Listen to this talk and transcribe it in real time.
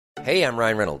Hey, I'm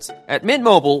Ryan Reynolds. At Mint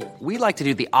Mobile, we like to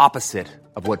do the opposite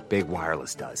of what Big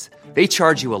Wireless does. They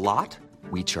charge you a lot,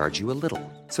 we charge you a little.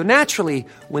 So naturally,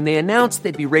 when they announced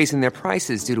they'd be raising their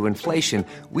prices due to inflation,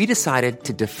 we decided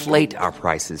to deflate our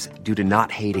prices due to not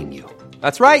hating you.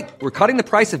 That's right. We're cutting the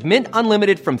price of Mint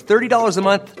Unlimited from $30 a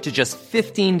month to just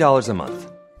 $15 a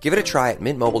month. Give it a try at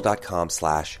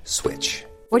mintmobile.com/switch.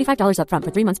 $45 up front for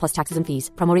 3 months plus taxes and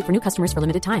fees. Promo rate for new customers for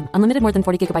limited time. Unlimited more than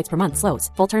 40 gigabytes per month. Slows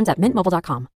full terms at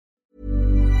mintmobile.com.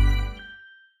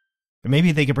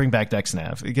 Maybe they could bring back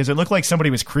DexNav, because it looked like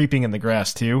somebody was creeping in the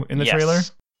grass, too, in the trailer.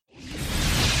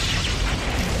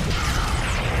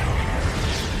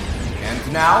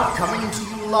 And now, coming to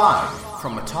you live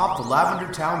from atop the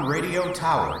Lavender Town Radio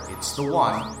Tower, it's the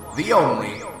one, the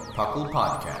only, Puckle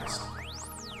Podcast.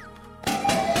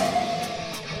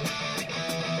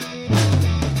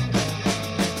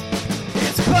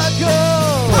 It's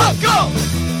Puckle! Puckle!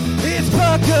 It's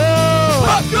Puckle!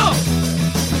 Puckle!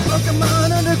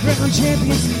 Pokemon Underground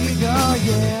Champions League, oh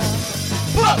yeah!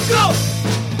 Puckle!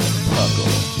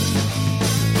 Puckle.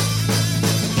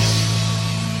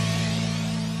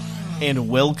 And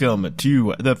welcome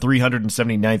to the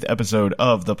 379th episode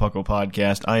of the Puckle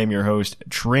Podcast. I am your host,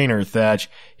 Trainer Thatch,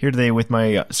 here today with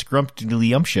my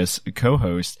scrumptious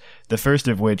co-host, the first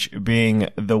of which being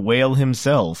the whale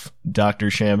himself, Dr.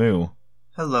 Shamu.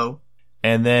 Hello.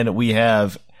 And then we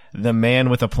have the man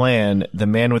with a plan, the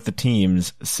man with the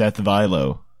teams, Seth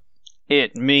Vilo.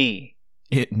 It me.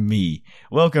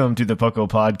 Welcome to the Puckle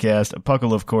Podcast.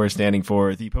 Puckle, of course, standing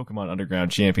for the Pokemon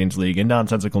Underground Champions League, a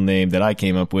nonsensical name that I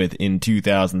came up with in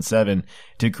 2007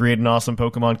 to create an awesome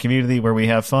Pokemon community where we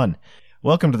have fun.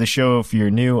 Welcome to the show if you're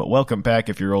new. Welcome back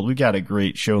if you're old. We got a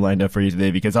great show lined up for you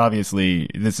today because obviously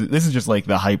this is just like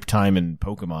the hype time in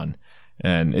Pokemon.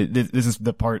 And this is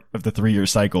the part of the 3-year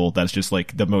cycle that's just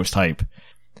like the most hype.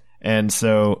 And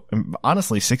so,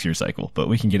 honestly, 6-year cycle, but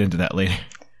we can get into that later.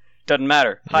 Doesn't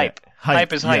matter. Hype. Yeah.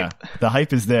 Hype is hype. Yeah. The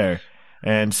hype is there.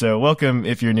 And so, welcome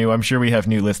if you're new. I'm sure we have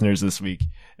new listeners this week.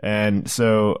 And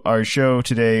so, our show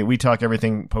today, we talk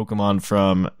everything Pokemon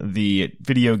from the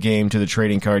video game to the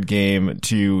trading card game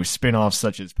to spin-offs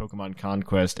such as Pokemon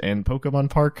Conquest and Pokemon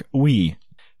Park Wii.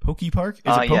 Pokepark? Is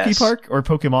it Pokepark or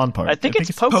Pokemon Park? I think it's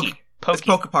Poke. It's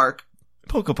Pokepark.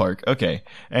 Pokepark, okay.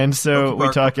 And so we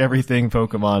talk everything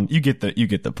Pokemon. You get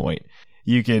the point.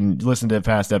 You can listen to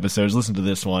past episodes, listen to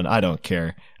this one. I don't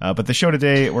care. But the show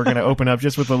today, we're going to open up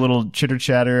just with a little chitter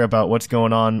chatter about what's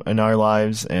going on in our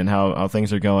lives and how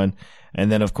things are going. And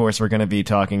then, of course, we're going to be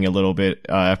talking a little bit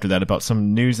after that about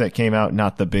some news that came out.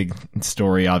 Not the big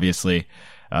story, obviously,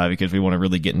 because we want to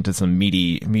really get into some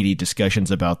meaty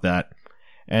discussions about that.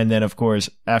 And then, of course,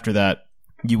 after that,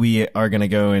 we are going to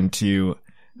go into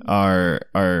our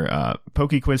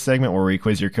Poke Quiz segment where we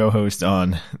quiz your co-host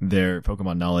on their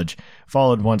Pokemon knowledge,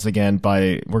 followed once again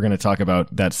by we're going to talk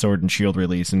about that Sword and Shield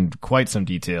release in quite some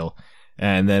detail.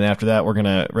 And then after that, we're going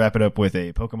to wrap it up with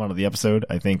a Pokemon of the episode.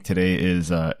 I think today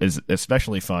is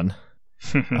especially fun,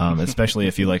 especially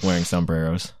if you like wearing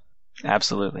sombreros.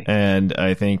 Absolutely. And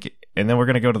then we're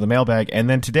going to go to the mailbag. And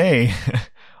then today,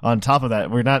 on top of that,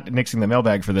 we're not nixing the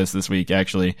mailbag for this week,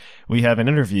 actually. We have an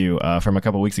interview from a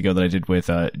couple weeks ago that I did with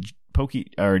JPR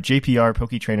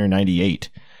Poketrainer 98.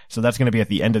 So that's going to be at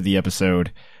the end of the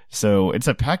episode. So it's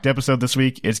a packed episode this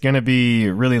week. It's going to be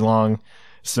really long.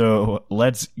 So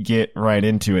let's get right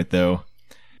into it, though.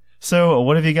 So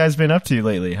what have you guys been up to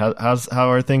lately? How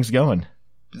are things going?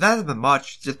 That hasn't been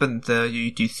much. It's just been the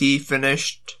UTC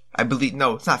finished. I believe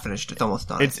no, it's not finished. It's almost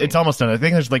done. It's almost done. I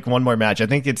think there's like one more match. I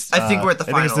think we're at the finals. I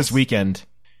think it's this weekend.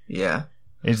 Yeah,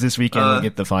 it's this weekend we'll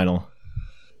get the final.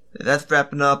 That's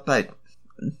wrapping up.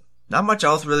 Not much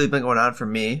else really been going on for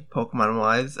me, Pokemon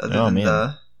wise, other than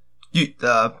the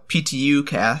PTU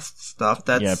cast stuff.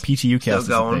 PTU cast is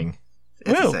a thing.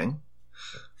 It's a thing.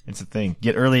 It's a thing.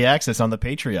 Get early access on the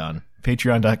Patreon.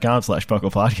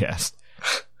 Patreon.com/PucklePodcast.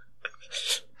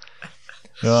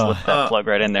 Slip that plug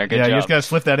right in there. Good job. Yeah, you just gotta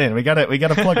slip that in. We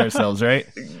gotta plug ourselves, right?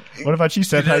 What about you,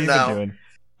 Seth? How you been doing?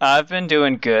 I've been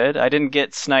doing good. I didn't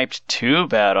get sniped too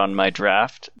bad on my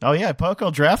draft. Oh yeah,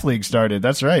 Puckle Draft League started.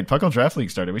 That's right. Puckle Draft League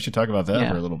started. We should talk about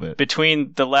that for a little bit.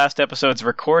 Between the last episode's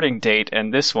recording date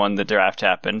and this one, the draft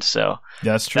happened, so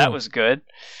that's true. That was good.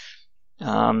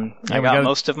 I got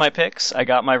most of my picks. I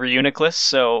got my Reuniclus,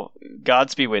 so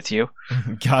gods be with you.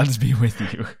 Gods be with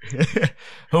you.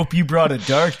 Hope you brought a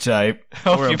dark type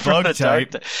or a bug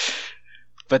type.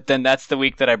 But then that's the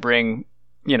week that I bring,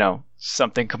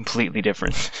 something completely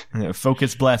different.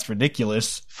 Focus Blast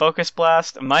Ridiculous. Focus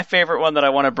Blast. My favorite one that I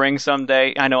want to bring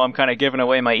someday, I know I'm kind of giving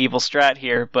away my evil strat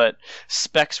here, but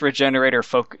Specs Regenerator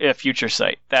Future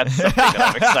Sight. That's something that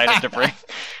I'm excited to bring.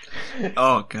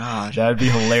 Oh, gosh. That'd be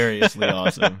hilariously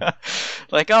awesome.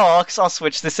 Like, I'll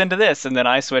switch this into this, and then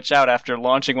I switch out after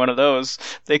launching one of those.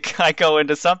 I go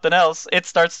into something else, it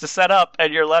starts to set up,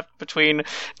 and you're left between,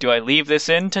 do I leave this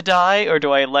in to die, or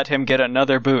do I let him get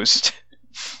another boost?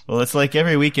 Well, it's like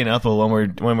every week in Upple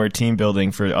when we're team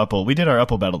building for Upple. We did our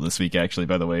Upple battle this week, actually,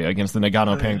 by the way, against the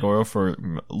Nagano Pangoro for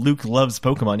Luke Loves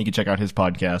Pokemon. You can check out his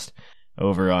podcast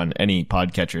over on any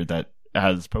podcatcher that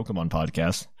has Pokemon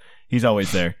podcasts. He's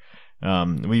always there.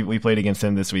 We played against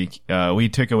him this week. We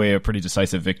took away a pretty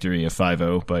decisive victory of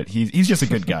 5-0, but he's just a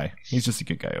good guy. He's just a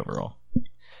good guy overall.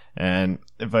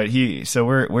 So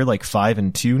we're like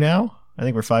 5-2 now. I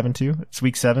think we're 5-2. It's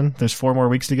week 7. There's 4 more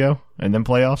weeks to go, and then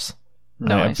playoffs.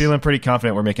 Nice. I'm feeling pretty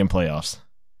confident we're making playoffs.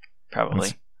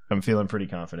 Probably. I'm feeling pretty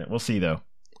confident. We'll see, though.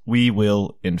 We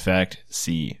will, in fact,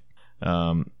 see.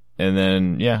 And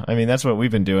then, yeah, I mean, that's what we've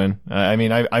been doing.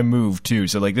 I moved, too.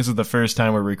 So, like, this is the first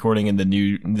time we're recording in the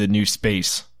new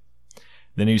space,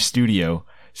 the new studio.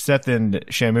 Seth and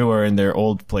Shamu are in their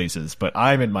old places, but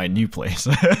I'm in my new place.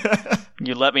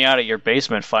 You let me out of your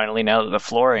basement finally now that the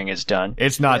flooring is done.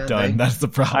 It's not done. That's the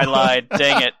problem. I lied.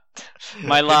 Dang it.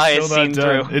 My lie is seen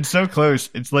through. It's so close.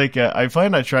 It's like, I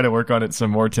plan to try to work on it some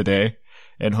more today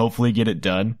and hopefully get it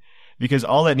done. Because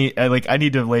all that I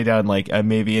need to lay down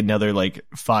maybe another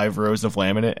 5 rows of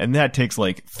laminate, and that takes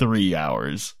 3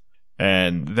 hours.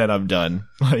 And then I'm done.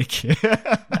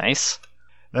 Nice.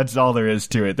 That's all there is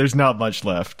to it. There's not much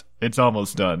left. It's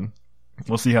almost done.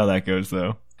 We'll see how that goes,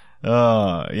 though.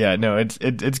 Yeah, no,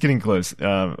 it's getting close.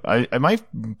 I might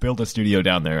build a studio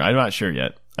down there. I'm not sure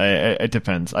yet. It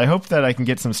depends. I hope that I can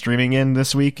get some streaming in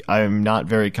this week. I'm not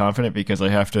very confident because I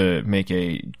have to make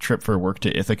a trip for work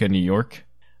to Ithaca, New York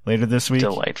later this week.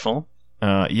 Delightful.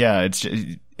 Yeah, it's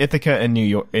Ithaca and New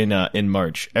York in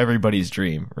March. Everybody's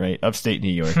dream, right? Upstate New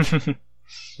York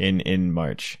in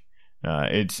March.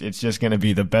 It's just going to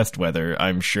be the best weather,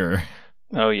 I'm sure.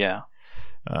 Oh yeah.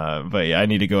 But yeah, I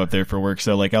need to go up there for work.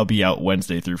 So I'll be out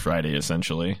Wednesday through Friday,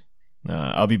 essentially.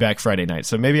 I'll be back Friday night.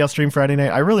 So maybe I'll stream Friday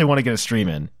night. I really want to get a stream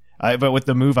in. But with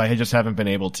the move, I just haven't been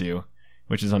able to,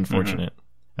 which is unfortunate.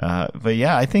 Mm-hmm. But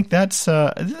yeah, I think this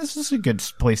is a good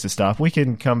place to stop. We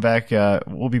can come back.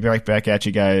 We'll be right back at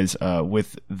you guys,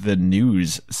 with the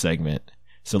news segment.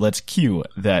 So let's cue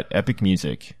that epic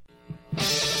music.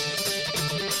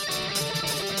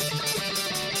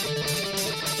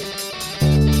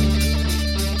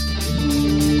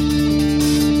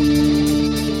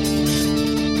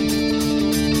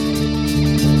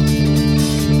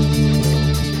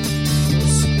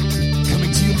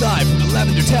 Live from the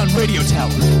Lavender Town Radio Tower.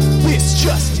 This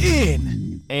just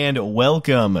in. And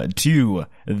welcome to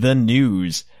the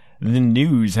news. The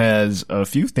news has a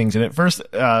few things in it. First,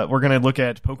 we're going to look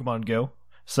at Pokemon Go.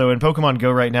 So in Pokemon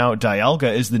Go right now,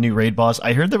 Dialga is the new raid boss.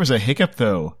 I heard there was a hiccup,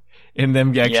 though, in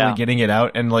them actually getting it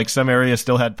out. And some areas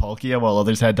still had Palkia while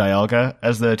others had Dialga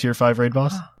as the Tier 5 raid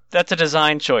boss. That's a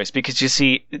design choice because, you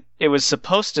see, it was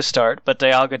supposed to start, but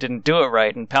Dialga didn't do it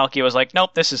right. And Palkia was like,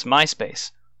 nope, this is my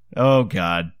space. Oh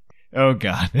God.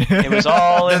 It was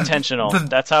all intentional.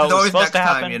 That's how it was supposed to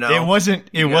happen. Time, you know? It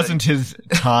wasn't his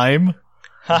time.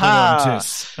 Okay.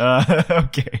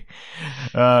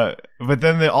 But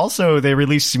then they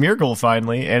released Smeargle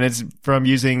finally, and it's from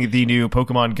using the new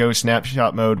Pokemon Go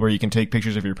snapshot mode where you can take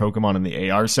pictures of your Pokemon in the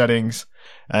AR settings.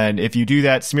 And if you do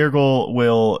that, Smeargle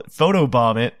will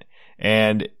photobomb it,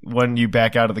 and when you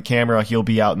back out of the camera, he'll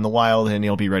be out in the wild and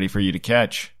he'll be ready for you to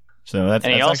catch. So that's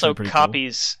he also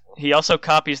copies. Cool. He also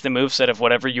copies the moveset of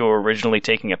whatever you were originally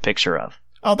taking a picture of.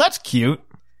 Oh, that's cute.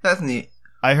 That's neat.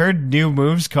 I heard new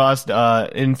moves cost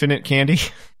infinite candy.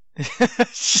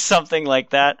 Something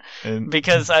like that.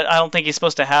 Because I don't think he's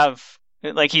supposed to have...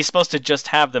 he's supposed to just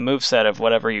have the moveset of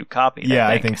whatever you copied. Yeah,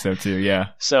 I think so too, yeah.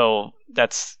 So,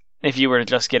 that's... If you were to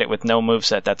just get it with no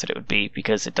moveset, that's what it would be,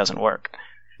 because it doesn't work.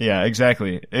 Yeah,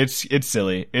 exactly. It's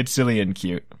silly. It's silly and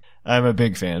cute. I'm a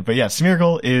big fan. But yeah,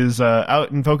 Smeargle is out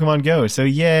in Pokemon Go, so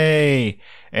yay!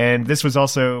 And this was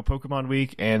also Pokemon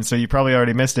Week, and so you probably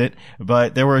already missed it,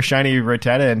 but there were shiny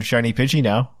Rattata and shiny Pidgey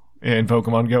now in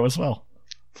Pokemon Go as well.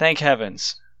 Thank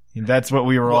heavens. That's what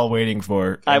we were all waiting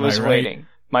for. I was waiting.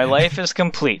 My life is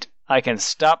complete. I can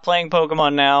stop playing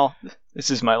Pokemon now. This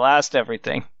is my last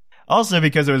everything. Also,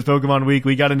 because it was Pokemon Week,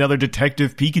 we got another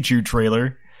Detective Pikachu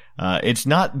trailer. It's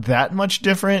not that much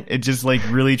different. It just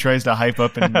really tries to hype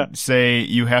up and say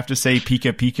you have to say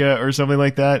Pika Pika or something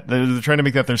like that. They're trying to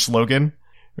make that their slogan.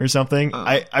 or something.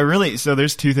 So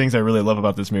there's two things I really love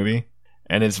about this movie.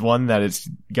 And it's one that it's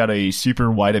got a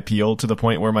super wide appeal to the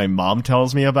point where my mom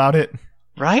tells me about it.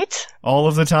 Right? All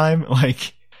of the time.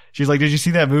 Like, she's like, did you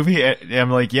see that movie? And I'm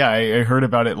like, yeah, I heard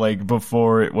about it like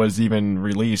before it was even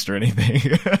released or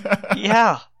anything.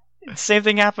 Yeah. Same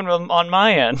thing happened on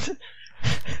my end.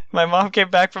 My mom came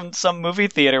back from some movie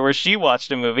theater where she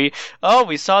watched a movie. Oh,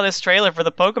 we saw this trailer for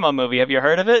the Pokemon movie. Have you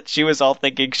heard of it? She was all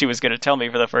thinking she was going to tell me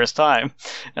for the first time.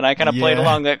 And I kind of played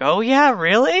along like, oh yeah,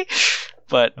 really?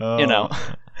 But, you know.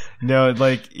 No,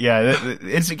 like, yeah,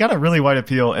 it's got a really wide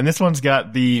appeal. And this one's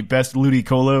got the best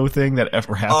Ludicolo thing that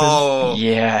ever happened. Oh.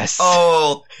 Yes.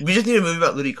 Oh, we just need a movie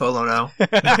about Ludicolo now.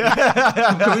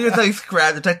 Can we just, like,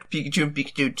 scrap Detective Pikachu and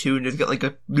Pikachu 2 and just get, like,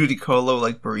 a Ludicolo,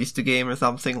 like, barista game or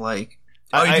something? Like,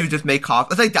 all you do is just make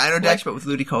coffee. It's like Dino Dash, but with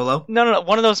Ludicolo. No.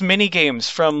 One of those mini games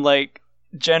from, like,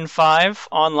 Gen 5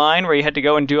 online where you had to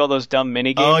go and do all those dumb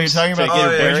mini games. Oh, you're talking about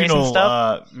the original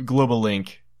Global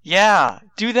Link. Yeah,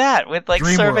 do that with like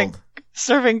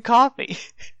serving coffee.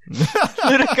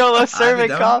 Ludicolo serving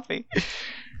coffee.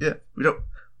 Yeah, we don't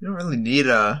really need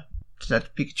Detective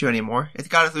Pikachu anymore. It's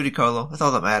got its Ludicolo. That's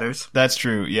all that matters. That's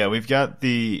true. Yeah, we've got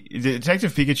the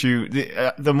Detective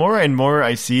Pikachu. The more and more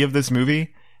I see of this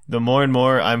movie, the more and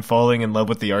more I'm falling in love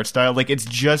with the art style. Like, it's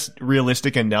just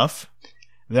realistic enough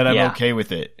that I'm okay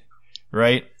with it,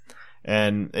 right?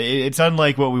 And it's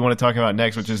unlike what we want to talk about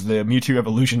next, which is the Mewtwo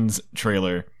Evolutions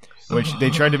trailer, which they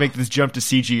tried to make this jump to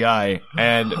CGI,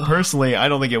 and personally, I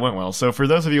don't think it went well. So for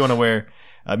those of you unaware,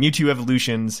 Mewtwo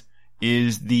Evolutions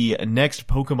is the next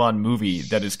Pokemon movie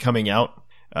that is coming out.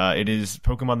 It is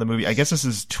Pokemon the movie. I guess this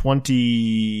is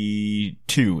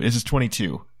 22. This is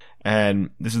 22. And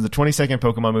this is the 22nd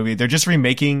Pokemon movie. They're just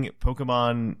remaking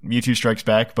Pokemon Mewtwo Strikes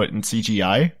Back, but in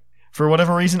CGI. For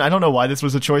whatever reason, I don't know why this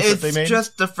was a choice that they made. It's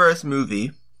just the first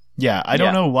movie. Yeah, I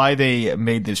don't know why they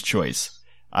made this choice.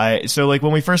 So like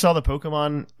when we first saw the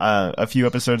Pokemon a few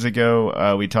episodes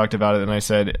ago, we talked about it and I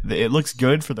said, it looks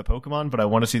good for the Pokemon, but I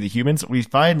want to see the humans. We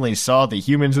finally saw the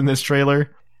humans in this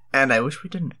trailer. And I wish we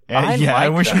didn't. I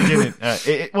wish we didn't.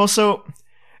 So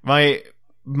my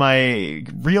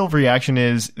real reaction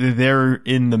is they're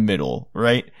in the middle,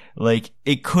 right? Like,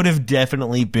 it could have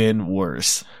definitely been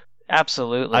worse.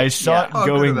 Absolutely. I saw it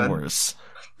going worse.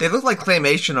 They look like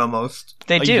claymation almost.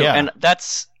 They do, and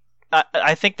that's...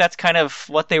 I think that's kind of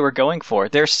what they were going for.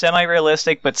 They're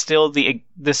semi-realistic, but still the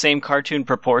same cartoon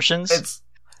proportions. It's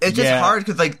just hard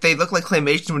because like they look like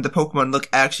claymation when the Pokemon look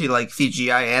actually like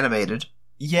CGI animated.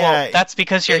 Yeah, well, that's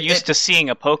because you're used to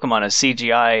seeing a Pokemon as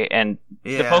CGI, and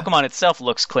the Pokemon itself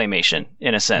looks claymation,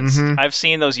 in a sense. Mm-hmm. I've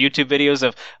seen those YouTube videos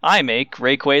of, I make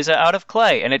Rayquaza out of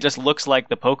clay, and it just looks like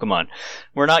the Pokemon.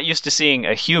 We're not used to seeing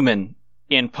a human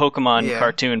in Pokemon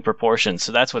cartoon proportions,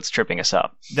 so that's what's tripping us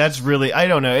up. That's really, I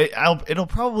don't know, it'll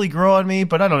probably grow on me,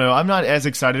 but I don't know, I'm not as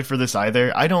excited for this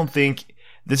either. I don't think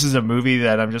this is a movie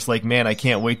that I'm just like, man, I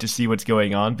can't wait to see what's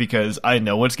going on, because I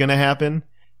know what's going to happen.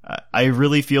 I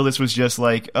really feel this was just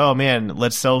like, oh man,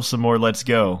 let's sell some more, let's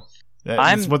go.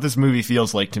 That's what this movie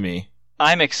feels like to me.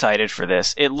 I'm excited for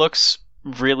this. It looks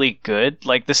really good.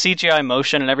 Like, the CGI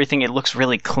motion and everything, it looks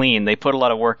really clean. They put a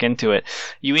lot of work into it.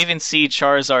 You even see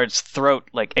Charizard's throat,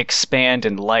 like, expand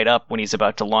and light up when he's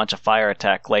about to launch a fire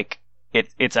attack. Like,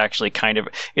 it's actually kind of...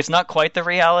 It's not quite the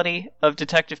reality of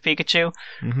Detective Pikachu,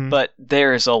 but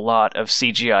there's a lot of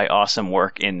CGI awesome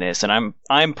work in this, and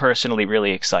I'm personally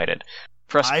really excited.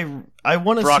 I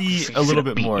want to see a little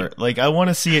bit more. Like, I want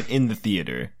to see it in the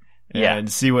theater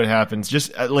and see what happens.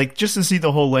 Just to see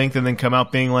the whole length and then come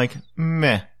out being like,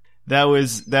 meh. That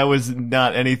was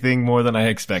not anything more than I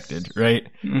expected, right?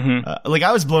 Mm-hmm. Like,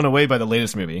 I was blown away by the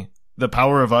latest movie, The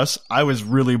Power of Us. I was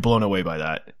really blown away by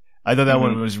that. I thought that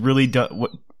one was really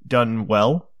done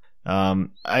well.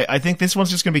 I think this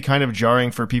one's just going to be kind of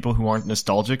jarring for people who aren't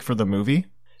nostalgic for the movie,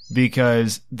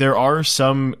 because there are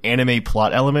some anime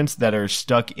plot elements that are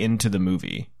stuck into the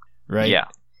movie, right? Yeah.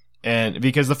 And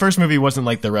because the first movie wasn't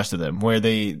like the rest of them, where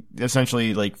they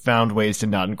essentially like found ways to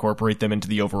not incorporate them into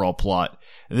the overall plot.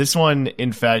 This one,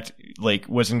 in fact, like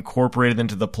was incorporated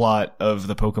into the plot of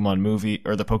the Pokemon movie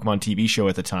or the Pokemon TV show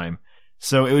at the time.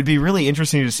 So it would be really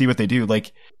interesting to see what they do.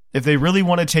 Like, if they really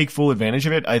want to take full advantage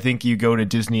of it, I think you go to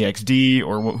Disney XD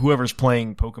or whoever's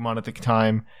playing Pokemon at the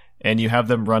time, and you have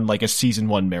them run like a season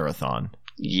 1 marathon.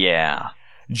 Yeah.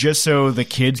 Just so the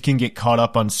kids can get caught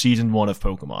up on season 1 of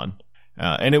Pokemon.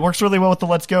 And it works really well with the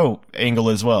Let's Go angle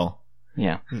as well.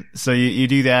 Yeah. So you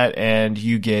do that and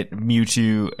you get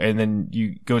Mewtwo, and then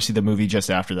you go see the movie just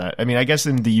after that. I mean, I guess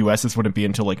in the US this wouldn't be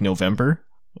until like November,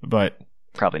 but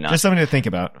probably not. Just something to think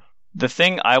about. The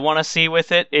thing I want to see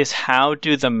with it is, how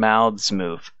do the mouths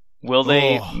move? Will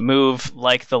they move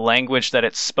like the language that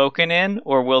it's spoken in,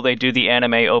 or will they do the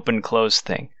anime open-close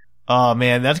thing? Oh,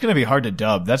 man, that's going to be hard to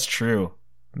dub. That's true.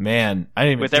 Man, I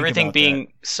didn't even With think everything about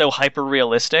being so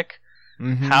hyper-realistic,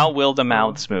 how will the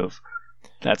mouths move?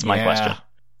 That's my question.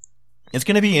 It's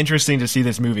going to be interesting to see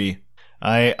this movie.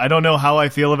 I don't know how I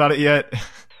feel about it yet.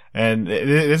 And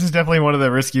this is definitely one of the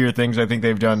riskier things I think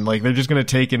they've done. Like, they're just going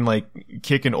to take and, like,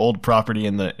 kick an old property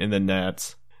in the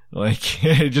nets. Like,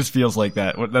 it just feels like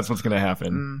that. That's what's going to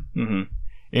happen. Mm-hmm.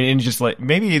 And just, like,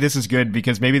 maybe this is good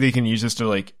because maybe they can use this to,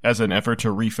 like, as an effort to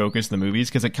refocus the movies,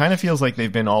 because it kind of feels like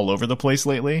they've been all over the place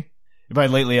lately. By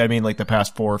lately, I mean, like, the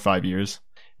past 4 or 5 years.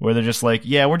 Where they're just like,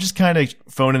 yeah, we're just kind of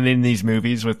phoning in these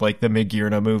movies with, like, the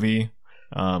Mig-Girna movie.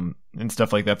 And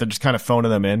stuff like that. They're just kind of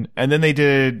phoning them in. And then they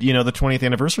did, you know, the 20th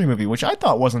anniversary movie, which I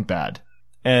thought wasn't bad.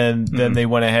 And then they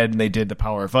went ahead and they did The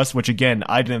Power of Us, which again,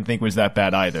 I didn't think was that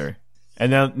bad either.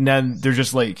 And then they're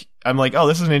just like, I'm like, oh,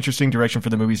 this is an interesting direction for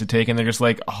the movies to take. And they're just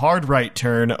like, hard right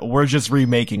turn. We're just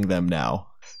remaking them now.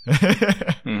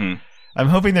 I'm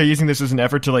hoping they're using this as an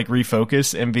effort to like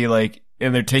refocus and be like,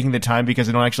 and they're taking the time because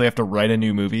they don't actually have to write a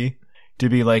new movie to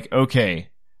be like, okay,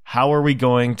 how are we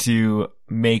going to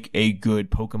make a good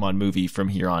Pokemon movie from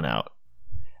here on out?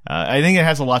 I think it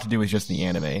has a lot to do with just the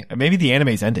anime. Maybe the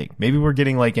anime's ending. Maybe we're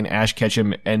getting like an Ash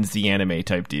Ketchum ends the anime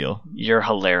type deal. You're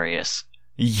hilarious.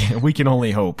 Yeah, we can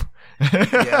only hope.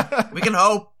 Yeah, we can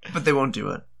hope, but they won't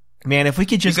do it. Man, if we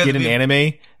could just get an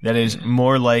anime that is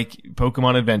more like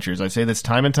Pokemon Adventures, I say this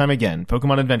time and time again,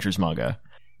 Pokemon Adventures manga.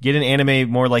 Get an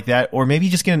anime more like that, or maybe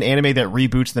just get an anime that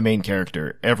reboots the main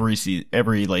character every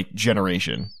like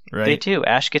generation, right? They do.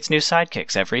 Ash gets new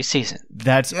sidekicks every season.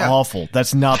 That's awful.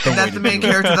 That's not the way that's to the main do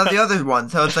it. character, not the other one.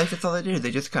 So it's like that's all they do.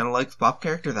 They just kind of like swap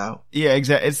characters out. Yeah,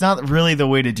 exactly. It's not really the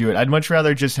way to do it. I'd much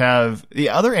rather just have the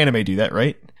other anime do that,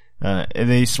 right?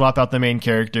 They swap out the main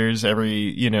characters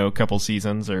every, couple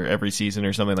seasons or every season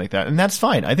or something like that, and that's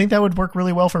fine. I think that would work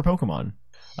really well for Pokemon.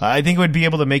 I think it would be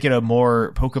able to make it a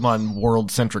more Pokemon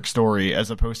world-centric story as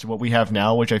opposed to what we have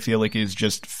now, which I feel like is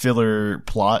just filler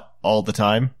plot all the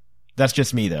time. That's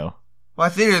just me, though. Well, I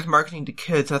think it's marketing to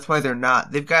kids. That's why they're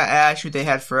not. They've got Ash, who they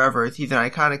had forever. He's an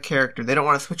iconic character. They don't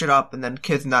want to switch it up and then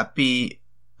kids not be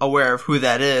aware of who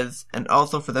that is. And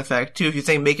also for the fact, too, if you're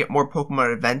saying make it more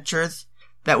Pokemon Adventures,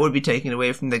 that would be taken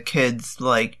away from the kids'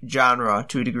 genre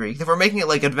to a degree. If we're making it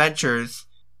like Adventures,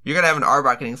 you're gonna have an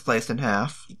Arbok getting sliced in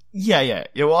half. Yeah.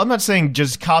 Well, I'm not saying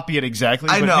just copy it exactly,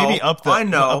 but maybe up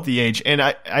the age. And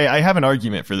I have an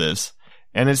argument for this,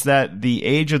 and it's that the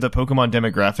age of the Pokemon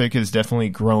demographic has definitely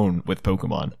grown with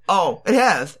Pokemon. Oh, it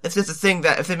has. It's just a thing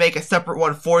that if they make a separate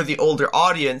one for the older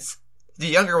audience, the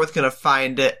younger one's gonna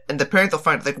find it, and the parents will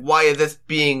find it, why is this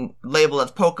being labeled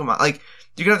as Pokemon?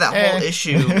 You're gonna have that whole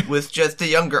issue with just the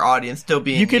younger audience still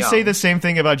being You could young. say the same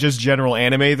thing about just general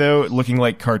anime, though, looking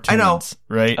like cartoons. I know.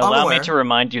 Right? Allow me to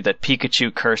remind you that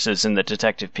Pikachu curses in the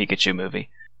Detective Pikachu movie.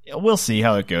 We'll see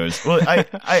how it goes. Well,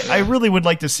 I really would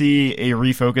like to see a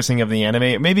refocusing of the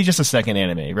anime. Maybe just a second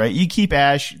anime, right? You keep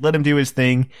Ash, let him do his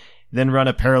thing, then run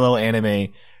a parallel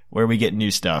anime where we get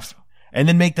new stuff. And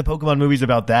then make the Pokemon movies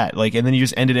about that. And then you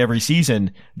just end it every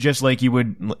season, just like you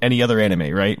would any other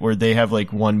anime, right? Where they have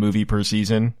one movie per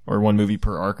season or one movie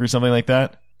per arc or something like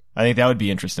that. I think that would be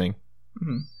interesting.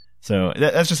 Mm-hmm. So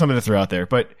that's just something to throw out there.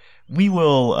 But we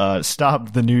will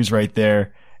stop the news right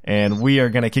there. And we are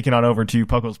going to kick it on over to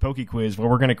Puckle's Poke Quiz, where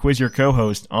we're going to quiz your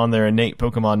co-host on their innate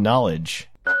Pokemon knowledge.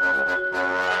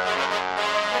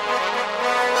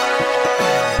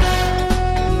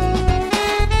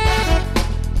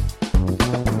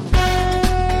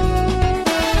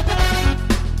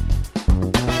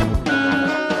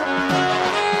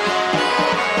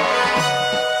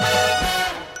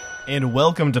 And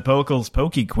welcome to Puckle's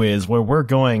Poke Quiz, where we're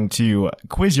going to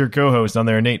quiz your co-host on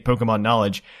their innate Pokemon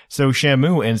knowledge. So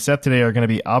Shamu and Seth today are going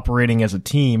to be operating as a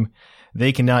team.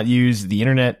 They cannot use the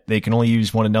internet. They can only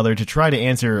use one another to try to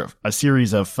answer a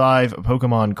series of 5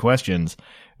 Pokemon questions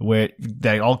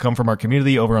that all come from our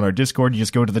community over on our Discord. You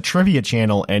just go to the trivia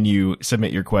channel and you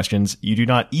submit your questions. You do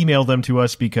not email them to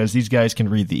us because these guys can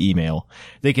read the email.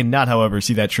 They cannot, however,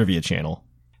 see that trivia channel.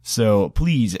 So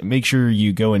please make sure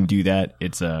you go and do that.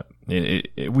 It's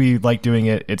we like doing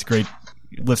it. It's great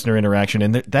listener interaction,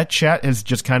 and that chat has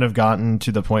just kind of gotten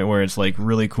to the point where it's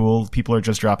really cool. People are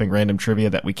just dropping random trivia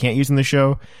that we can't use in the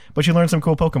show, but you learn some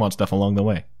cool Pokemon stuff along the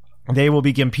way. They will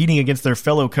be competing against their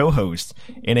fellow co-hosts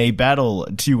in a battle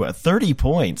to 30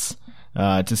 points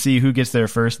to see who gets there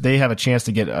first. They have a chance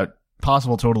to get a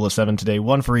possible total of 7 today,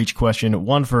 1 for each question,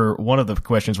 1 for one of the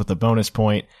questions with a bonus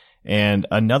point, and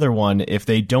another one if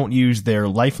they don't use their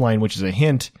lifeline, which is a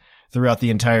hint, throughout the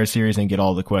entire series and get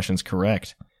all the questions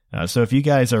correct. So if you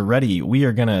guys are ready, we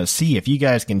are going to see if you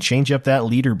guys can change up that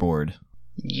leaderboard.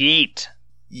 Yeet.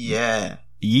 Yeah.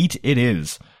 Yeet it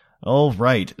is. All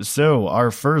right. So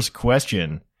our first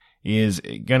question is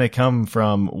going to come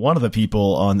from one of the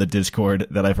people on the Discord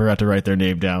that I forgot to write their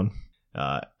name down.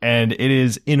 And it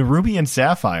is, in Ruby and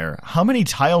Sapphire, how many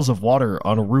tiles of water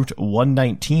on Route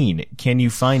 119 can you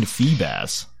find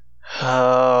Feebas?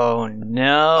 Oh,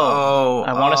 no. Oh,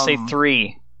 I want to say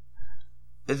 3.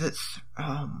 Is it?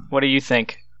 What do you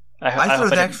think? I thought it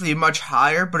was actually much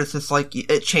higher, but it's just like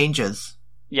it changes.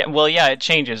 Yeah, well, yeah, it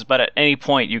changes, but at any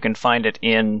point you can find it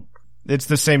in... It's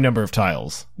the same number of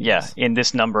tiles. Yeah, in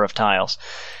this number of tiles.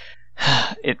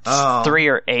 It's 3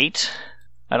 or 8.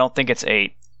 I don't think it's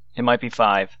 8. It might be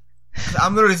 5.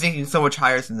 I'm literally thinking so much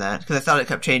higher than that, because I thought it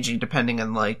kept changing depending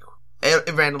on, like,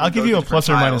 it randomly. I'll give you a plus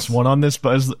or minus 1 on this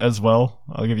as well.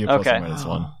 I'll give you a plus Okay. or minus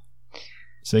 1.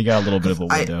 So you got a little bit of a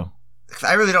window.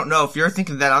 I really don't know. If you're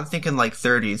thinking that, I'm thinking like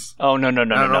 30s. Oh,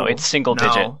 no. It's single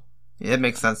digit. Yeah, it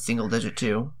makes sense. Single digit,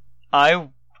 too.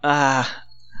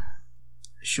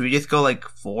 Should we just go like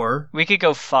 4? We could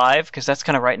go 5, because that's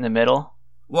kind of right in the middle.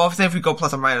 Well, if we go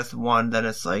plus or minus 1, then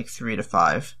it's like 3 to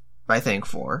 5. But I think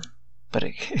 4. But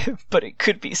it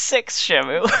could be 6,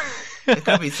 Shamu. It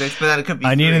could be 6, but then it could be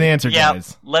 3. I need an answer,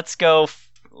 guys. Let's go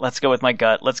with my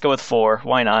gut. Let's go with 4.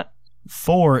 Why not?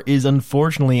 4 is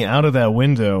unfortunately out of that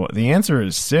window. The answer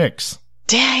is 6.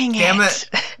 Damn it.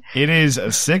 It is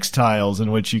 6 tiles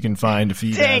in which you can find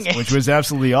Feebas, which was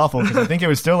absolutely awful because I think it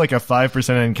was still like a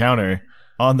 5% encounter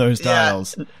on those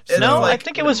tiles. No, I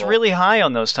think it was really high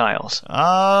on those tiles.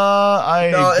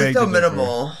 No, it's still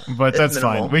minimal. But that's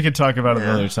fine. We could talk about it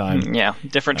another time. Yeah,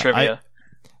 different trivia.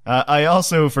 I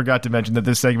also forgot to mention that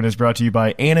this segment is brought to you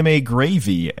by Anime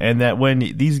Gravy, and that when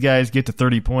these guys get to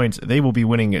 30 points, they will be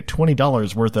winning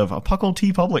 $20 worth of a Puckle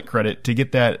T Public credit to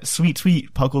get that sweet,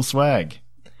 sweet Puckle swag.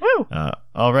 Woo!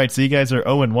 All right, so you guys are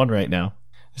 0-1 right now.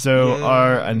 So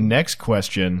our next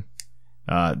question,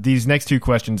 these next 2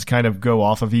 questions kind of go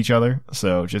off of each other,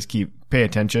 so just pay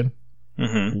attention.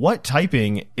 Mm-hmm. What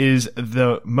typing is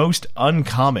the most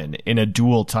uncommon in a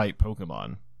dual type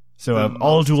Pokemon? So of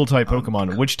all dual type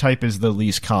Pokemon, which type is the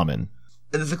least common?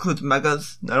 This includes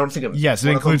megas? I don't think Yes,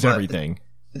 it includes everything.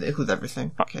 It includes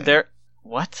everything. Okay. There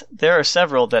are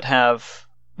several that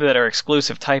are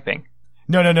exclusive typing.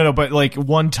 No, but like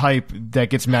one type that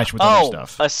gets matched with other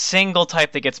stuff. A single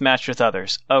type that gets matched with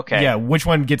others. Okay. Yeah, which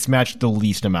one gets matched the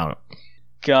least amount?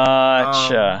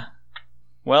 Gotcha.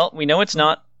 Well, we know it's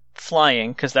not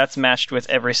flying, because that's matched with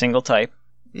every single type.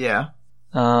 Yeah.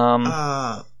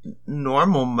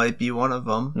 Normal might be one of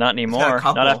them. Not anymore.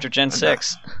 Not after Gen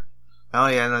 6. Oh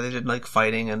yeah, no, they did like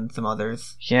fighting and some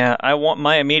others. Yeah,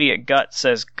 my immediate gut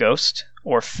says Ghost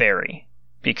or Fairy,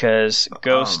 because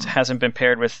Ghost hasn't been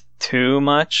paired with too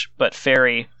much, but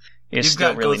Fairy is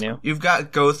still really new. You've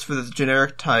got Ghost for the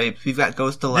generic type. You've got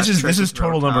Ghost Electric. This is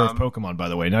total number of Pokemon, by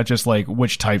the way, not just like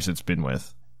which types it's been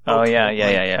with. Oh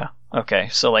yeah. Okay,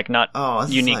 so like not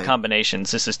unique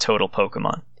combinations. This is total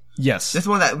Pokemon. Yes. This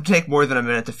one that would take more than a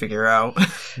minute to figure out.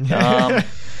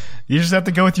 You just have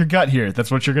to go with your gut here.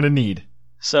 That's what you're going to need.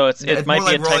 So it might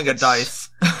be like rolling a dice.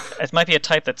 It might be a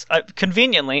type that's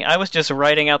conveniently. I was just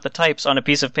writing out the types on a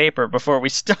piece of paper before we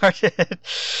started,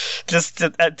 just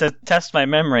to test my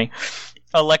memory.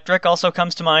 Electric also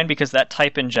comes to mind because that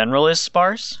type in general is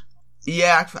sparse.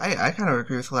 Yeah, I kind of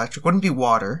agree with electric. Wouldn't be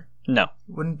water. No.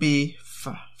 Wouldn't be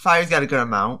fire's got a good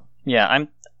amount. Yeah,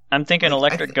 I'm thinking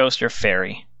electric, ghost, or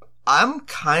fairy. I'm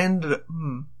kind of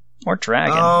or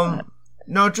dragon.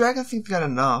 No, dragon I think's got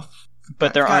enough.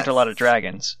 But there aren't a lot of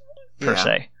dragons per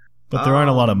se. But there aren't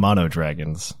a lot of mono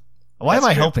dragons. Why am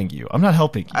I helping you? I'm not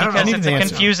helping you. Because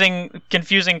it's a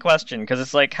confusing question. Because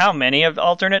it's like, how many of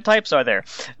alternate types are there?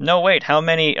 No, wait, how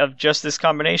many of just this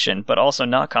combination, but also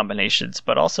not combinations,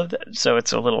 but also so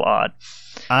it's a little odd.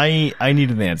 I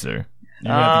need an answer. You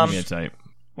have to give me a type.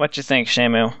 What you think,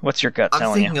 Shamu? What's your gut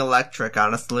telling you? I'm thinking electric,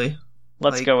 honestly.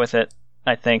 Let's go with it.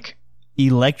 I think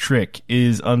electric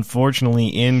is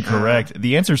unfortunately incorrect.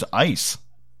 The answer's ice.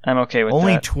 I'm okay with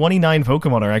Only that. 29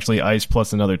 Pokemon are actually ice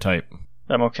plus another type.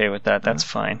 I'm okay with that. That's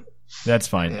fine. That's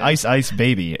fine. Yeah. Ice,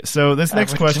 baby. So this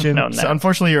next question,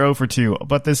 unfortunately you're 0 for 2,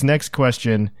 but this next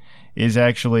question is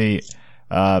actually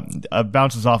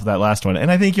bounces off of that last one,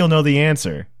 and I think you'll know the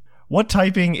answer. What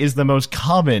typing is the most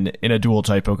common in a dual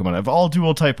type Pokemon? Of all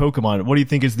dual type Pokemon, what do you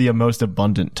think is the most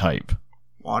abundant type?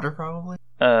 Water, probably.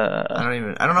 I don't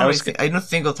know. I know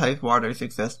single type waters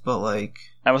exist, but like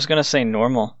I was gonna say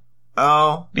normal.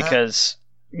 Oh, because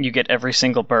you get every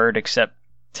single bird except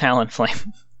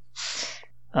Talonflame.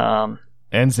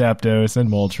 And Zapdos, and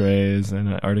Moltres, and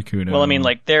Articuno. Well, I mean,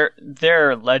 like, they're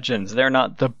legends. They're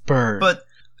not the bird. But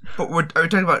are we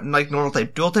talking about, like, normal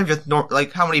type? Dual type, just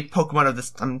like, how many Pokemon of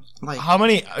this, How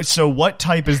many, so what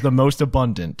type is the most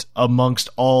abundant amongst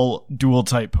all dual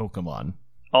type Pokemon?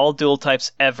 All dual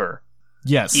types ever.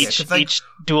 Yes. Each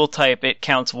dual type, it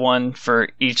counts 1 for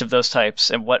each of those types,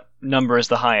 and what number is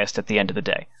the highest at the end of the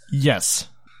day? Yes.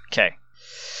 Okay.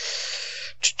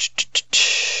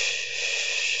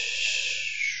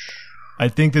 I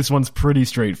think this one's pretty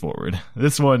straightforward.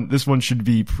 This one should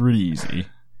be pretty easy.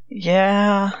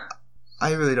 Yeah.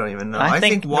 I really don't even know. I I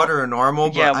think water or normal.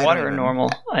 But yeah, I water don't or even...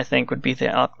 normal, I think, would be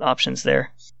the options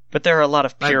there. But there are a lot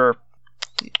of pure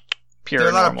There are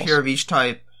a lot normals. of pure of each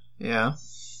type. Yeah.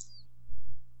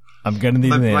 I'm gonna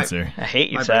need an answer. I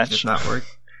hate you, My brain's Thatch. just not working.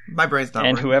 My brain's not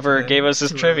And working whoever today. gave us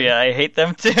this trivia, I hate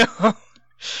them too.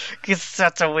 Because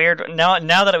that's a weird. Now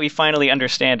that we finally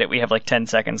understand it, we have like 10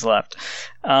 seconds left.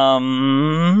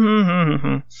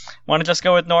 Want to just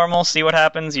go with normal, see what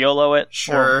happens, YOLO it?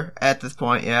 Sure, at this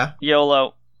point, yeah.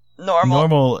 YOLO. Normal.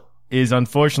 Normal is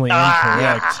unfortunately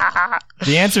incorrect.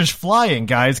 The answer's flying,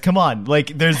 guys. Come on.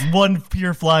 Like, there's one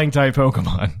pure flying type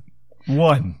Pokemon.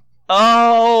 One.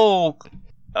 Oh!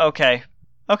 Okay.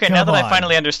 Okay, now Come that I on.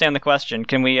 finally understand the question,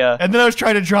 can we, And then I was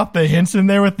trying to drop the hints in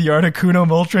there with the Articuno,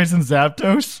 Moltres, and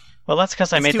Zapdos. Well, that's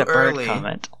because I It's made too the bird early.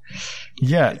 comment.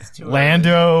 Yeah. It's too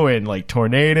Lando and, like,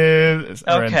 Tornadus.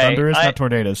 Or and Okay, Thundurus, I- not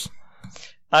Tornadus.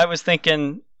 I was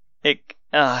thinking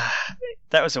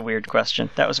that was a weird question.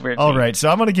 That was weird. All right, so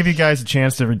I'm going to give you guys a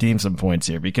chance to redeem some points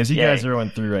here because you Yay. guys are going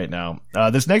through right now.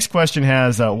 This next question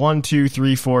has 1, 2,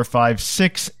 3, 4, 5,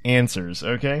 6 answers,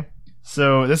 okay?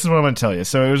 So this is what I'm going to tell you.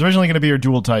 So it was originally going to be your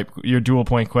dual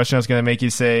point question. I was going to make you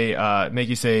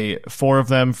say 4 of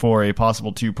them for a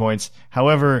possible 2 points.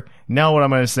 However, now what I'm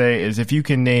going to say is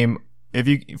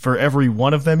for every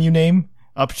one of them you name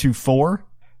up to 4,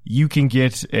 you can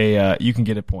get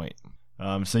a point.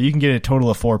 So you can get a total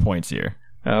of 4 points here.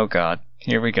 Oh God,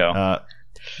 here we go.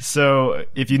 So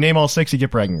if you name all 6, you get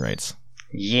bragging rights.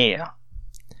 Yeah.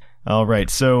 All right.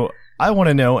 So I want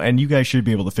to know, and you guys should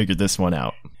be able to figure this one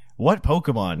out. What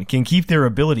Pokemon can keep their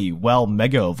ability while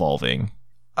Mega Evolving?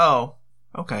 Oh,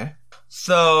 okay.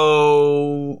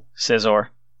 So, Scizor.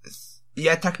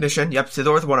 yeah, Technician. Yep,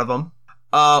 Scizor's one of them.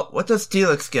 What does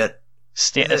Steelix get?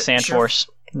 Is it Sandforce.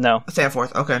 No.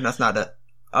 Sandforce. Okay, that's not it.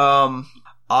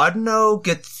 Audino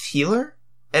gets Healer?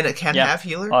 And it can have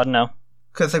Healer? Audino.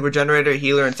 Because like Regenerator,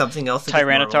 Healer, and something else. it gets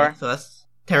Tyranitar. normally. So that's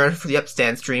Tyranitar, yep,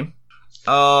 Sandstream.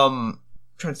 Trying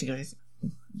to think of anything.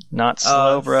 Not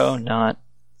Slowbro. Not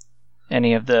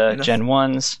any of the Gen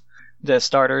 1s. The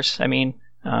starters, I mean.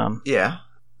 Yeah,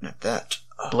 not that.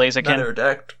 Blaziken. Another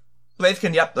deck.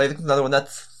 Blaziken, yep, Blaziken's another one.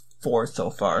 That's 4 so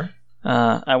far.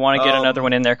 I want to get another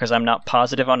one in there because I'm not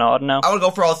positive on Audino. I would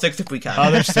go for all 6 if we can.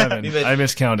 Oh, there's 7. We missed- I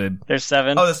miscounted. There's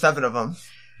 7. Oh, there's 7 of them.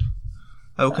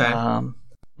 Okay.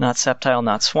 Not Sceptile,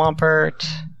 not Swampert.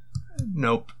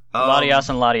 Nope. Latios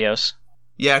and Latios.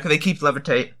 Yeah, because they keep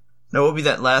Levitate. No, what would be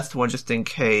that last one just in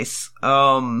case?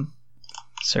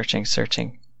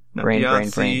 Searching. No, Brain.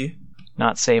 Beyonce.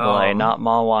 Not Sableye, not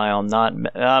Mawile, not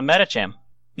Medicham.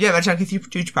 Yeah, Medicham gives you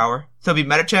huge power. So it'd be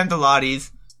Medicham,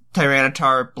 Delatis,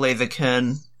 Tyranitar,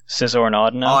 Blaziken, Scizor and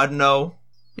Audino. Audino.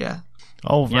 Yeah.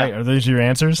 Oh, right. Yeah. Are those your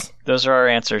answers? Those are our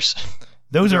ansers.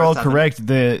 Those are There are all 7. correct.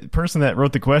 The person that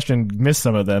wrote the question missed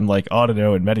some of them, like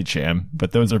Audino and Medicham,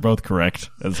 but those are both correct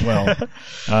as well.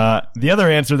 The other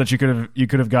answer that you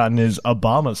could have gotten is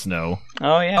Abomasnow.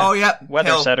 Oh, yeah. Oh, yeah. Weather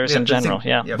Hell, setters yeah, in general,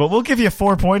 yeah. Yep. But we'll give you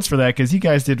 4 points for that because you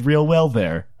guys did real well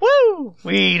there. Woo!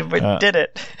 We did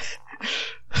it.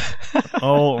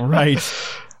 All right.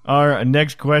 Our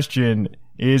next question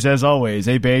is, as always,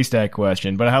 a base stat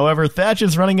question. But however, Thatch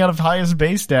is running out of highest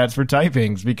base stats for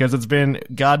typings because it's been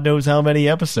God knows how many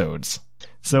episodes.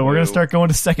 So we're going to start going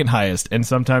to second highest and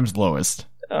sometimes lowest.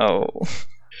 Oh.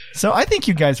 So I think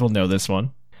you guys will know this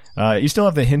one. You still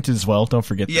have the hint as well. Don't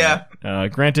forget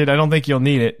that. Granted, I don't think you'll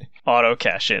need it. Auto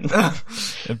cash in.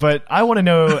 But I want to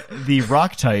know the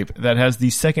rock type that has the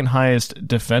second highest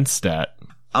defense stat.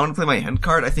 I want to play my hand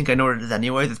card. I think I know what it is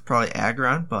anyways. It's probably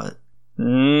Aggron, but...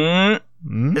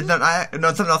 It's not, no,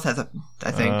 something else has it,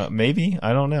 I think. Maybe?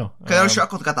 I don't know. Because I know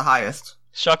Shuckle's got the highest.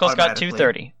 Shuckle's got Automatically.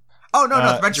 230. Oh, no,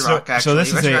 it's Regirock, actually. So this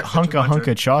is a Regirock's got hunka 200.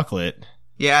 hunka chocolate.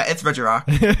 Yeah, it's Regirock.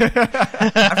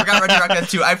 I forgot Regirock has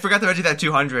 2. I forgot the Reggie had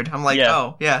 200. I'm like, Yeah.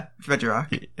 oh, yeah, it's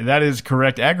Regirock. That is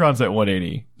correct. Aggron's at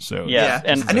 180. So Yeah.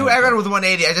 And I knew Aggron was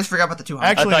 180. I just forgot about the 200.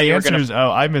 Actually, I thought the you were answer gonna- is...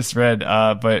 Oh, I misread.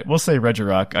 But we'll say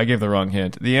Regirock. I gave the wrong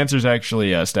hint. The answer is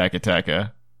actually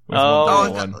Stakataka. With Oh.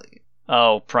 141. it's not-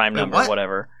 Oh, prime Wait, number, what?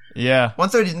 whatever. Yeah.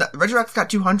 130. Regirock's got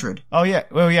 200. Oh, yeah.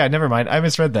 Well, yeah, never mind. I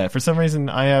misread that. For some reason,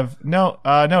 I have... No,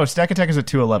 Stack Attack is at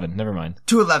 211. Never mind.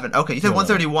 211. Okay, you said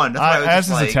 131. That's why I was as just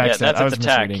is like... attack stat. that's I was its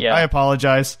attack, misreading. yeah. I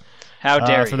apologize. How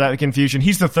dare for that confusion.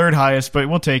 He's the third highest, but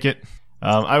we'll take it.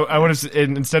 I would have,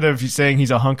 instead of saying he's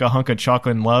a hunk of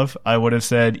chocolate and love, I would have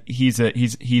said he's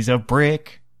a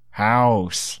brick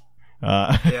house.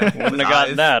 Wouldn't have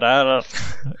gotten that. I don't.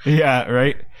 Yeah,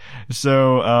 right.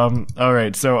 So, all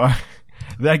right. So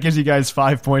that gives you guys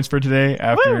 5 points for today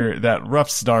after that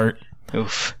rough start.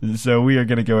 Oof. So we are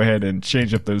going to go ahead and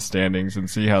change up those standings and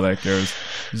see how that goes.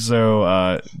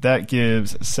 So that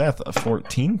gives Seth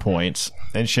 14 points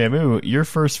and Shamu your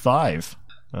first 5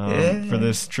 for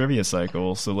this trivia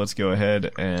cycle. So let's go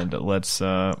ahead and let's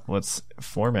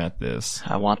format this.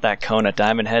 I want that Kona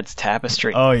Diamond Heads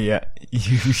tapestry. Oh yeah,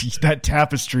 that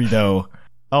tapestry though.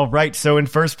 All right, so in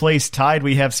first place, tied,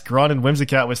 we have Scrawn and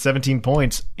Whimsicat with 17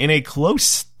 points. In a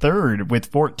close third with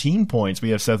 14 points, we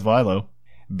have Seth Vilo.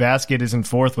 Basket is in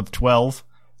fourth with 12.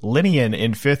 Linian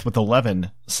in fifth with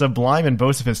 11. Sublime and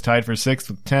Bocephus tied for sixth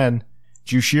with 10.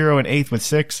 Jushiro in eighth with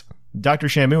 6. Dr.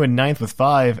 Shamu in ninth with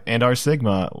 5. And our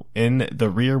Sigma in the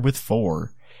rear with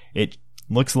 4. It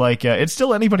looks like it's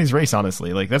still anybody's race,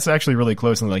 honestly. Like, that's actually really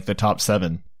close in like the top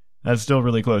 7. That's still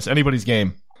really close. Anybody's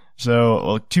game.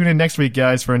 So tune in next week,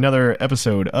 guys, for another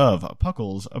episode of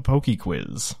Puckle's Poke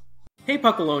Quiz. Hey,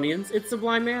 Puckalonians, it's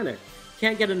Sublime Manic.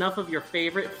 Can't get enough of your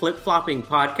favorite flip-flopping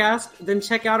podcast? Then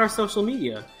check out our social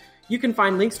media. You can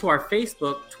find links to our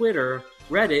Facebook, Twitter,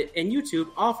 Reddit, and YouTube,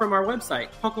 all from our website,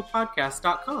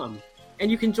 pucklepodcast.com. And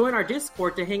you can join our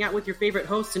Discord to hang out with your favorite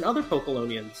hosts and other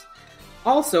Puckalonians.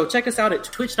 Also, check us out at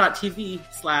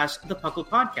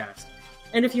twitch.tv/thepucklepodcast.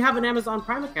 And if you have an Amazon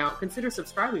Prime account, consider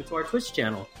subscribing to our Twitch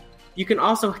channel. You can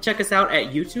also check us out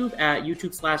at YouTube at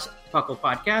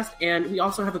YouTube/PucklePodcast. And we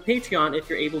also have a Patreon if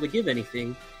you're able to give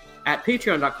anything at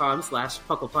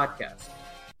patreon.com/PucklePodcast.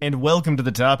 And welcome to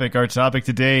the topic. Our topic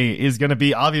today is going to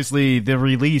be obviously the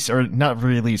release, or not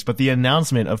release, but the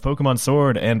announcement of Pokemon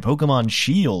Sword and Pokemon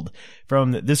Shield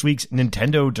from this week's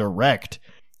Nintendo Direct.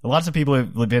 Lots of people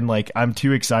have been like, I'm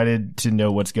too excited to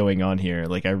know what's going on here.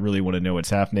 Like, I really want to know what's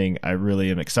happening. I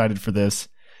really am excited for this.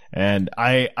 And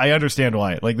I understand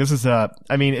why. Like, this is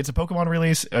it's a Pokemon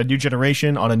release, a new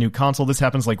generation on a new console. This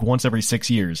happens like once every 6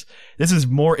 years. This is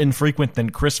more infrequent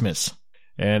than Christmas.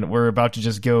 And we're about to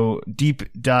just go deep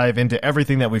dive into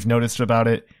everything that we've noticed about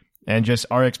it and just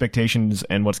our expectations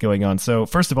and what's going on. So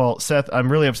first of all, Seth,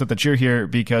 I'm really upset that you're here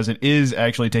because it is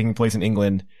actually taking place in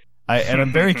England. And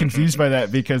I'm very confused by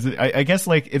that because I guess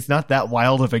like it's not that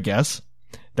wild of a guess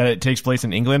that it takes place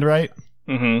in England, right?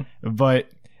 Mm-hmm. But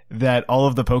that all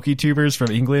of the PokeTubers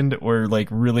from England were like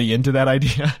really into that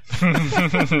idea.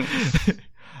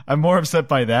 I'm more upset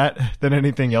by that than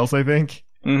anything else, I think.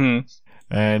 Mm-hmm.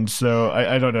 And so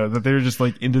I don't know that they were just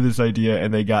like into this idea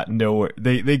and they got nowhere.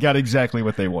 They got exactly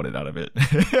what they wanted out of it.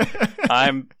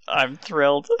 I'm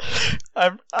thrilled.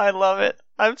 I love it.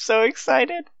 I'm so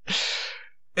excited.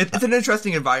 It's an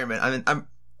interesting environment. I mean,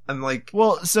 I'm like,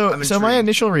 well, so I'm my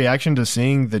initial reaction to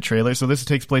seeing the trailer. So this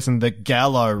takes place in the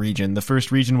Galar region, the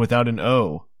first region without an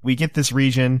O. We get this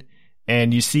region.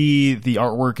 And you see the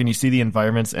artwork and you see the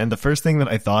environments. And the first thing that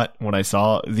I thought when I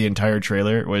saw the entire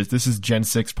trailer was this is Gen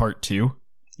 6 Part 2.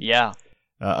 Yeah.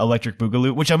 Electric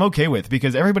Boogaloo, which I'm okay with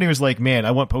because everybody was like, man,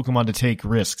 I want Pokemon to take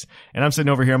risks. And I'm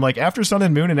sitting over here. I'm like, after Sun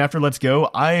and Moon and after Let's Go,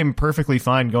 I am perfectly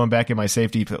fine going back in my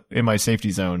safety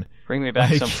zone. Bring me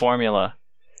back some formula.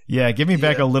 Yeah, give me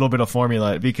back a little bit of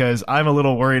formula because I'm a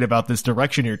little worried about this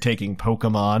direction you're taking,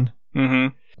 Pokemon.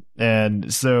 Mm-hmm.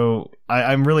 And so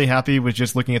I'm really happy with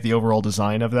just looking at the overall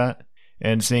design of that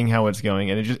and seeing how it's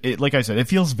going. And it like I said, it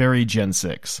feels very Gen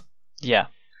 6. Yeah.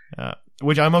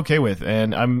 Which I'm okay with.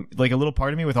 And I'm like a little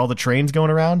part of me with all the trains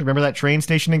going around. Remember that train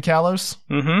station in Kalos?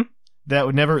 Mm-hmm. That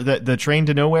would never, the train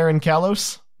to nowhere in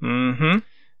Kalos?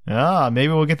 Mm-hmm.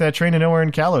 Maybe we'll get that train to nowhere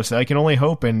in Kalos. I can only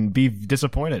hope and be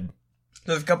disappointed.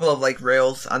 There's a couple of like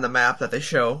rails on the map that they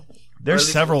show.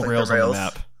 There's several rails on the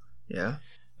map. Yeah.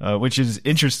 Which is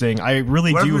interesting. I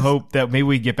really do hope that maybe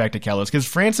we get back to Kalos because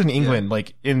France and England,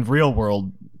 like in real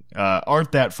world,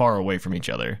 aren't that far away from each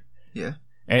other. Yeah.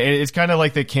 And it's kind of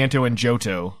like the Kanto and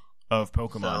Johto of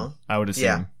Pokemon, So, I would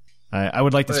assume. yeah. I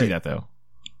would like to see that though.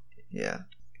 Yeah.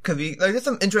 Could be, like, there's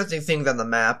some interesting things on the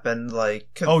map and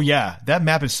like... Oh yeah, that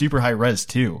map is super high res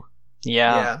too.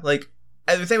 Yeah. Like,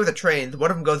 as we say with the trains, one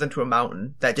of them goes into a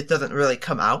mountain that just doesn't really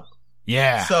come out.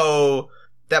 Yeah. So...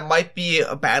 that might be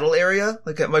a battle area.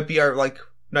 Like, it might be our, like,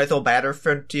 nice old battle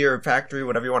frontier factory,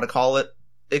 whatever you want to call it.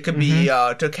 It could be,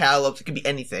 to Kalos. It could be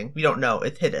anything. We don't know.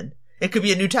 It's hidden. It could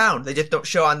be a new town. They just don't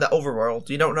show on the overworld.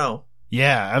 You don't know.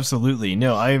 Yeah, absolutely.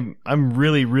 No, I'm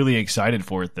really, really excited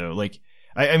for it though. Like,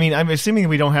 I mean, I'm assuming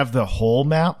we don't have the whole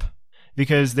map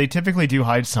because they typically do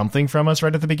hide something from us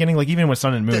right at the beginning. Like even with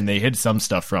Sun and Moon, they hid some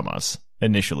stuff from us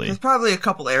initially. There's probably a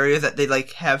couple areas that they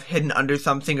like have hidden under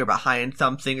something or behind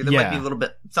something. Or there might be a little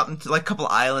bit something to, like a couple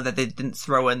islands that they didn't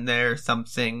throw in there.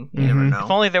 Something you never know.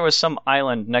 If only there was some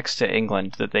island next to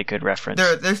England that they could reference.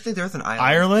 There's an island.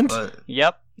 Ireland? But...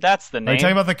 Yep, that's the name. Are you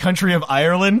talking about the country of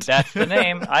Ireland? That's the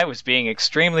name. I was being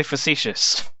extremely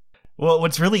facetious. Well,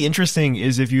 what's really interesting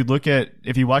is if you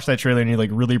watch that trailer and you like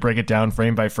really break it down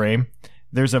frame by frame,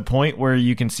 there's a point where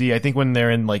you can see, I think when they're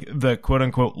in like the quote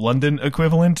unquote London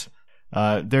equivalent,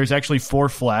 there's actually 4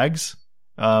 flags,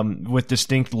 with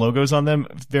distinct logos on them,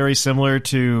 very similar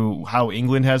to how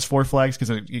England has 4 flags because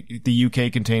the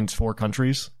UK contains 4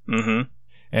 countries. Mm-hmm.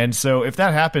 And so if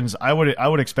that happens, I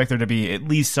would expect there to be at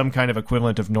least some kind of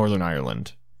equivalent of Northern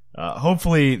Ireland.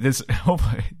 Hopefully this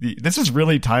is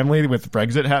really timely with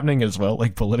Brexit happening as well,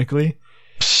 like politically.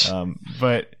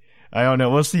 But I don't know.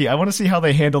 We'll see. I want to see how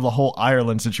they handle the whole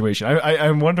Ireland situation.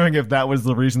 I'm wondering if that was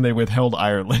the reason they withheld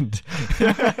Ireland.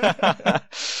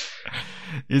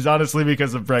 Is honestly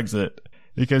because of Brexit,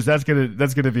 because that's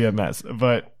gonna be a mess.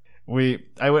 But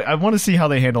I want to see how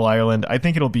they handle Ireland. I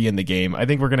think it'll be in the game. I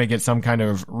think we're gonna get some kind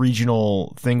of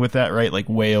regional thing with that, right? Like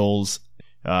Wales,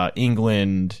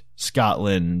 England,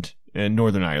 Scotland, and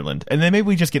Northern Ireland, and then maybe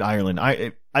we just get Ireland.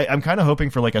 I'm kind of hoping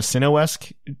for like a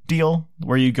Sinnoh-esque deal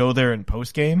where you go there in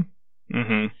post game,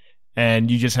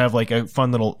 and you just have like a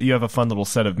fun little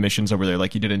set of missions over there,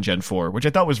 like you did in Gen 4, which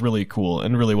I thought was really cool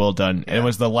and really well done. And it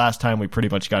was the last time we pretty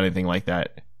much got anything like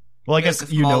that. Well, I guess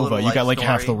Unova, you got like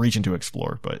half the region to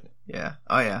explore, but yeah,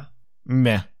 oh yeah,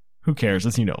 meh. Who cares?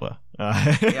 It's Unova.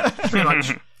 Yeah, pretty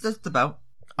much. Just about.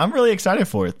 I'm really excited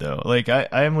for it though. Like I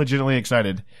am legitimately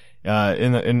excited.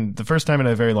 In the first time in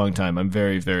a very long time, I'm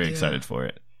very, very excited for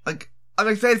it. Like I'm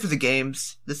excited for the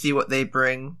games to see what they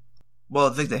bring. Well,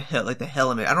 it's like the hill. I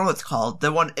don't know what it's called.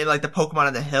 The one in like the Pokemon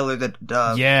on the hill or the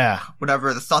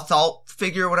whatever, the salt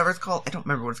figure or whatever it's called. I don't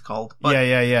remember what it's called. But,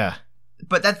 yeah.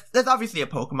 But that's obviously a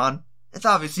Pokemon. It's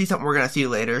obviously something we're gonna see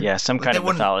later. Yeah, some kind of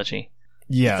mythology.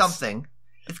 Yeah, something.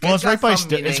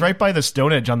 It's right by the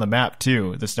Stone Edge on the map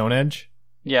too. The Stone Edge.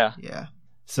 Yeah.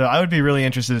 So I would be really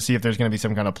interested to see if there's going to be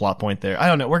some kind of plot point there. I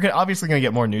don't know. We're obviously going to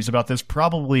get more news about this.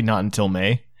 Probably not until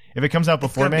May. If it comes out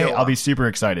before May, I'll be super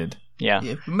excited. Yeah.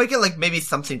 Make it like maybe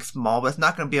something small, but it's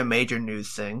not going to be a major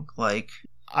news thing. Like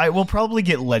I will probably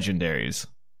get legendaries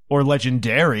or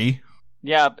legendary.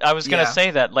 Yeah, I was going to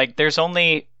say that. Like,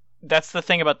 that's the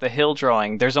thing about the hill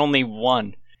drawing. There's only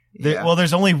one.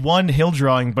 There's only one hill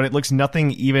drawing, but it looks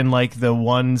nothing even like the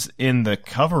ones in the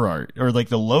cover art or like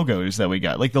the logos that we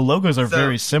got. Like the logos are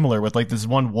very similar with like this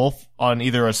one wolf on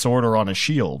either a sword or on a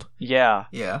shield. Yeah.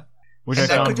 Which I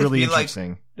found really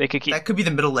interesting. They could keep... That could be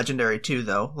the middle legendary too,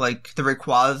 though. Like the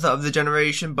Rayquaza of the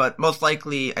generation, but most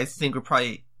likely I think we're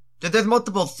probably... There's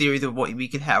multiple series of what we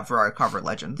could have for our cover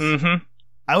legends. Mm-hmm.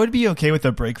 I would be okay with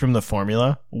a break from the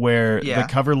formula where the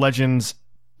cover legends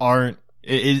aren't...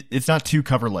 It's not 2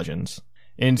 cover legends.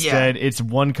 Instead, it's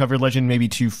 1 cover legend, maybe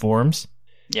 2 forms.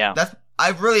 Yeah. I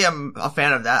really am a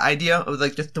fan of that idea of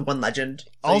like just the 1 legend.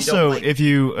 So also,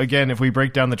 if we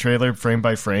break down the trailer frame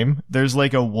by frame, there's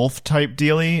like a wolf type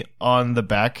dealie on the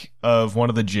back of one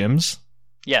of the gyms.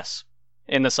 Yes.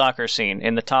 In the soccer scene.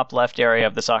 In the top left area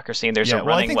of the soccer scene, there's a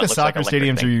running I think the soccer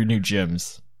stadiums are your new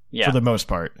gyms. Yeah. For the most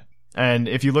part. And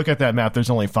if you look at that map, there's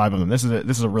only 5 of them. This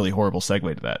is a really horrible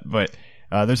segue to that. But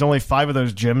there's only 5 of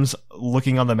those gyms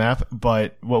looking on the map,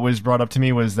 but what was brought up to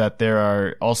me was that there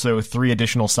are also 3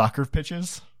 additional soccer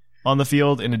pitches on the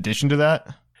field in addition to that.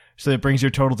 So it brings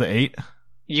your total to 8.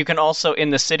 You can also, in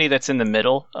the city that's in the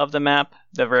middle of the map,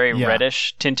 the very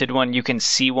reddish tinted one, you can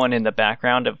see one in the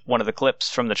background of one of the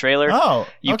clips from the trailer. Oh,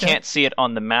 You can't see it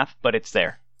on the map, but it's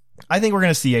there. I think we're going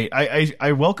to see 8.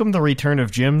 I welcome the return of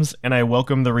gyms, and I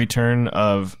welcome the return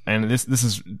of, and this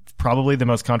is probably the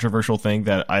most controversial thing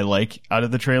that I like out of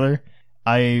the trailer.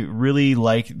 I really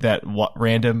like that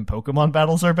random Pokemon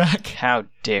battles are back. How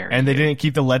dare you. And they didn't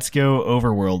keep the Let's Go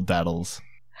Overworld battles.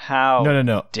 How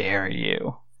No. dare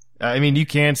you. I mean, you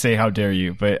can say how dare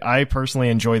you, but I personally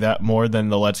enjoy that more than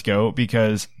the Let's Go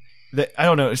because, I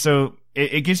don't know, so...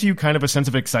 It gives you kind of a sense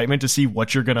of excitement to see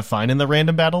what you're going to find in the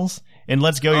random battles. And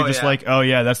Let's Go, you're just like, oh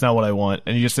yeah, that's not what I want.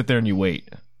 And you just sit there and you wait.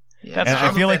 Yeah. And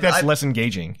I feel like that's less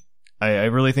engaging. I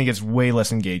really think it's way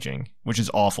less engaging, which is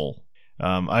awful.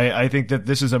 I think that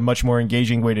this is a much more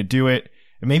engaging way to do it.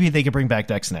 And maybe they could bring back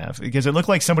DexNav, because it looked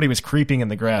like somebody was creeping in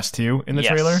the grass too in the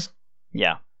trailer.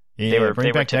 Yeah.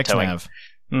 Bring back DexNav.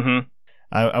 Mm-hmm.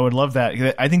 I would love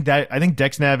that. I think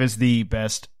DexNav is the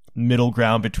best middle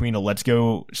ground between a Let's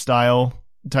Go style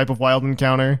type of wild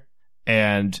encounter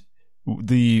and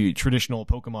the traditional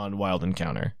Pokemon wild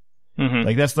encounter. Mm-hmm.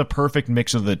 Like, that's the perfect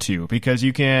mix of the two, because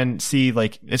you can see,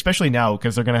 like, especially now,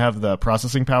 because they're going to have the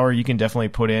processing power, you can definitely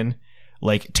put in,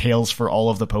 like, tails for all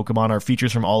of the Pokemon, or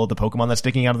features from all of the Pokemon that's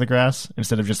sticking out of the grass,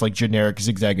 instead of just, like, generic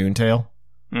Zigzagoon tail.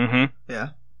 Mm-hmm. Yeah.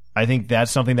 I think that's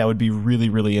something that would be really,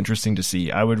 really interesting to see.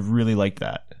 I would really like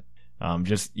that.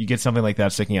 Just, you get something like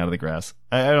that sticking out of the grass.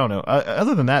 I don't know.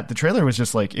 Other than that, the trailer was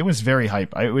just, like, it was very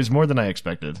hype. It was more than I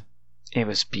expected. It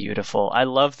was beautiful. I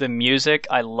love the music.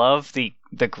 I love the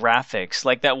graphics.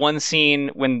 Like that one scene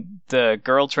when the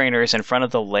girl trainer is in front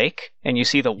of the lake and you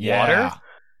see the water.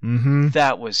 Mm-hmm.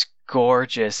 That was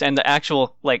gorgeous. And the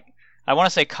actual, like, I want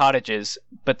to say cottages,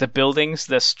 but the buildings,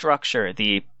 the structure,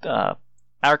 the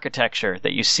architecture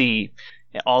that you see,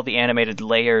 all the animated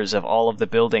layers of all of the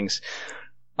buildings.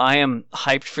 I am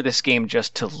hyped for this game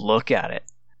just to look at it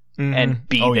and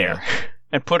be there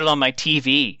and put it on my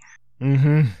TV.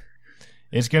 Mm-hmm.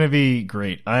 It's going to be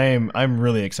great. I'm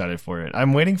really excited for it.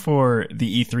 I'm waiting for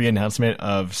the E3 announcement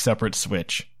of separate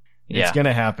Switch. Yeah. It's going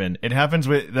to happen. It happens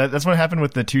with that's what happened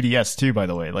with the 2DS too, by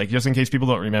the way. Like, just in case people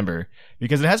don't remember,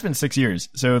 because it has been 6 years.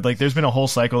 So like, there's been a whole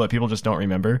cycle that people just don't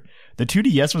remember. The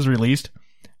 2DS was released,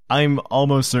 I'm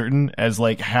almost certain, as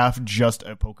like half just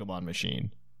a Pokemon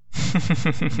machine.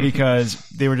 Because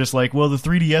they were just like, well, the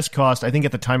 3DS cost, I think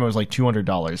at the time it was like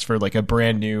 $200 for like a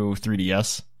brand new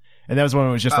 3DS. And that was when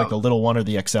it was just like the little one or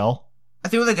the XL. I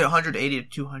think it was like 180 to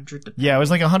 200. Yeah, it was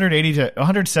like 180 to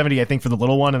 170, I think, for the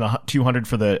little one, and 200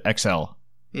 for the XL.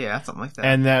 Yeah, something like that.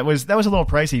 And that was a little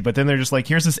pricey, but then they're just like,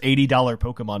 here's this $80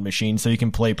 Pokemon machine so you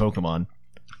can play Pokemon.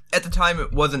 At the time,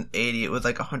 it wasn't 80, it was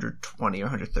like 120 or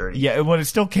 130. Yeah, it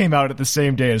still came out at the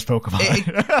same day as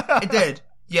Pokemon. It did.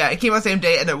 Yeah, it came out the same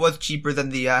day, and it was cheaper than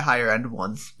the higher end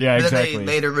ones. Yeah, but exactly. Then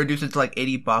they later reduced it to like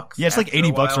 $80. Yeah, it's like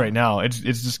 $80 right now. It's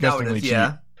disgustingly cheap.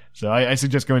 Yeah. So I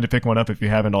suggest going to pick one up if you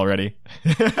haven't already.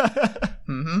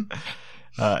 Mm-hmm.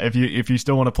 If you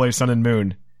still want to play Sun and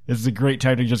Moon, this is a great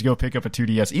time to just go pick up a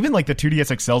 2DS. Even like the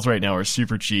 2DS XLs right now are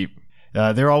super cheap.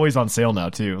 They're always on sale now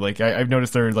too. Like I've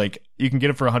noticed they're like, you can get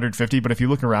it for $150, but if you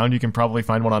look around, you can probably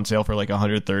find one on sale for like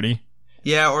 $130.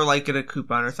 Yeah, or like get a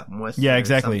coupon or something with. Yeah,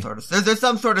 exactly. There's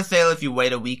some sort of sale if you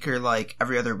wait a week or like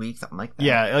every other week, something like that.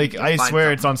 Yeah, like I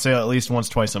swear it's on sale at least once,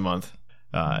 twice a month.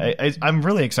 I'm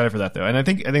really excited for that though, and I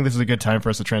think this is a good time for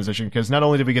us to transition, because not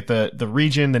only did we get the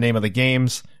region, the name of the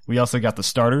games, we also got the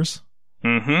starters.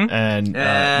 Mm-hmm. And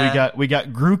we got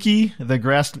Grookey, the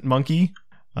grass monkey.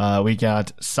 We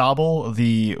got Sobble,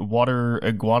 the water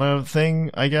iguana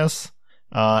thing, I guess.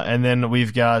 And then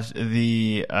we've got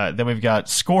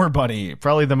Score Bunny,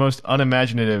 probably the most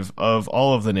unimaginative of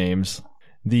all of the names,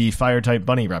 the fire type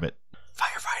bunny rabbit.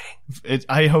 Firefighting.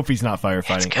 I hope he's not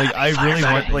firefighting. Like, I really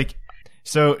want, like,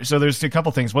 so there's a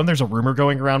couple things. One, there's a rumor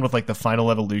going around with like the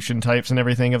final evolution types and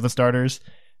everything of the starters.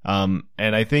 And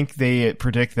I think they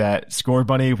predict that Score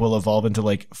Bunny will evolve into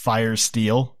like Fire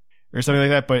Steel or something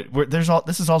like that. But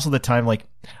this is also the time, like,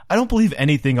 I don't believe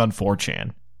anything on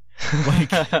 4chan.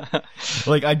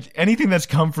 Anything that's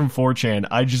come from 4chan,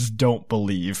 I just don't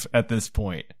believe at this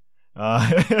point.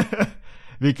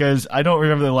 Because I don't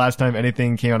remember the last time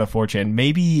anything came out of 4chan.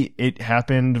 Maybe it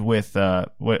happened with,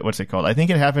 what's it called? I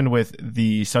think it happened with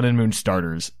the Sun and Moon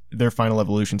starters. Their final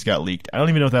evolutions got leaked. I don't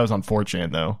even know if that was on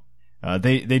 4chan though.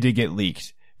 They did get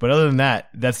leaked. But other than that,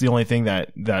 that's the only thing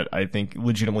that I think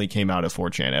legitimately came out of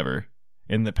 4chan ever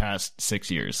in the past 6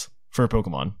 years for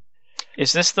Pokemon.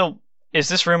 Is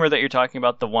this rumor that you're talking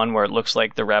about the one where it looks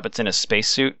like the rabbit's in a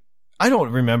spacesuit? I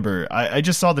don't remember. I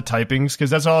just saw the typings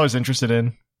because that's all I was interested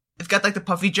in. It's got like the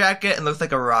puffy jacket and looks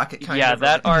like a rocket kind of. Yeah,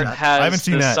 that art has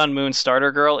the that. Sun Moon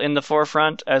starter girl in the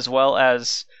forefront, as well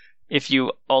as, if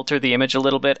you alter the image a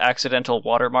little bit, accidental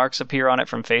watermarks appear on it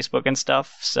from Facebook and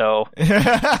stuff. So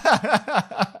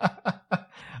I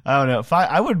don't know.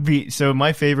 I would be, so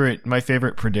my favorite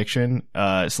prediction /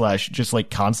 just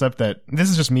like concept, that this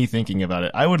is just me thinking about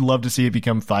it. I would love to see it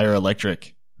become Fire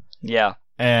Electric. Yeah.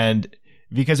 And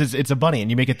because it's a bunny and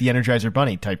you make it the Energizer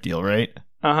Bunny type deal, right?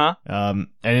 Uh-huh. And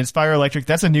it's Fire Electric.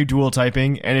 That's a new dual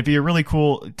typing, and it'd be a really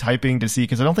cool typing to see,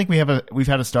 because I don't think we've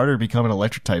had a starter become an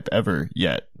electric type ever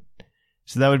yet.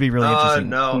 So that would be really interesting.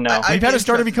 No. We've had a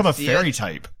starter become a fairy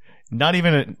type. Not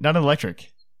an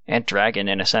electric. And dragon,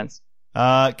 in a sense.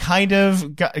 Kind of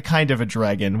a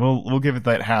dragon. We'll give it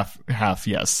that half,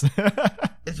 yes.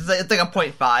 It's like a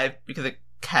 0.5 because it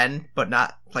can, but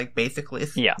not like basically.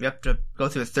 Yeah. You have to go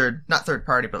through not third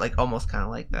party, but like almost kind of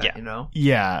like that, you know?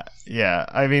 Yeah.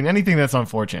 I mean, anything that's on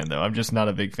 4chan, though, I'm just not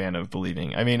a big fan of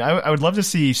believing. I mean, I would love to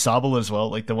see Sobble as well.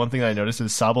 Like, the one thing that I noticed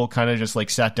is Sobble kind of just, like,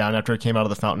 sat down after it came out of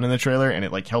the fountain in the trailer, and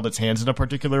it, like, held its hands in a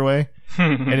particular way.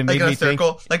 And it made like me a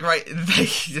circle, like right,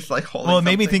 just like holding. Well, it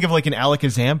made me something. think of, like, an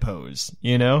Alakazam pose,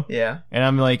 you know? Yeah. And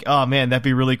I'm like, oh man, that'd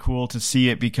be really cool to see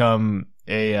it become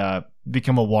a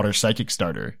water psychic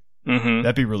starter. Mm-hmm.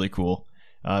 That'd be really cool.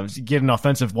 Get an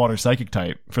offensive water psychic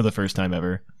type for the first time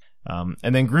ever.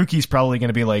 And then Grookey's probably going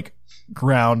to be like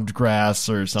ground grass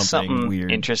or something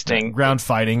weird. Interesting. Ground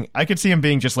fighting. I could see him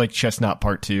being just like Chestnut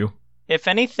Part 2. If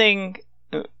anything,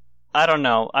 I don't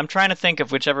know. I'm trying to think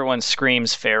of whichever one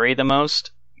screams fairy the most.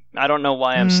 I don't know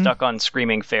why I'm stuck on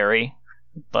screaming fairy,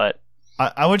 but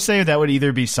I would say that would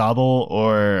either be Sobble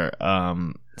or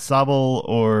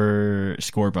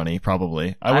Scorbunny,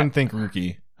 probably. I wouldn't think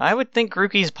Grookey. I would think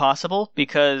Grookey's possible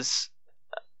because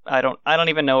I don't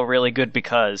even know a really good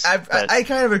because. I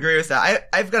kind of agree with that.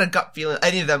 I've got a gut feeling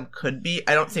any of them could be.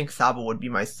 I don't think Sobble would be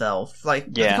myself. Like,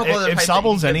 yeah. A couple other If types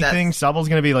Sobble's that you anything, get Sobble's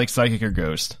going to be like Psychic or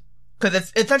Ghost.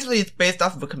 because it's based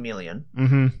off of a chameleon.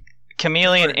 Mm-hmm.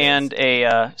 Chameleon and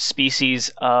a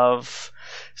species of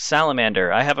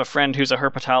salamander. I have a friend who's a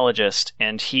herpetologist,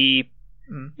 and he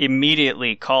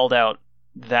immediately called out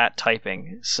that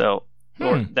typing. So.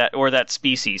 Or that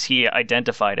species. He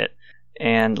identified it.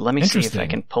 And let me see if I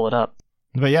can pull it up.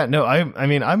 But yeah, no, I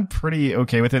mean, I'm pretty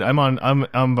okay with it. I'm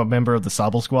a member of the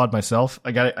Sobble squad myself.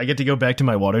 I get to go back to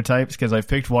my water types because I've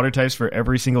picked water types for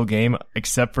every single game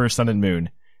except for Sun and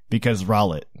Moon because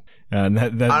Rowlet. And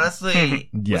that honestly,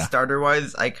 yeah. with starter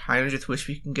wise, I kind of just wish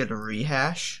we can get a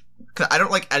rehash. Cause I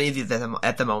don't like any of these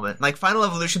at the moment. Like Final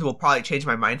Evolution will probably change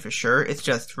my mind for sure. It's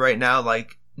just right now,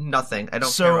 like, nothing. I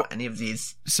don't care about any of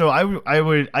these. So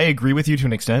I agree with you to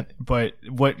an extent, but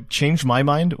what changed my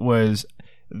mind was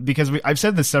because I've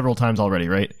said this several times already,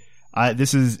 right?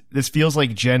 This feels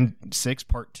like Gen 6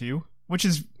 Part 2, which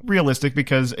is realistic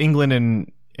because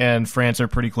England and France are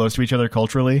pretty close to each other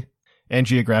culturally and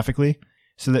geographically.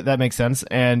 So that makes sense.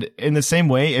 And in the same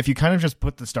way, if you kind of just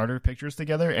put the starter pictures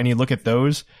together and you look at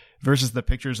those versus the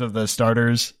pictures of the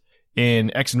starters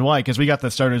in X and Y, because we got the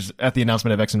starters at the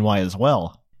announcement of X and Y as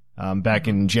well. Back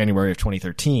in January of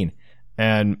 2013.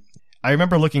 And I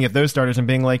remember looking at those starters and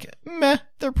being like, meh,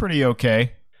 they're pretty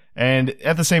okay. And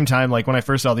at the same time, like when I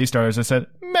first saw these starters, I said,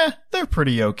 meh, they're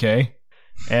pretty okay.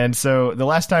 And so the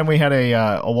last time we had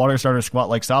a water starter squat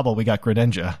like Sobble, we got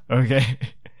Greninja. Okay.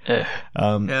 Yeah.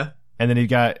 And then you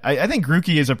got, I think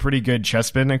Grookey is a pretty good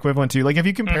Chespin equivalent too. Like if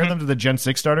you compare them to the Gen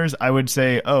 6 starters, I would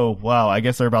say, oh, wow, I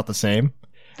guess they're about the same.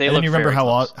 And then you remember how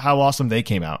awesome they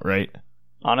came out, right?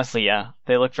 Honestly, yeah.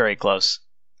 They look very close.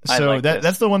 So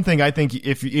that's the one thing I think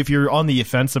if you're on the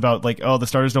offense about like, oh, the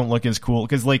starters don't look as cool,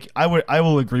 because like I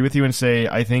will agree with you and say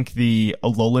I think the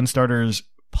Alolan starters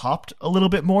popped a little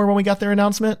bit more when we got their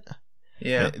announcement.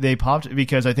 Yeah. They popped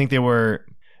because I think they were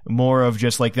more of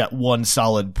just like that one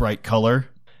solid bright color.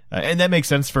 And that makes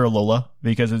sense for Alola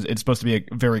because it's supposed to be a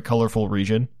very colorful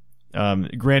region.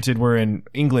 Granted, we're in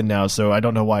England now, so I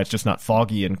don't know why it's just not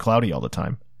foggy and cloudy all the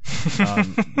time.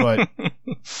 But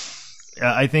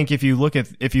I think if you look at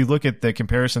the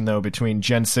comparison though between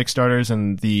Gen 6 starters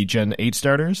and the Gen 8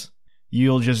 starters,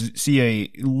 you'll just see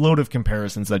a load of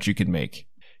comparisons that you could make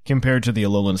compared to the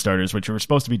Alolan starters, which were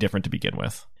supposed to be different to begin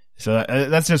with. So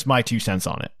that's just my 2 cents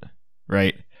on it,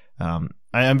 right?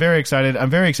 I'm very excited. I'm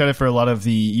very excited for a lot of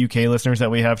the UK listeners that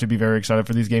we have to be very excited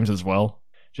for these games as well.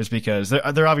 Just because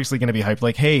they're obviously going to be hyped,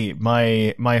 like, hey,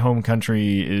 my home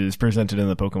country is presented in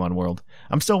the Pokemon world.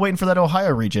 I'm still waiting for that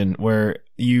Ohio region where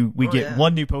we get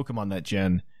one new Pokemon that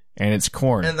gen, and it's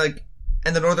corn. And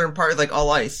the northern part is like all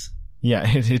ice. Yeah,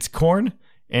 it's corn,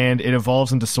 and it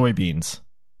evolves into soybeans.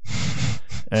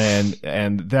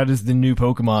 and that is the new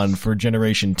Pokemon for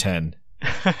Generation 10.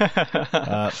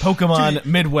 Pokemon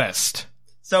Midwest.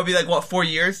 So it'll be like, what, 4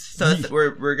 years? So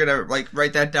we're gonna like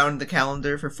write that down in the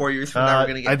calendar for 4 years from now. We're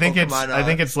gonna get Pokemon. I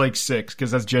think it's like 6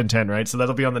 because that's Gen 10, right? So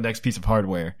that'll be on the next piece of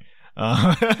hardware.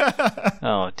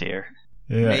 Oh dear.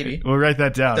 Yeah, maybe we'll write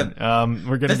that down.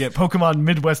 We're gonna get Pokemon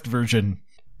Midwest version.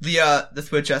 The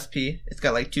Switch SP. It's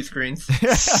got like 2 screens.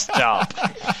 Stop.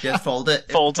 Just fold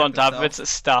it. Folds on top of it.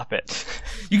 Stop it.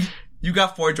 You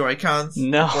got 4 Joy-Cons?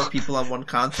 No. 4 people on one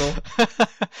console?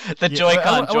 The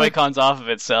Joy-Con's off of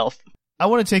itself. I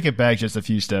want to take it back just a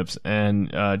few steps and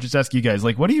just ask you guys,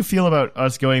 like, what do you feel about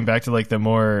us going back to like the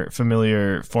more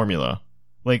familiar formula?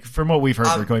 Like, from what we've heard,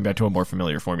 we're going back to a more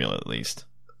familiar formula at least.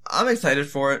 I'm excited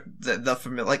for it. The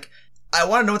familiar, like, I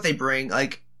want to know what they bring.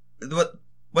 Like, what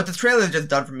what the trailer has just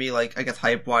done for me, like, I guess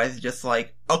hype-wise, is just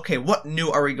like, okay, what new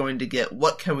are we going to get?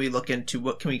 What can we look into?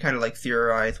 What can we kind of, like,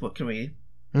 theorize? What can we...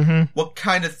 What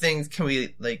kind of things can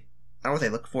we, like, I don't want to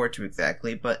say look forward to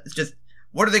exactly, but it's just,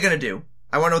 what are they going to do?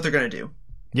 I want to know what they're going to do.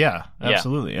 Yeah,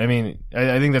 absolutely. I mean,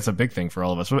 I think that's a big thing for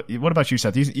all of us. What about you,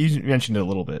 Seth? You mentioned it a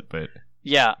little bit, but...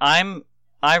 Yeah,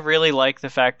 I really like the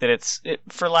fact that it's,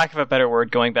 for lack of a better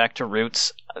word, going back to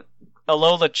roots.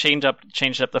 Alola changed up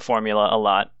the formula a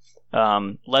lot.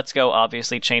 Let's Go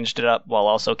obviously changed it up while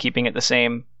also keeping it the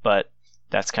same, but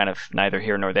that's kind of neither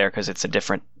here nor there because it's a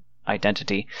different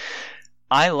identity.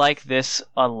 I like this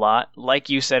a lot. Like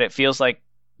you said, it feels like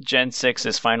Gen 6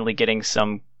 is finally getting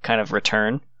some kind of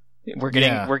return. We're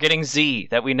getting Z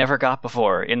that we never got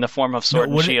before in the form of Sword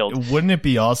and Shield. Wouldn't it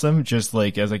be awesome, just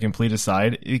like as a complete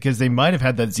aside, because they might have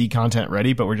had that Z content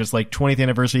ready, but we're just like 20th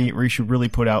anniversary, we should really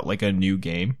put out like a new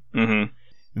game. Mm-hmm.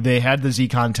 They had the Z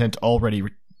content all ready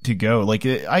to go. Like,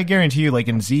 I guarantee you, like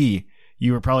in Z,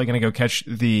 you were probably going to go catch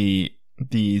the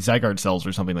Zygarde cells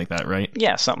or something like that, right?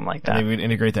 Yeah, something like that. And they would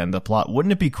integrate that in the plot.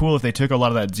 Wouldn't it be cool if they took a lot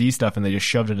of that Z stuff and they just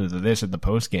shoved it into this in the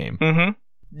post game? Mm-hmm.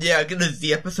 Yeah, get the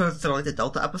Z episode instead of like the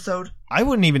Delta episode. I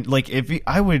wouldn't even, like,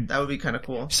 that would be kind of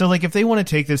cool. So, like, if they want to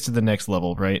take this to the next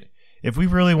level, right? If we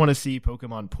really want to see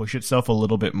Pokemon push itself a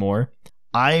little bit more,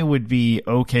 I would be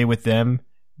okay with them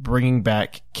bringing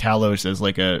back Kalos as,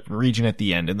 like, a region at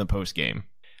the end in the post game.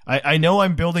 I know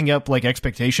I'm building up, like,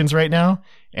 expectations right now,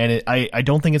 and I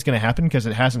don't think it's going to happen because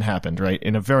it hasn't happened, right,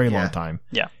 in a very long time.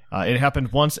 Yeah. It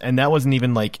happened once, and that wasn't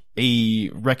even, like, a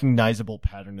recognizable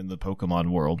pattern in the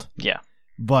Pokemon world. Yeah.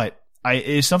 But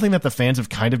it's something that the fans have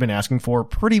kind of been asking for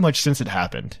pretty much since it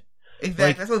happened.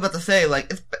 Exactly. That's what I was about to say.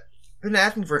 Like, it's been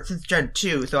asking for it since Gen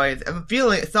 2, so I have a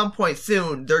feeling at some point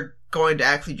soon they're going to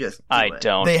actually just do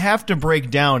it. They have to break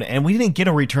down, and we didn't get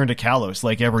a return to Kalos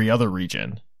like every other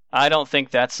region. I don't think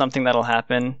that's something that'll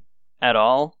happen at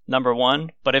all, number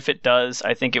one. But if it does,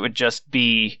 I think it would just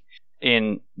be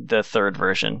in the third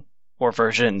version, or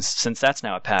versions, since that's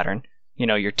now a pattern. You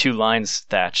know, your 2 lines,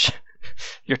 Thatch.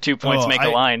 Your 2 points make a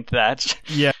line, Thatch.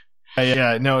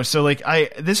 Yeah, no, so, like,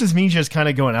 this is me just kind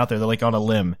of going out there, like, on a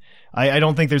limb. I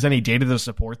don't think there's any data to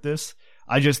support this.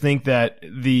 I just think that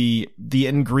the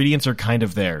ingredients are kind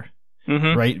of there,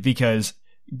 right? Because,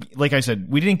 like I said,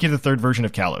 we didn't get the third version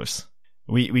of Kalos.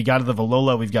 We got it of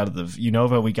Alola, we've got it of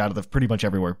Unova, we got it of pretty much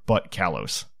everywhere but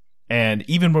Kalos. And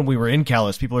even when we were in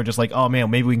Kalos, people are just like, oh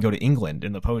man, maybe we can go to England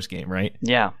in the post game, right?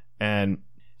 Yeah. And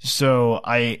so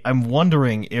I'm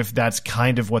wondering if that's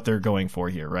kind of what they're going for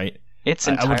here, right? It's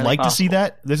I would like to see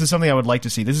that. This is something I would like to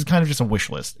see. This is kind of just a wish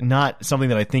list, not something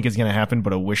that I think is going to happen,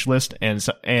 but a wish list,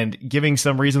 and giving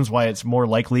some reasons why it's more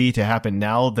likely to happen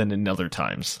now than in other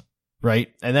times,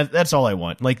 right? And that's all I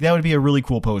want. Like, that would be a really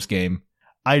cool post game.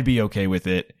 I'd be okay with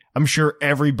it. I'm sure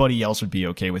everybody else would be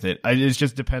okay with it. It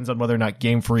just depends on whether or not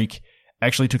Game Freak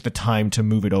actually took the time to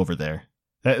move it over there.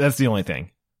 That's the only thing,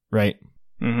 right?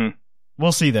 Mm-hmm.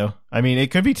 We'll see, though. I mean,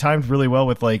 it could be timed really well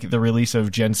with, like, the release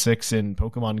of Gen 6 in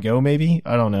Pokemon Go, maybe?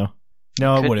 I don't know.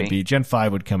 No, it wouldn't be. Gen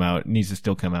 5 would come out. It needs to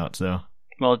still come out, so.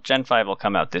 Well, Gen 5 will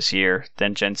come out this year,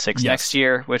 then Gen 6 next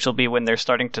year, which will be when they're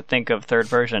starting to think of third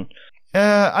version.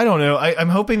 I don't know. I'm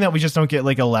hoping that we just don't get,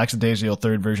 like, a lackadaisical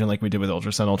third version like we did with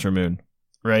Ultra Sun, Ultra Moon,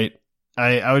 right?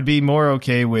 I would be more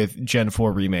okay with Gen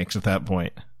 4 remakes at that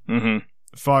point. Mm-hmm.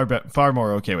 Far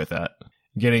more okay with that.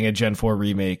 Getting a Gen 4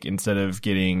 remake instead of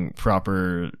getting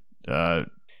proper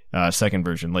second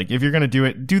version. Like, if you're going to do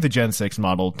it, do the Gen 6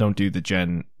 model. Don't do the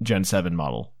Gen 7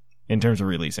 model in terms of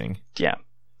releasing. Yeah.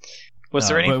 Was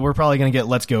there any? But we're probably going to get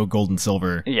Let's Go Gold and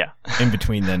Silver in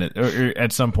between then, or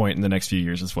at some point in the next few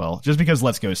years as well. Just because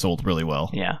Let's Go sold really well.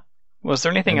 Yeah. Was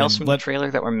there anything else from the trailer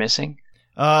that we're missing?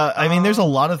 I mean, there's a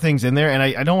lot of things in there, and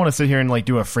I don't want to sit here and, like,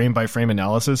 do a frame-by-frame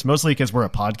analysis, mostly because we're a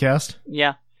podcast.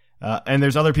 Yeah. And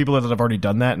there's other people that have already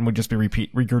done that and would just be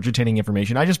regurgitating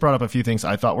information. I just brought up a few things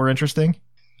I thought were interesting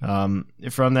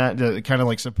from that to kind of,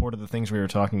 like, supported the things we were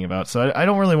talking about. So I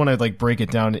don't really want to, like, break it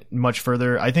down much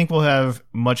further. I think we'll have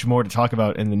much more to talk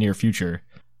about in the near future,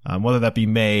 whether that be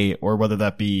May or whether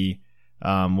that be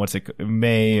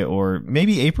May or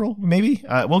maybe April, maybe.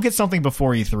 We'll get something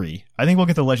before E3. I think we'll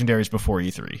get the legendaries before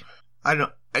E3. I don't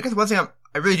know. I guess one thing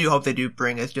I really do hope they do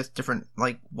bring is just different,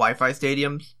 like, Wi-Fi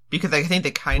stadiums. Because I think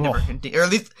they kind of are hinting, or at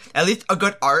least a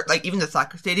good art, like, even the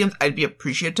soccer stadiums, I'd be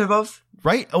appreciative of.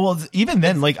 Right? Well, even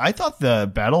then, like, I thought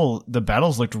the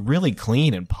battles looked really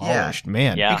clean and polished,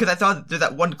 man. Yeah. Because I thought there's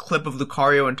that one clip of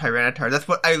Lucario and Tyranitar. That's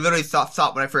what I literally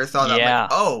thought when I first saw that. Yeah. I'm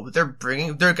like, oh,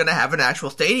 they're gonna have an actual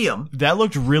stadium. That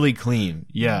looked really clean.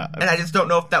 Yeah. And I just don't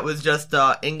know if that was just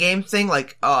in-game thing,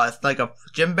 like, it's like a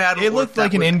gym battle. It looked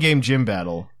like an in-game gym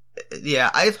battle.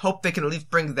 I just hope they can at least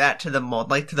bring that to the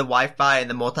to the Wi-Fi and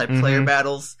the multiplayer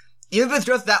battles. Even if it's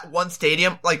just that one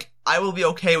stadium, like, I will be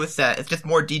okay with that. It's just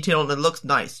more detailed and it looks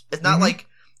nice. It's not like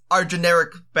our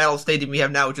generic battle stadium we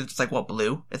have now, which is just like,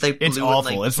 blue? It's like blue. It's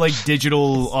awful. And, it's like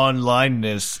digital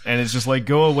onlineness, and it's just like,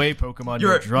 go away, Pokemon,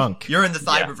 you're drunk. You're in the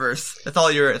cyberverse. That's all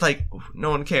it's like, no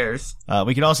one cares.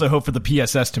 We can also hope for the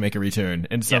PSS to make a return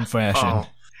in some fashion. Oh,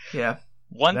 yeah.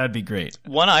 That'd be great.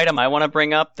 One item I want to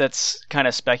bring up that's kind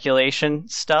of speculation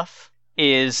stuff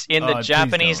is in the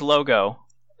Japanese logo,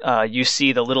 you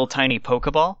see the little tiny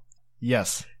Pokeball.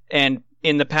 Yes. And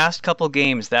in the past couple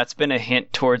games, that's been a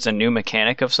hint towards a new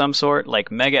mechanic of some sort. Like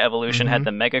Mega Evolution had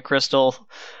the Mega Crystal.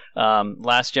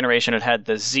 Last generation, it had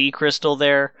the Z Crystal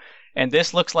there. And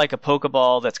this looks like a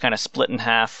Pokeball that's kind of split in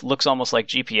half. Looks almost like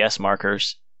GPS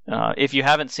markers. If you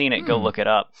haven't seen it, go look it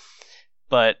up.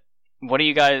 But what do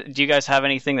you guys have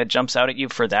anything that jumps out at you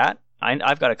for that?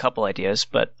 I've got a couple ideas,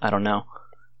 but I don't know.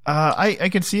 I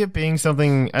could see it being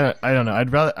something. I don't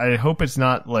know. I hope it's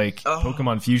not like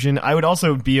Pokemon Fusion. I would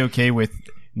also be okay with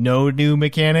no new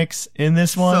mechanics in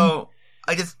this one. So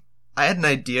I had an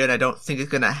idea, and I don't think it's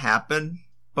gonna happen.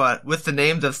 But with the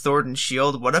names of Sword and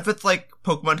Shield, what if it's like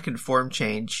Pokemon can form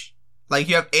change? Like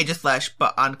you have Aegislash,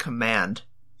 but on command.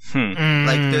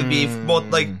 Like there'd be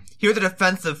both. Like here's a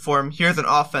defensive form, here's an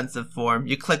offensive form.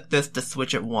 You click this to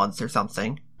switch it once or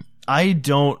something. I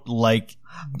don't like.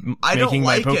 Making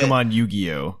my Pokemon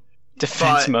Yu-Gi-Oh!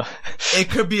 Defense mode. It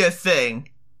could be a thing.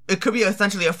 It could be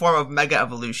essentially a form of Mega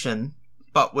Evolution,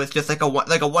 but with just like a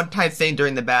one-time thing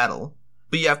during the battle.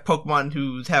 But you have Pokemon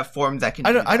who have forms that can.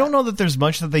 I don't know that there's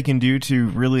much that they can do to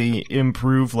really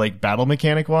improve like battle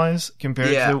mechanic wise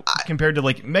compared to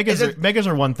like Megas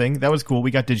are one thing that was cool. We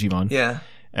got Digimon. Yeah,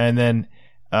 and then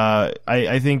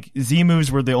I think Z moves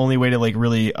were the only way to like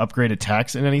really upgrade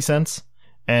attacks in any sense.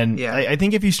 And I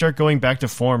think if you start going back to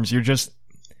forms,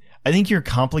 I think you're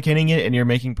complicating it and you're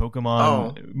making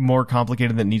Pokemon more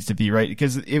complicated than it needs to be, right?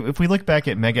 Because if we look back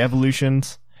at Mega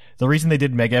Evolutions, the reason they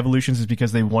did Mega Evolutions is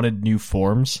because they wanted new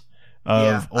forms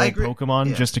of old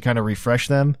Pokemon just to kind of refresh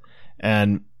them.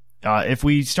 And if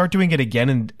we start doing it again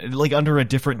and like under a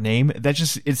different name,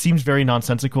 it seems very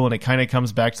nonsensical, and it kind of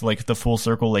comes back to like the full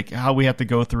circle, like how we have to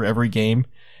go through every game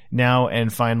now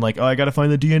and find like, I got to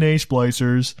find the DNA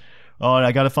splicers. Oh,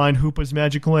 I gotta find Hoopa's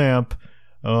magic lamp.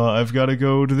 I've gotta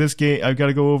go to this game. I've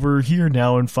gotta go over here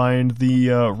now and find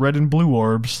the red and blue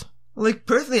orbs. Like,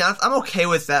 personally, I'm okay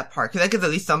with that part, because that gives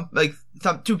at least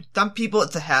some people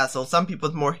it's a hassle, some people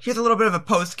it's more, here's a little bit of a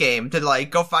post-game to, like,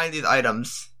 go find these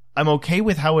items. I'm okay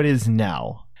with how it is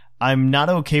now. I'm not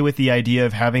okay with the idea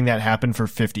of having that happen for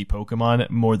 50 Pokemon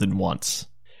more than once.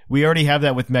 We already have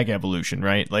that with Mega Evolution,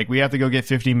 right? Like, we have to go get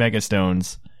 50 Mega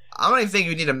Stones. I don't even think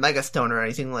you need a Mega Stone or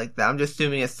anything like that. I'm just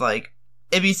assuming it's like,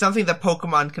 it'd be something that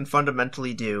Pokemon can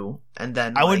fundamentally do, and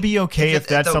then I would be okay if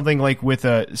that's something like with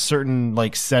a certain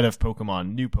like set of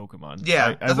Pokemon, new Pokemon.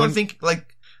 Yeah, that's what I'm thinking.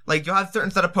 Like you'll have a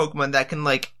certain set of Pokemon that can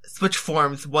like switch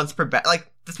forms once per battle.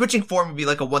 Like the switching form would be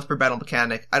like a once per battle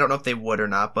mechanic. I don't know if they would or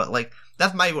not, but like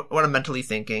that's what I'm mentally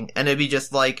thinking. And it'd be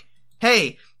just like,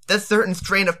 hey, this certain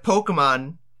strain of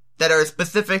Pokemon that are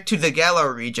specific to the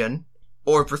Galar region,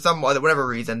 or for some other whatever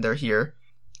reason they're here,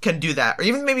 can do that. Or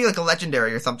even maybe like a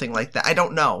legendary or something like that. I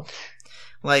don't know.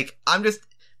 Like,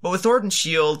 but with Sword and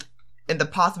Shield and the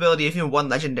possibility of even one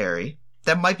legendary,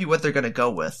 that might be what they're gonna go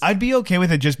with. I'd be okay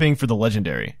with it just being for the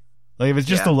legendary. Like, if it's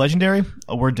just the legendary,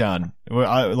 we're done.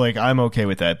 I'm okay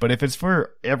with that. But if it's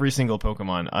for every single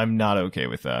Pokemon, I'm not okay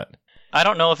with that. I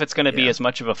don't know if it's going to be as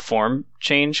much of a form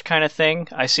change kind of thing.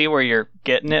 I see where you're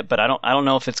getting it, but I don't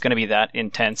know if it's going to be that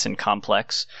intense and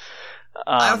complex.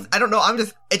 I don't know.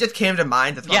 It just came to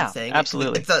mind. That's what I'm saying.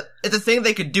 Absolutely. It's a thing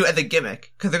they could do as a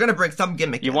gimmick, because they're going to bring some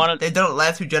gimmick. They don't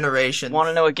last through generations. Want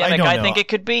to know a gimmick? I think it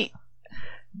could be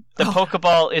the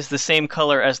Pokeball is the same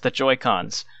color as the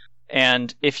Joy-Cons,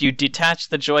 and if you detach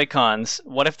the Joy-Cons,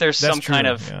 what if there's some kind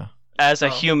of as a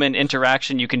human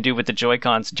interaction you can do with the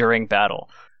Joy-Cons during battle?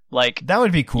 Like, that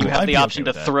would be cool. You have the option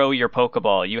to throw your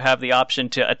Pokeball. You have the option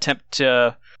to attempt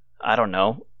to, I don't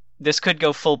know. This could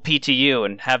go full PTU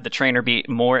and have the trainer be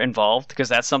more involved, because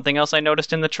that's something else I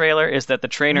noticed in the trailer, is that the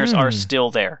trainers are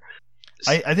still there.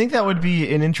 I think that would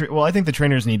be an well, I think the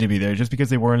trainers need to be there just because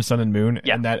they were in Sun and Moon,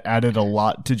 and that added a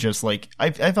lot to just like,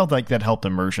 I felt like that helped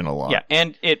immersion a lot. Yeah,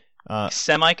 and it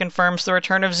semi-confirms the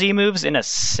return of Z-moves in a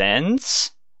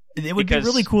sense. It would be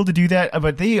really cool to do that,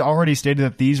 but they already stated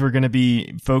that these were going to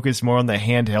be focused more on the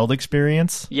handheld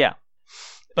experience. Yeah.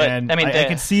 But and I mean, I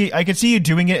could see you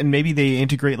doing it, and maybe they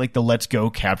integrate like the Let's Go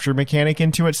capture mechanic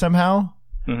into it somehow.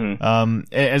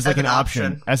 as like an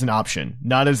option, as an option,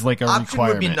 not as like a option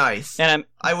requirement. Would be nice. And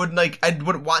I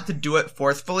wouldn't want to do it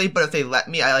forcefully, but if they let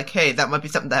me, hey, that might be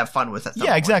something to have fun with at some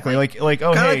point. Exactly. Like oh, hey, kind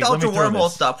of like the let me Ultra throw Wormhole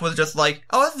this. stuff was just like,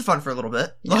 oh, this is fun for a little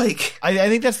bit. Yeah. Like, I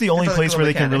think that's the only like place a where they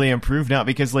little can mechanic. really improve now,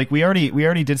 because like we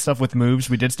already did stuff with moves,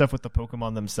 we did stuff with the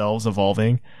Pokemon themselves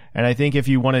evolving, and I think if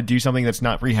you want to do something that's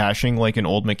not rehashing like an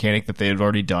old mechanic that they had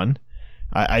already done,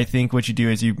 I think what you do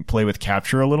is you play with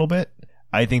capture a little bit.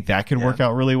 I think that could work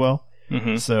out really well.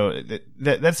 So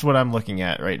that's what I'm looking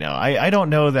at right now. I don't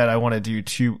know that I want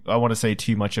to say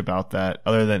too much about that,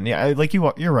 other than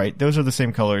you're right. Those are the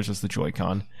same colors as the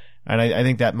Joy-Con, and I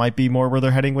think that might be more where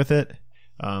they're heading with it.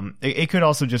 It could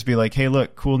also just be like, hey,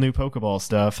 look, cool new Pokeball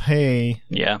stuff. Hey,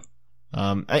 yeah.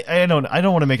 I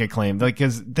don't want to make a claim, like,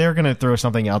 because they're gonna throw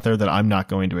something out there that I'm not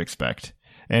going to expect,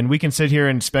 and we can sit here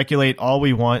and speculate all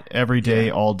we want every day,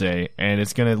 all day, and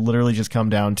it's gonna literally just come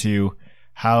down to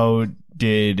how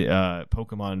did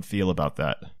Pokemon feel about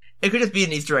that. it could just be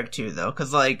an Easter egg too, though,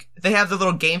 because like they have the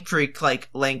little Game Freak like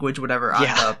language, whatever, on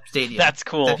the stadium. That's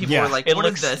cool. That people Yeah. are like, "What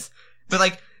is this?" But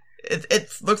like, it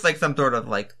looks like some sort of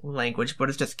like language, but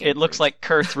it's just Game It looks Freak. like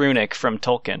Kurth Runic from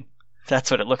Tolkien.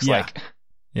 That's what it looks like.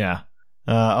 Yeah.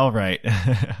 All right.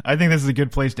 I think this is a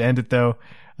good place to end it, though.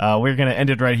 We're going to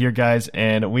end it right here, guys,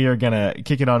 and we are going to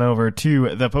kick it on over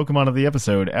to the Pokemon of the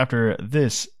episode after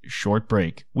this short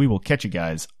break. We will catch you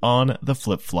guys on the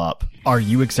flip-flop. Are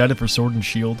you excited for Sword and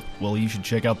Shield? Well, you should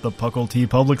check out the Puckle T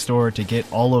Public Store to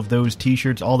get all of those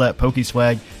t-shirts, all that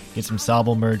Pokeswag, get some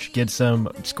Sobble merch, get some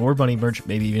Score Bunny merch,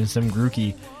 maybe even some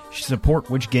Grookey. Support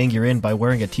which gang you're in by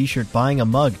wearing a t-shirt, buying a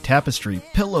mug, tapestry,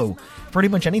 pillow, pretty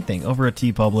much anything over at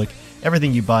T-Public.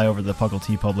 Everything you buy over the Puckle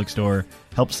T Public Store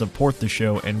helps support the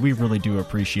show, and we really do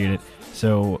appreciate it.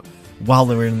 So while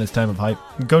we're in this time of hype,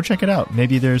 go check it out.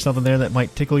 Maybe there's something there that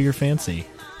might tickle your fancy.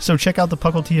 So check out the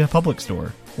Puckle T Public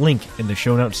Store. Link in the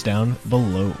show notes down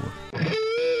below.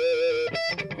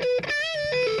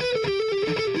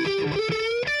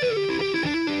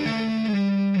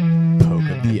 Poke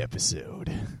of the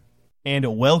episode.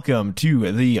 And welcome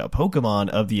to the Pokemon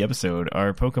of the episode.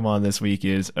 Our Pokemon this week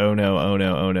is, oh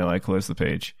no, I closed the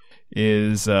page,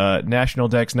 is National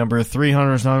Dex number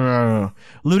 300,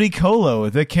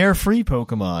 Ludicolo, the carefree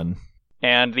Pokemon.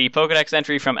 And the Pokedex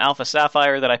entry from Alpha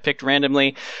Sapphire that I picked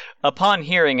randomly. Upon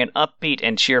hearing an upbeat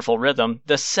and cheerful rhythm,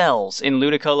 the cells in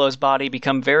Ludicolo's body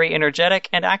become very energetic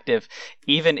and active.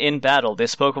 Even in battle,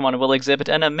 this Pokemon will exhibit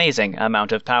an amazing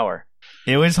amount of power.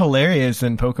 It was hilarious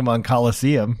in Pokemon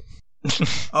Coliseum.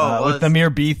 With the Mirror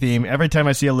B theme. Every time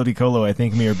I see a Ludicolo, I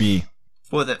think Mirror B.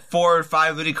 What was it, 4 or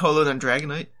 5 Ludicolo and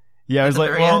Dragonite? Yeah, I was At the like,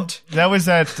 very well, end? that was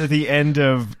at the end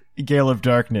of Gale of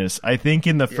Darkness. I think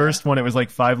in the first one it was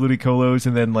like 5 Ludicolos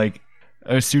and then like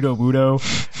a Sudowoodo.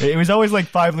 It was always like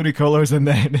 5 Ludicolos and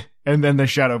then the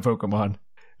Shadow Pokemon.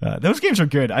 Those games are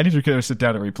good. I need to go sit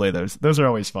down and replay those. Those are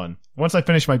always fun. Once I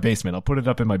finish my basement, I'll put it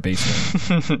up in my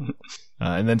basement.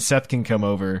 And then Seth can come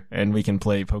over and we can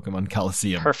play Pokemon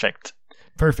Coliseum. Perfect.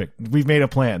 We've made a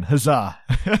plan. Huzzah.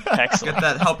 Excellent. Get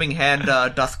that helping hand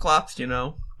Dusclops, you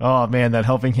know? Oh man, that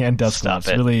helping hand Dusclops.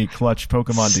 Stop it. Really clutch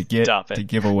Pokemon to get Stop it. to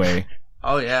give away.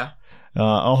 Oh yeah.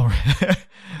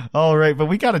 All right, but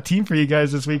we got a team for you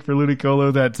guys this week for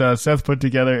Ludicolo that Seth put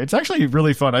together. It's actually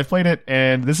really fun. I've played it,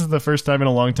 and this is the first time in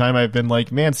a long time I've been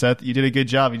like, man, Seth, you did a good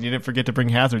job. You didn't forget to bring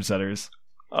hazard setters.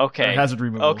 Okay. Or hazard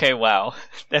removal. Okay, wow.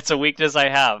 That's a weakness I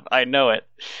have. I know it.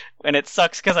 And it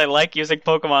sucks because I like using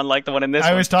Pokemon like the one in this I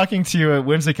one. was talking to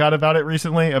Whimsicott about it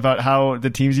recently, about how the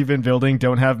teams you've been building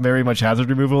don't have very much hazard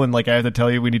removal, and like I have to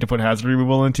tell you we need to put hazard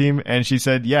removal in a team, and she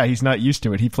said, yeah, he's not used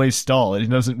to it. He plays stall, and it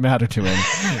doesn't matter to him.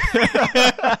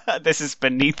 This is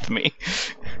beneath me.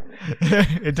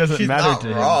 It doesn't She's matter not to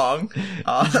him.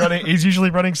 wrong. He's usually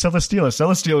running Celesteela.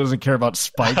 Celesteela doesn't care about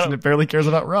spikes, and it barely cares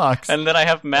about rocks. And then I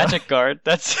have Magic Guard.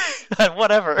 That's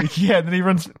whatever. Yeah, then he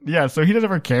runs. Yeah, so he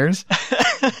never cares.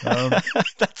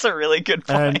 That's a really good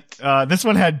point. And this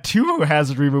one had 2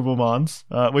 hazard removal mons,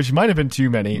 which might have been too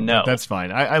many. No. But that's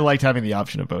fine. I liked having the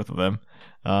option of both of them.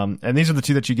 And these are the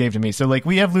 2 that you gave to me. So, like,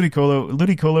 we have Ludicolo.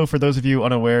 Ludicolo, for those of you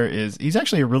unaware, he's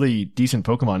actually a really decent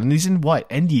Pokemon. And he's in what?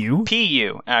 NDU?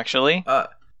 PU, actually.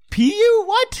 PU?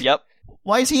 What? Yep.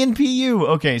 Why is he in PU?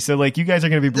 Okay, so, like, you guys are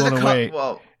going to be blown away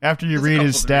after you there's a read couple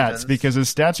his of stats, reasons. because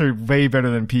his stats are way better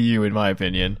than PU, in my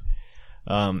opinion.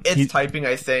 It's typing,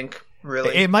 I think.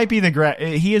 Really, It might be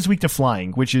he is weak to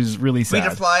flying, which is really sad. weak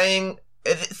to flying.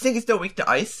 I think it's still weak to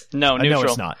ice. No, neutral. No,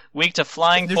 it's not. Weak to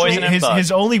flying, Neutral. poison, and bug.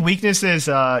 His only weakness is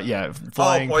flying,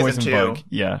 poison poison too. bug.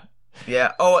 Yeah.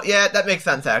 Yeah. Oh, yeah. That makes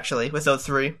sense actually with those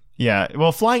 3. Yeah,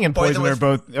 well, flying and poison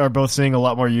are both seeing a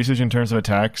lot more usage in terms of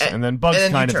attacks, and then bug's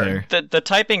kind of there. The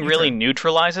typing really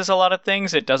neutralizes a lot of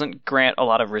things. It doesn't grant a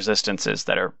lot of resistances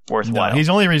that are worthwhile. No, he's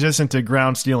only resistant to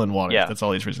ground, steel, and water. Yeah. That's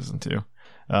all he's resistant to.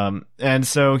 And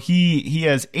so he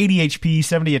has 80 HP,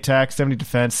 70 attack, 70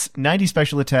 defense, 90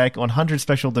 special attack, 100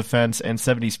 special defense, and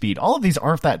 70 speed. All of these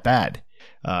aren't that bad.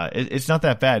 It's not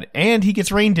that bad. And he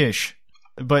gets Rain Dish,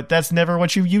 but that's never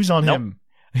what you use on him.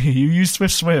 You use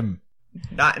Swift Swim.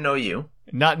 Not an OU.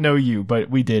 Not an OU, but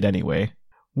we did anyway.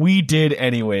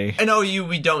 In OU,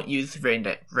 we don't use Rain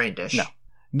Dish.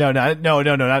 No. Not,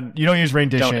 you don't use Rain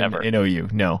Dish in OU.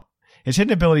 No. His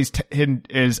hidden abilities hidden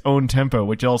his own tempo,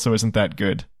 which also isn't that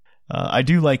good. I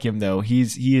do like him though. He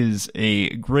is a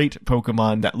great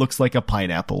Pokemon that looks like a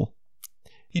pineapple.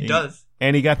 He does.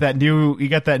 And he got that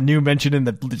new mention in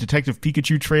the Detective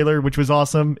Pikachu trailer, which was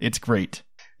awesome. It's great.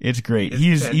 He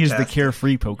is the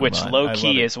carefree Pokemon. Which low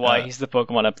key is why he's the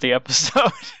Pokemon up the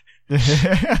episode.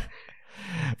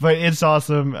 But it's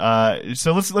awesome.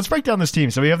 So let's break down this team.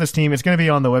 So we have this team. It's going to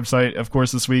be on the website, of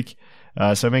course, this week.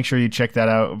 So make sure you check that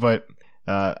out. But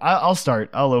I'll start.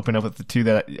 I'll open up with the two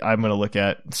that I'm going to look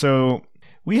at. So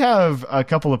we have a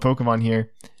couple of Pokemon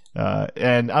here.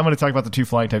 And I'm going to talk about the two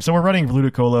flying types. So we're running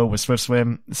Ludicolo with Swift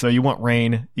Swim. So you want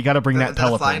Rain. You got to bring that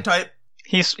Pelipper. Flying type?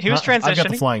 He was transitioning. I've got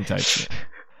the flying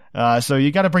type. So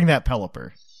you got to bring that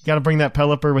Pelipper. You got to bring that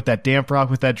Pelipper with that Damp Rock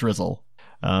with that Drizzle.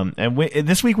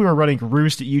 This week we were running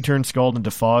Roost, U-Turn, Scald, and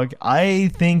Defog.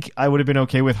 I think I would have been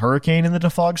okay with Hurricane in the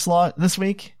Defog slot this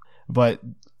week, but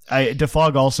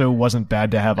Defog also wasn't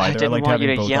bad to have either. I didn't liked want having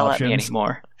you to both yell options. at me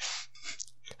anymore.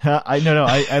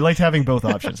 I liked having both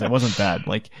options. It wasn't bad.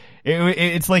 Like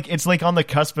it's like on the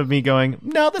cusp of me going,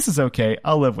 no, this is okay.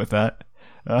 I'll live with that.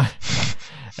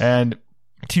 And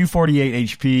 248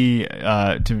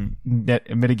 HP to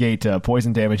mitigate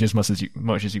poison damage as much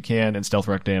as you can, and stealth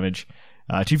rock damage.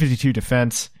 252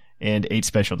 defense and 8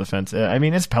 special defense. I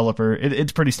mean, it's Pelipper.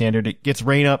 It's pretty standard. It gets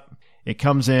Rain up. It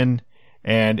comes in,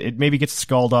 and it maybe gets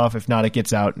Scald off. If not, it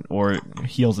gets out or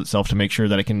heals itself to make sure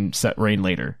that it can set Rain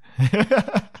later.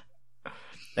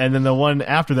 And then the one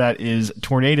after that is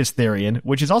Tornadus Therian,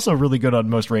 which is also really good on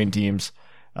most Rain teams,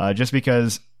 just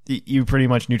because you pretty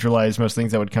much neutralize most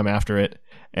things that would come after it.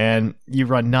 And you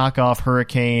run Knockoff,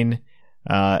 Hurricane,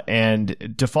 and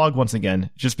Defog once again,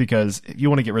 just because you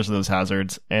want to get rid of those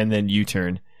hazards, and then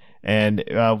U-Turn. And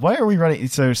why are we running?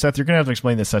 So, Seth, you're going to have to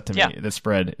explain this set to me. The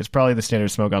spread. It's probably the standard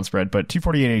Smogon spread, but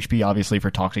 248 HP, obviously, for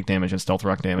toxic damage and stealth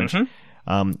rock damage.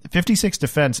 56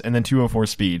 defense, and then 204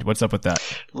 speed. What's up with that?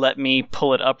 Let me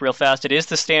pull it up real fast. It is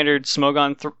the standard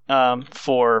Smogon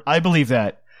for... I believe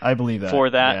that. For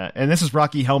that. Yeah. And this is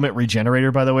Rocky Helmet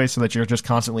Regenerator, by the way, so that you're just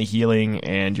constantly healing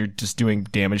and you're just doing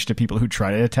damage to people who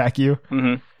try to attack you.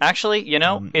 Mm-hmm. Actually,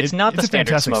 it's not the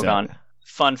standard Smogon. Set.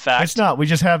 Fun fact. It's not. We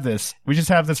just have this.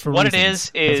 For what reasons.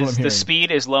 It is the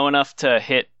speed is low enough to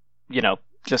hit,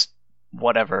 just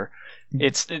whatever.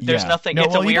 There's nothing. No,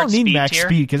 it's a weird you don't need speed max tier.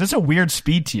 speed because it's a weird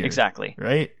speed tier. Exactly.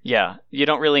 Right? Yeah. You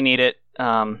don't really need it.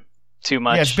 Too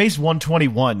much. Yeah, it's base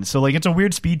 121, so it's a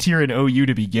weird speed tier in OU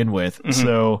to begin with. Mm-hmm.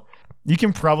 So you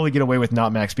can probably get away with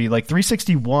not max speed. Like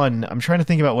 361, I'm trying to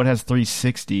think about what has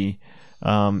 360.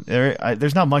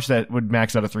 There's not much that would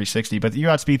max out of 360, but you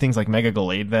outspeed things like Mega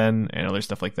Gallade then and other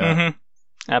stuff like that.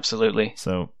 Mm-hmm. Absolutely.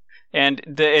 So, and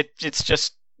it's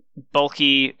just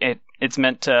bulky. It's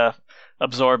meant to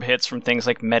absorb hits from things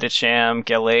like Medicham,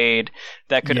 Gallade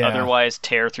that could otherwise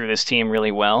tear through this team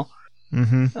really well.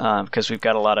 Because we've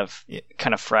got a lot of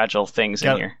kind of fragile things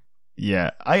in here.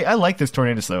 Yeah, I like this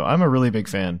Tornadus though. I'm a really big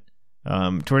fan.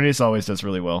 Tornadus always does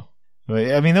really well.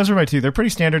 But, I mean, those are my two. They're pretty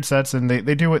standard sets, and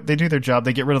they do their job.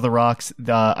 They get rid of the rocks.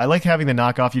 I like having the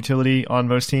knockoff utility on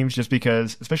most teams, just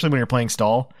because, especially when you're playing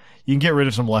stall, you can get rid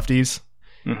of some lefties,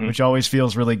 which always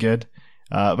feels really good.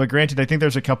 But granted, I think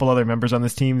there's a couple other members on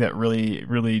this team that really,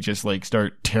 really just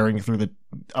start tearing through the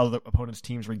other opponent's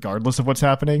teams regardless of what's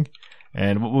happening.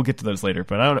 And we'll get to those later.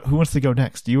 But I don't know. Who wants to go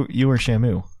next? You or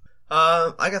Shamu?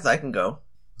 I guess I can go.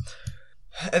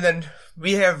 And then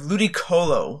we have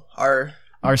Ludicolo, our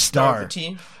star of the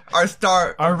team.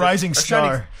 Our rising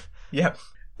star. Yep.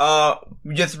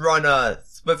 We just run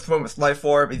Swift Swim with Life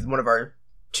Orb. He's one of our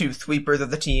 2 sweepers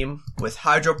of the team, with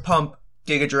Hydro Pump,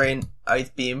 Giga Drain, Ice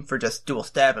Beam for just dual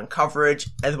stab and coverage,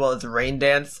 as well as Rain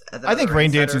Dance. I think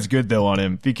Rain Dance is good though on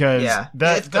him, because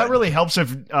that really helps if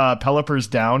Pelipper's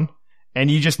down. And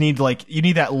you just need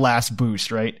that last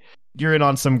boost, right? You're in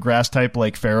on some grass type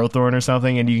like Ferrothorn or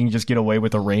something, and you can just get away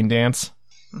with a Rain Dance.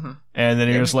 And then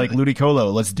you're just like,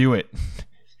 Ludicolo, let's do it.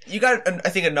 you got, I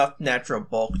think, enough natural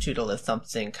bulk too to lift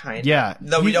something kind of. Yeah.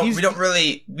 Though we don't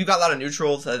really, we've got a lot of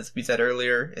neutrals, as we said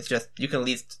earlier. It's just, you can at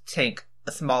least tank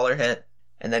a smaller hit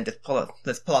and then just pull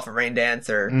off a rain dance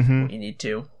or what you need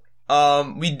to.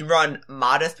 We run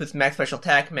Modest with max special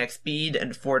attack, max speed,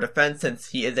 and 4 defense since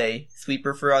he is a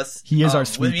sweeper for us. He is our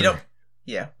sweeper.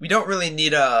 We don't really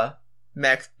need a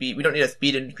max speed. We don't need a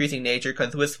speed increasing nature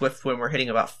because with Swift Swim we're hitting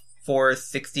about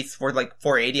 460,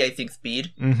 480, I think,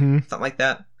 speed. Something like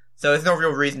that. So there's no real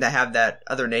reason to have that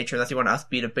other nature unless you want to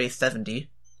outspeed a base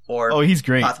 70 or he's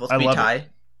great. Possible speed tie.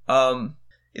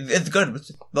 It's good.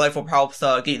 The Life Orb helps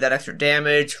get you that extra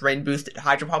damage. Rain Boost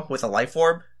Hydro Pump with a Life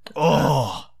Orb.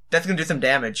 That's gonna do some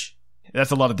damage. That's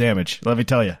a lot of damage, let me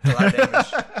tell you. It's a lot of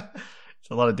damage.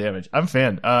 It's a lot of damage. I'm a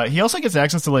fan. He also gets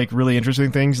access to like really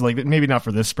interesting things, like maybe not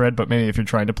for this spread, but maybe if you're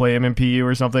trying to play MMPU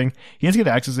or something, he has to get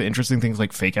access to interesting things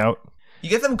like Fake Out. You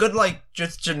get some good, like,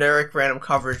 just generic random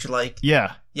coverage, like...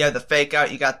 Yeah, the Fake Out,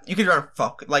 you can run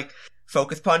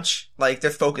Focus Punch, like,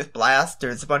 there's Focus Blast,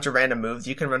 there's a bunch of random moves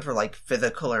you can run for, like,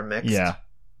 physical or mixed. Yeah.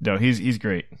 No, he's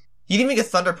great. You can even get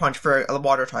Thunder Punch for a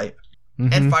water type.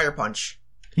 And Fire Punch.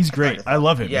 He's great. I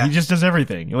love him. Yeah. He just does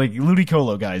everything. Like,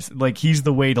 Ludicolo, guys. Like, he's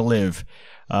the way to live.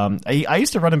 I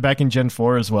used to run him back in Gen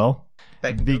 4 as well.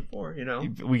 Back in Gen 4, you know?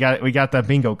 We got that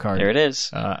bingo card. There it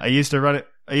is. I used to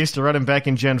run him back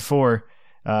in Gen 4.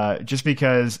 Just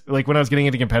because, like, when I was getting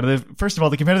into competitive, first of all,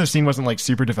 the competitive scene wasn't, like,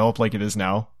 super developed like it is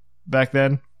now back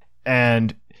then.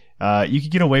 And, you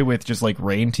could get away with just, like,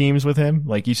 rain teams with him.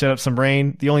 Like, you set up some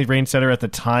rain. The only rain setter at the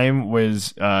time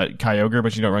was, Kyogre,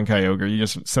 but you don't run Kyogre. You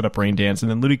just set up Rain Dance.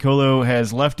 And then Ludicolo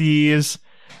has lefties.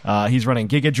 He's running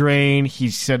Giga Drain.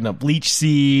 He's setting up Leech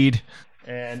Seed.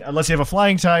 And unless you have a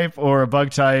flying type or a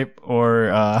bug type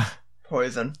or,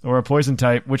 Poison. Or a poison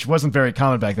type, which wasn't very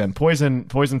common back then. Poison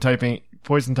type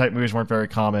moves weren't very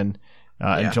common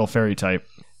until fairy type,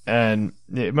 and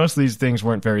most of these things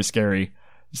weren't very scary.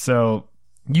 So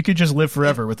you could just live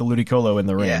forever with the Ludicolo in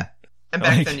the rain. Yeah, and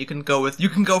back then you can go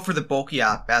for the bulky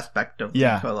aspect of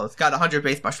Ludicolo. It's got 100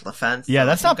 base special defense. Yeah,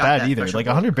 that's not bad either. Like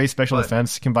 100 base special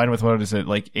defense combined with what is it,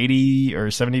 like 80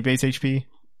 or 70 base HP?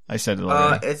 I said it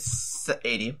already. It's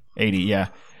 80. 80, yeah.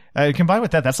 Combined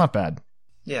with that, that's not bad.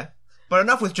 Yeah, but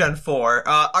enough with Gen 4.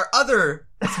 Our other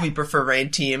sweeper for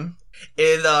rain team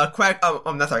is Swampert,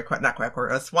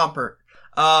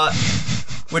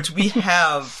 which we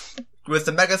have with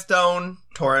the Mega Stone,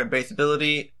 Torrent base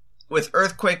ability, with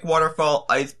Earthquake, Waterfall,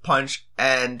 Ice Punch,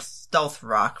 and Stealth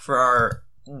Rock for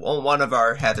one of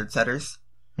our hazard setters.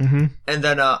 And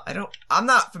then I'm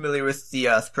not familiar with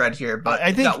the spread here, but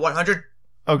I think it's got 100.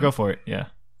 Oh, go for it. Yeah,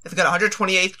 it's got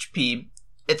 120 HP.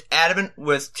 It's Adamant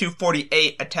with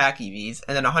 248 attack EVs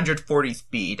and then 140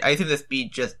 speed. I assume the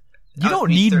speed just. You don't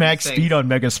need max speed on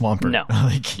Mega Swampert. No,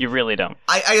 you really don't.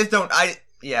 I just don't. I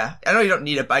know you don't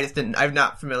need it, but I just didn't. I'm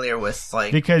not familiar with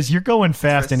like because you're going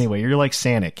fast anyway. You're like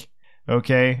Sanic,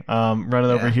 okay?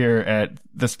 Running over here at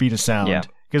the speed of sound. Yeah.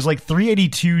 Because like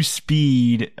 382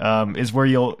 speed is where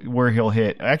he'll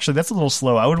hit. Actually, that's a little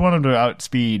slow. I would want him to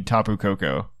outspeed Tapu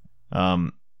Koko.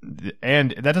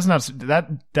 And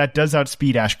that does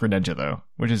outspeed Ash Greninja though,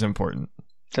 which is important.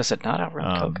 Does it not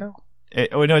outrun Koko?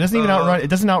 It doesn't even outrun. It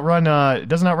doesn't outrun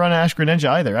Ash Greninja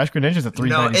either. Ash Greninja's a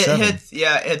 397. No,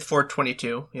 it hits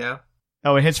 422. Yeah.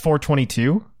 Oh, it hits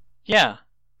 422. Yeah.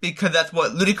 Because that's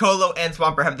what Ludicolo and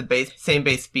Swampert have the same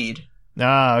base speed.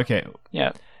 Ah, okay.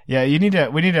 Yeah. Yeah, we need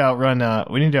to outrun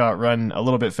a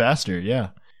little bit faster. Yeah.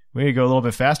 We need to go a little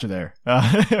bit faster there.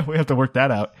 We have to work that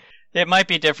out. It might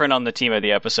be different on the Team of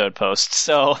the Episode post,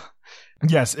 so...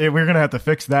 Yes, we're going to have to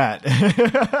fix that.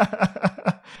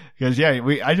 Because,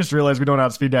 I just realized we don't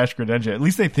outspeed Ash Greninja. At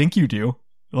least they think you do.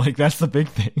 Like, that's the big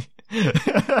thing.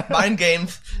 Mind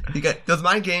games. You got those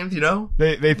mind games, you know?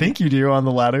 They think you do on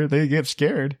the ladder. They get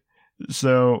scared.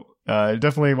 So,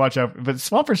 definitely watch out. But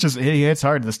Swampert's just, he hits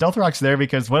hard. The Stealth Rock's there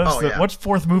because what's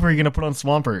fourth move are you going to put on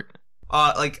Swampert?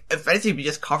 If anything, it'd be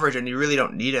just coverage and you really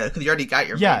don't need it because you already got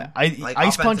your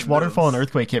Ice Punch, Waterfall, and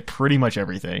Earthquake hit pretty much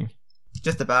everything.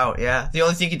 Just about, yeah. The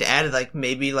only thing you could add is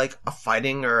maybe a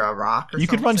fighting or a rock or something. You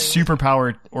could run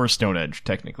Superpower or Stone Edge,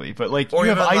 technically. But you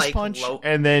have Ice Punch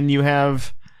and then you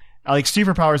have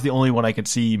Superpower is the only one I could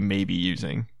see maybe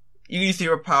using. You can use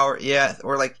Superpower, yeah,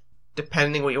 or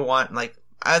depending what you want,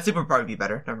 Superpower would be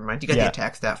better. Never mind. You got the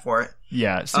attack stat for it.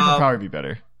 Yeah, Superpower would be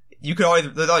better. You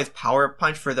could there's always Power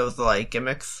Punch for those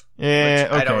gimmicks. Yeah,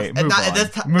 okay,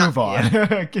 move on.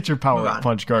 Yeah. Get your Power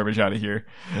Punch garbage out of here.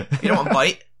 You don't want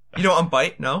Bite? You don't want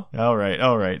Bite? No? All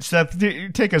right. Seth,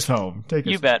 take us home.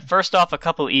 You bet. First off, a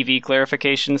couple EV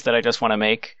clarifications that I just want to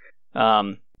make.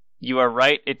 you are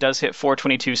right. It does hit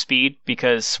 422 speed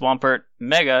because Swampert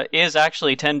Mega is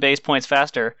actually 10 base points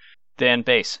faster than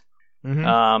base.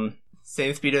 Mhm.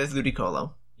 Same speed as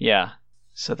Ludicolo. Yeah.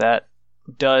 So that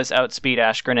does outspeed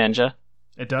Ash Greninja.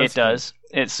 It does? It does.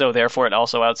 So therefore it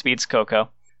also outspeeds Coco.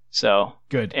 So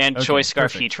Good. And Okay, Choice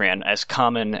Scarf perfect. Heatran, as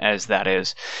common as that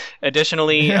is.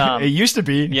 Additionally, It used to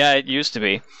be. yeah, it used to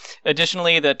be.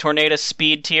 Additionally, the Tornado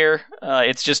Speed tier,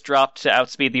 it's just dropped to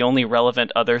outspeed the only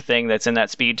relevant other thing that's in that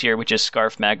speed tier, which is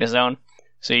Scarf Magnezone.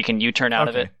 So you can U-turn out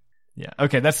of Okay. it. Yeah.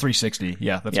 Okay, that's 360.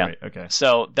 Yeah, that's Yeah. right. Okay.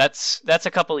 So that's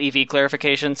a couple EV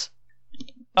clarifications.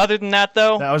 Other than that,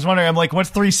 though, I was wondering, I'm like, what's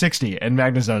 360? And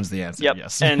Magnezone's the answer. yep.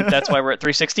 Yes. And that's why we're at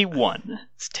 361.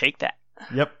 Let's take that.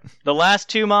 Yep. The last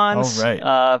two Mons, All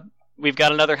right. we've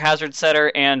got another Hazard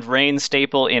Setter and Rain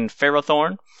staple in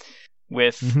Ferrothorn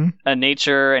with Mhm. a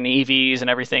Nature and EVs and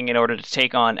everything in order to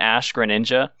take on Ash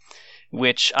Greninja,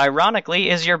 which ironically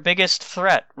is your biggest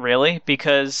threat, really,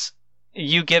 because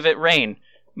you give it Rain,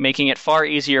 making it far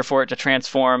easier for it to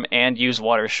transform and use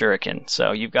Water Shuriken.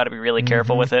 So you've got to be really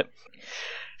careful with it.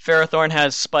 Ferrothorn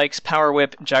has Spikes, Power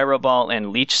Whip, Gyro Ball,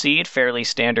 and Leech Seed, fairly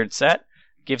standard set.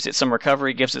 Gives it some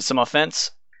recovery, gives it some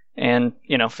offense. And,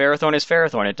 Ferrothorn is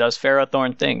Ferrothorn. It does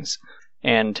Ferrothorn things.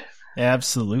 And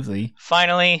Absolutely.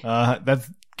 finally, That's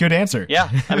good answer. yeah,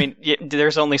 I mean,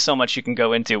 there's only so much you can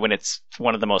go into when it's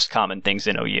one of the most common things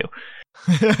in OU.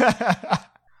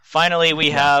 Finally, we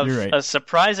have you're right. a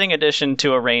surprising addition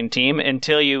to a Rain team.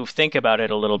 Until you think about it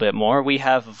a little bit more, we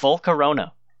have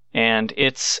Volcarona. And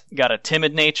it's got a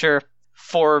timid nature,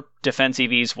 4 defense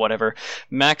EVs, whatever,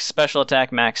 max special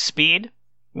attack, max speed,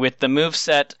 with the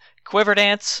moveset Quiver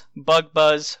Dance, Bug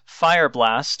Buzz, Fire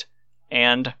Blast,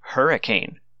 and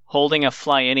Hurricane, holding a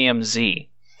Flyinium Z.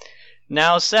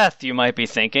 Now, Seth, you might be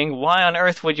thinking, why on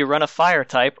earth would you run a Fire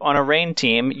type on a Rain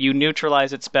team? You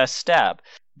neutralize its best stab.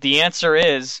 The answer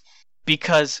is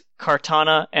because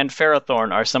Kartana and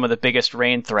Ferrothorn are some of the biggest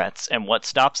Rain threats, and what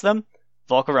stops them?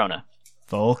 Volcarona.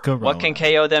 Volcarona. What can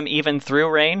KO them even through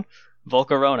rain?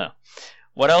 Volcarona.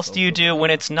 What else do you do when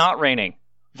it's not raining?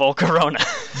 Volcarona.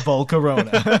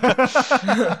 Volcarona.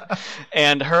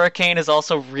 And Hurricane is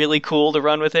also really cool to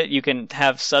run with it. You can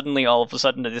have suddenly, all of a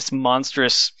sudden, this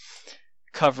monstrous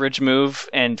coverage move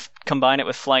and combine it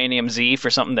with Flyinium Z for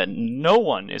something that no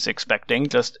one is expecting,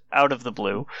 just out of the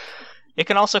blue. It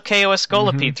can also KO a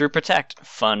Scolipede through Protect.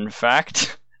 Fun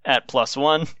fact. At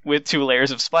 +1 with 2 layers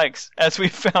of spikes, as we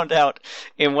found out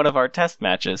in one of our test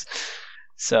matches.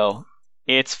 So,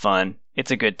 it's fun. It's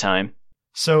a good time.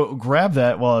 So grab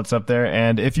that while it's up there,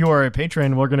 and if you are a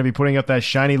patron, we're going to be putting up that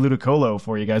shiny Ludicolo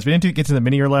for you guys. We didn't get to the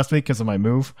mini-year last week because of my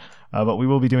move, but we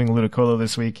will be doing Ludicolo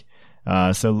this week.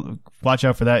 So watch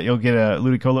out for that. You'll get a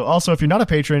Ludicolo. Also, if you're not a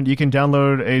patron, you can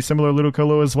download a similar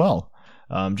Ludicolo as well.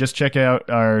 Just check out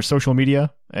our social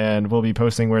media, and we'll be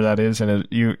posting where that is, and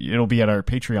it'll be at our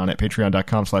Patreon at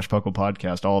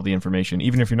patreon.com/PucklePodcast, all of the information.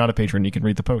 Even if you're not a patron, you can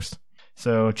read the post.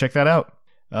 So check that out.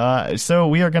 So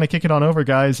we are going to kick it on over,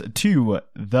 guys, to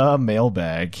the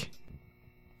mailbag.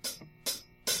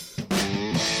 It's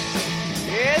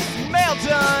mail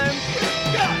time!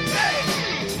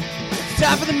 It's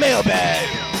time for the mailbag!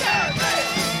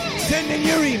 Send in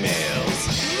your emails!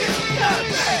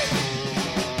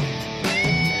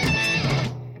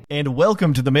 And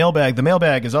welcome to the mailbag. The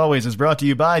mailbag, as always, is brought to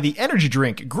you by the energy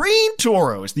drink Green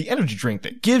Toros, the energy drink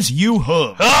that gives you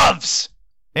hooves. Hooves!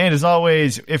 And as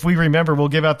always, if we remember, we'll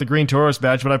give out the Green Toros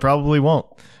badge, but I probably won't,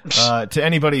 to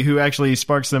anybody who actually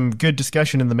sparks some good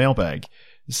discussion in the mailbag.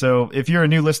 So if you're a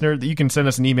new listener, you can send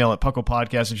us an email at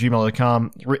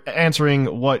pucklepodcast@gmail.com answering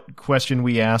what question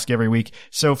we ask every week.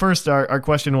 So first, our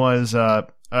question was,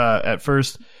 at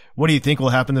first, what do you think will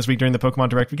happen this week during the Pokemon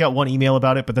Direct? We got one email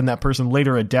about it, but then that person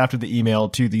later adapted the email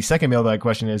to the second mailbag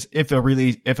question is, if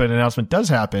an announcement does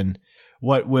happen,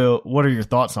 what are your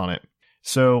thoughts on it?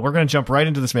 So we're going to jump right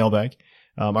into this mailbag.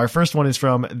 Our first one is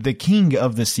from the King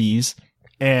of the Seas,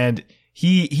 and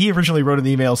he originally wrote an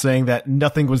email saying that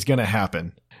nothing was going to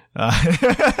happen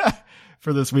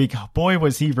for this week. Boy,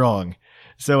 was he wrong.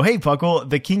 So, hey, Puckle,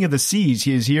 the King of the Seas,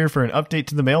 he is here for an update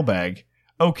to the mailbag.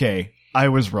 Okay, I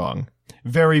was wrong.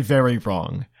 Very, very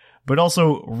wrong. But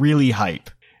also really hype.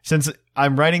 Since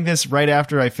I'm writing this right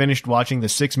after I finished watching the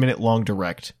 6-minute long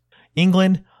Direct.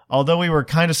 England, although we were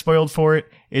kind of spoiled for it,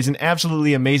 is an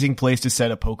absolutely amazing place to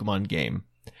set a Pokemon game.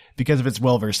 Because of its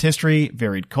well-versed history,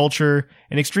 varied culture,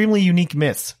 and extremely unique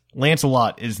myths,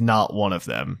 Lancelot is not one of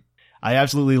them. I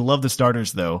absolutely love the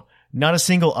starters, though. Not a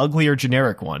single ugly or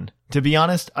generic one. To be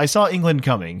honest, I saw England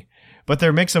coming, but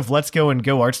their mix of Let's Go and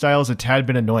Go art style is a tad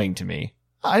bit annoying to me.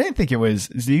 I didn't think it was.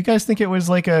 Do you guys think it was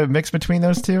like a mix between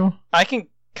those two? I can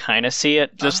kind of see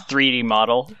it, just 3D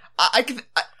model. I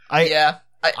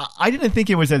didn't think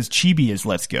it was as chibi as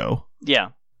Let's Go. Yeah,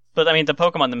 but I mean, the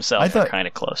Pokemon themselves are kind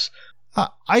of close.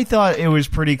 I thought it was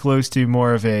pretty close to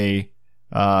more of a.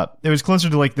 It was closer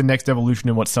to like the next evolution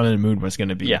in what Sun and Moon was going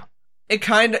to be. Yeah, it's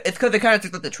because they kind of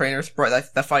took like the trainer sprite,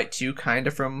 like the fight 2, kind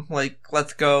of from like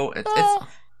Let's Go. It's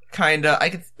kind of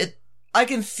I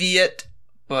can see it,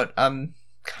 but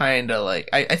kind of like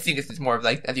I think it's more of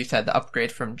like, as you said, the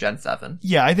upgrade from Gen 7.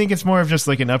 Yeah, I think it's more of just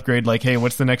like an upgrade, like, hey,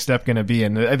 what's the next step going to be?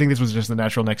 And I think this was just the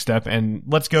natural next step, and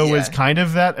Let's Go was kind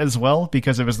of that as well,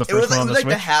 because it was the first one on the Switch. It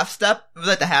was like the half step. It was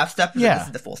like the half step, and this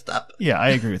is the full step. Yeah, I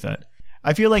agree with that.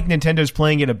 I feel like Nintendo's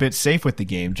playing it a bit safe with the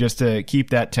game, just to keep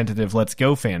that tentative Let's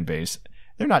Go fan base.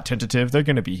 They're not tentative, they're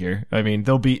going to be here. I mean,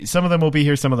 some of them will be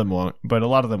here, some of them won't, but a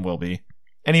lot of them will be.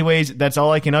 Anyways, that's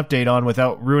all I can update on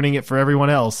without ruining it for everyone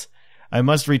else. I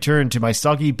must return to my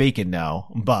soggy bacon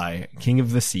now by King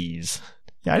of the Seas.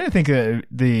 Yeah, I didn't think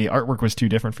the artwork was too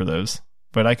different for those,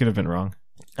 but I could have been wrong.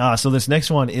 So this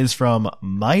next one is from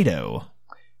Mido.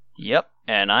 Yep,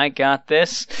 and I got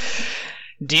this.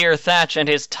 Dear Thatch and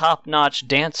his top-notch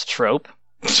dance trope.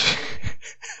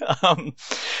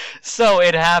 So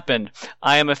it happened.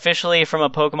 I am officially from a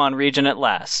Pokemon region at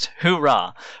last.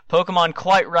 Hoorah. Pokemon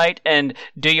quite right, and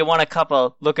do you want a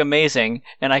cuppa look amazing,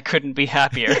 and I couldn't be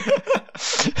happier.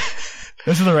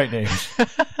 Those are the right names.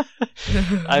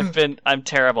 I'm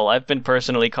terrible. I've been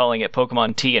personally calling it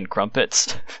Pokemon Tea and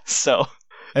Crumpets. So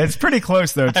it's pretty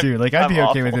close though too. Like I'd be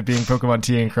okay with it being Pokemon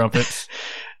Tea and Crumpets.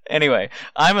 Anyway,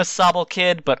 I'm a Sobble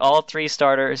kid, but all 3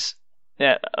 starters.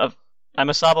 I'm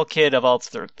a Sobble kid of all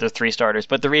the 3 starters,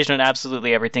 but the region and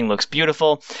absolutely everything looks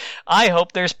beautiful. I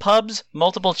hope there's pubs,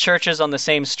 multiple churches on the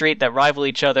same street that rival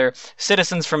each other,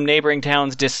 citizens from neighboring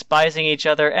towns despising each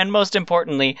other, and most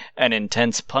importantly, an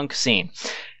intense punk scene.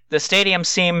 The stadiums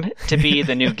seem to be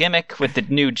the new gimmick, with the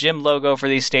new gym logo for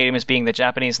these stadiums being the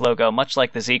Japanese logo, much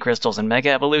like the Z Crystals and Mega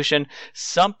Evolution.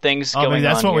 Something's going on here.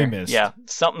 That's what we missed. Yeah,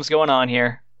 something's going on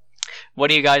here. What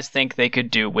do you guys think they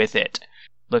could do with it?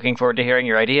 Looking forward to hearing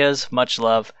your ideas. Much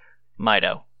love,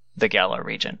 Mido, the Galar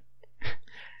region.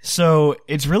 So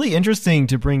it's really interesting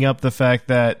to bring up the fact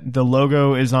that the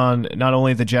logo is on not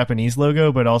only the Japanese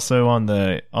logo, but also on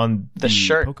the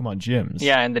shirt. Pokemon gyms.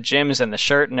 Yeah, and the gyms and the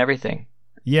shirt and everything.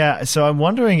 Yeah, so I'm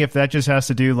wondering if that just has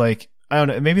to do, like, I don't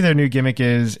know, maybe their new gimmick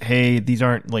is, hey, these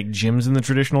aren't like gyms in the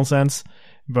traditional sense,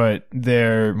 but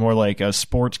they're more like a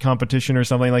sports competition or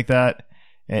something like that,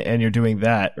 and you're doing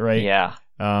that, right? Yeah.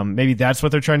 Maybe that's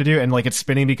what they're trying to do, and like it's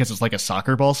spinning because it's like a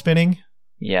soccer ball spinning.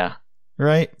 Yeah.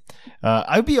 Right?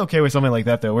 I'd be okay with something like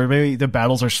that, though, where maybe the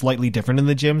battles are slightly different in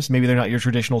the gyms. Maybe they're not your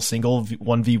traditional single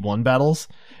 1v1 battles,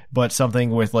 but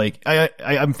something with like,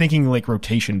 I'm thinking like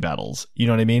rotation battles. You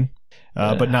know what I mean?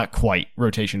 But not quite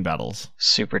rotation battles.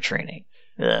 Super training.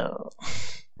 Ugh.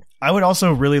 I would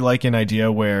also really like an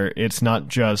idea where it's not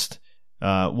just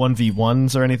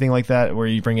 1v1s or anything like that, where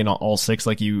you bring in all 6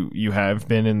 like you have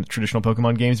been in traditional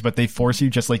Pokemon games, but they force you,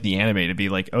 just like the anime, to be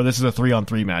like, oh, this is a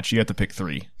 3-on-3 match. You have to pick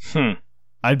 3.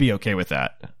 I'd be okay with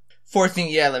that.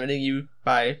 Limiting you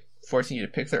by forcing you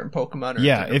to pick certain Pokemon.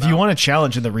 Or if you want to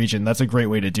challenge in the region, that's a great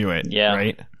way to do it. Yeah.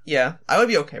 Right? Yeah, I would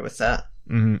be okay with that.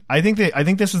 Mm-hmm. I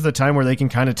think this is the time where they can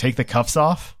kind of take the cuffs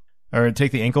off, or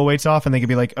take the ankle weights off, and they can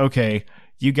be like, okay,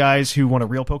 you guys who want a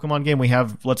real Pokemon game,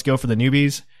 let's go for the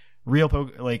newbies.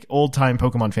 Like old time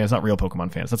Pokemon fans, not real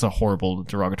Pokemon fans. That's a horrible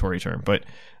derogatory term, but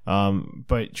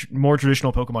more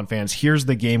traditional Pokemon fans. Here's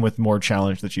the game with more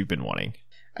challenge that you've been wanting.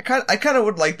 I kind of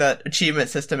would like that achievement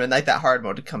system and like that hard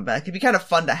mode to come back. It'd be kind of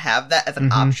fun to have that as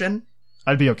an option.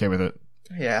 I'd be okay with it.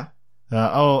 Yeah.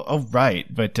 Right.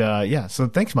 But yeah. So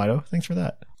thanks, Mido. Thanks for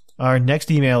that. Our next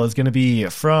email is going to be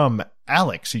from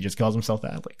Alex. He just calls himself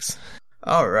Alex.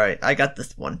 All right, I got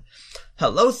this one.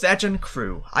 Hello, Satch and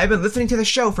crew. I've been listening to the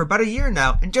show for about a year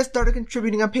now and just started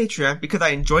contributing on Patreon because I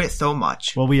enjoy it so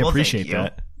much. Well, we appreciate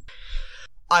that.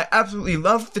 I absolutely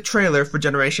loved the trailer for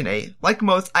Generation 8. Like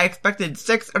most, I expected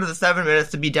 6 out of the 7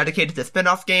 minutes to be dedicated to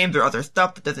spin-off games or other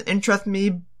stuff that doesn't interest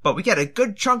me, but we get a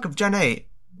good chunk of Gen 8.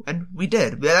 And we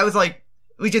did. That was like,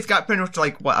 we just got pretty much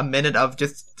like, a minute of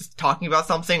just talking about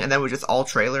something, and then it was just all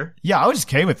trailer. Yeah, I was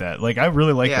okay with that. Like, I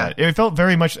really like that. It felt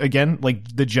very much, again, like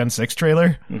the Gen 6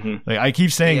 trailer. Mm-hmm. Like, I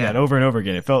keep saying that over and over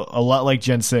again. It felt a lot like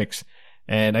Gen 6.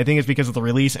 And I think it's because of the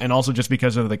release, and also just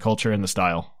because of the culture and the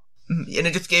style. And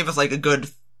it just gave us like a good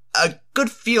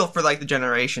feel for like the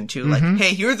generation too. Like,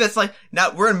 hey, here's this, like,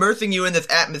 now we're immersing you in this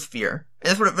atmosphere. And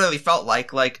that's what it really felt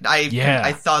like. Like,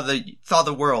 I saw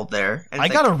the world there. And I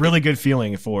got a really good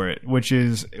feeling for it, which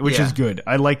is good.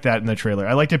 I like that in the trailer.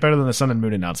 I liked it better than the Sun and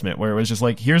Moon announcement, where it was just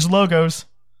like, here's logos.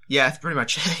 Yeah, it's pretty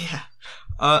much,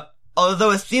 yeah.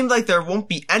 although it seems like there won't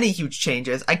be any huge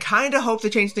changes, I kind of hope to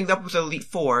change things up with Elite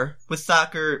Four, with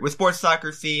sports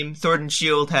soccer theme, Sword and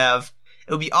Shield have.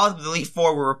 It would be awesome if Elite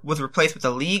Four was replaced with a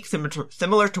league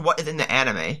similar to what is in the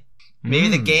anime. Maybe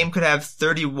the game could have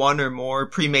 31 or more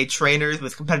pre-made trainers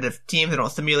with competitive teams that will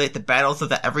simulate the battle so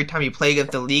that every time you play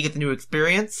against the league, it's a new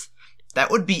experience.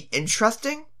 That would be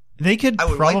interesting. They could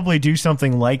probably do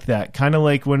something like that, kind of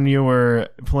like when you were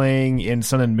playing in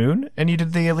Sun and Moon and you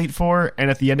did the Elite Four, and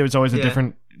at the end it was always a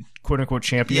different quote-unquote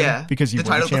champion because you were the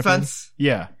title defense.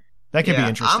 Yeah, that could be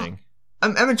interesting.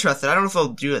 I'm interested. I don't know if they'll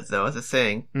do it, though, as a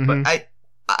thing. But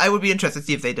I would be interested to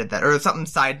see if they did that, or something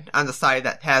on the side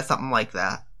that has something like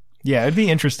that. Yeah, it'd be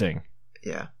interesting.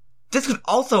 Yeah. This could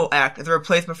also act as a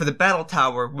replacement for the Battle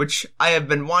Tower, which I have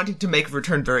been wanting to make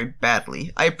return very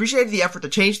badly. I appreciated the effort to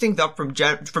change things up from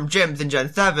gyms in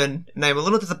Gen 7, and I'm a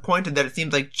little disappointed that it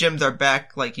seems like gyms are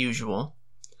back like usual.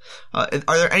 Are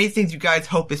there any things you guys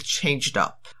hope is changed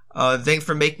up? Thanks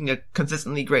for making a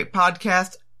consistently great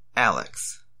podcast,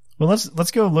 Alex. Well,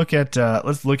 let's go look at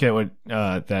what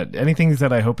anything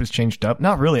that I hope is changed up.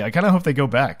 Not really. I kind of hope they go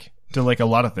back to like a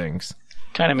lot of things.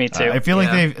 Kind of me too. I feel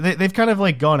like they've kind of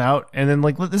like gone out and then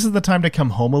like this is the time to come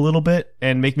home a little bit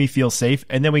and make me feel safe,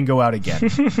 and then we can go out again.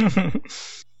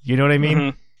 You know what I mean?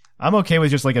 Mm-hmm. I'm okay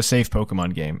with just like a safe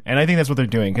Pokemon game, and I think that's what they're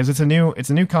doing because it's a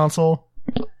new console.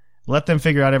 Let them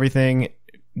figure out everything.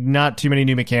 Not too many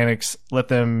new mechanics. Let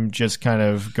them just kind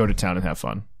of go to town and have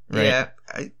fun. Right? Yeah.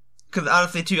 Because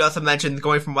honestly, too, you also mentioned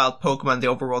going from wild Pokemon, the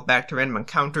overworld, back to random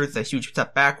encounters, a huge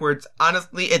step backwards.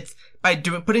 Honestly, it's by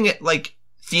putting it like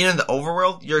seeing in the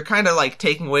overworld, you're kind of like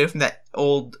taking away from that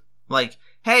old like,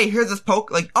 hey, here's this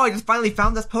I just finally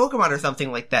found this Pokemon or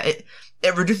something like that.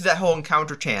 It reduces that whole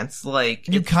encounter chance. Like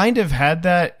you kind of had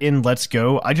that in Let's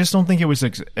Go. I just don't think it was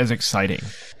as exciting.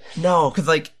 No, because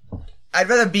like I'd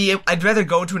rather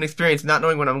go into an experience not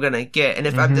knowing what I'm gonna get, and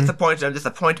if I'm disappointed, I'm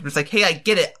disappointed. But it's like, hey, I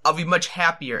get it. I'll be much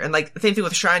happier. And like the same thing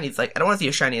with shinies. Like I don't want to see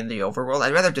a shiny in the overworld.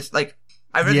 I'd rather just just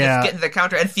get into the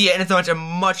counter and see it, and it's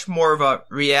much more of a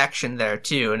reaction there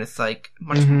too. And it's like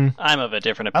much. I'm of a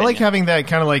different opinion. I like having that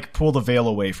kind of like pull the veil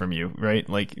away from you, right?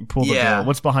 Like pull the veil.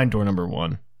 What's behind door number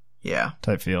 1? Yeah.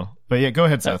 Type feel. But yeah, go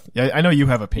ahead, Seth. I know you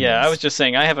have opinions. Yeah, I was just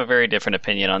saying I have a very different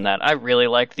opinion on that. I really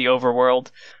like the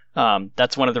overworld.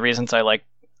 That's one of the reasons I like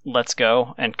Let's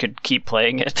Go and could keep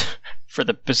playing it for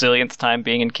the bazillionth time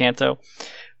being in Kanto.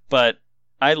 But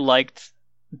I liked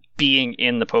being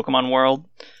in the Pokemon world.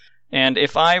 And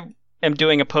if I am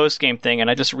doing a post-game thing and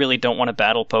I just really don't want to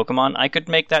battle Pokemon, I could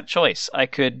make that choice. I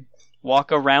could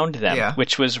walk around them,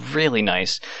 which was really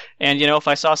nice. And, if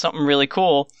I saw something really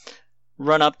cool,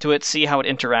 run up to it, see how it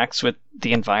interacts with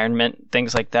the environment,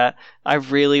 things like that. I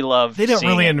really love They don't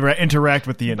really interact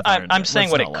with the environment. I'm saying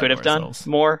what it could have done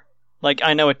more. Like,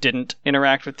 I know it didn't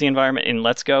interact with the environment in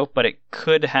Let's Go, but it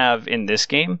could have in this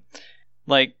game.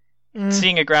 Like,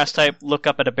 seeing a grass type look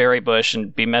up at a berry bush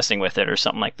and be messing with it or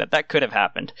something like that. That could have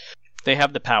happened. They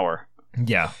have the power.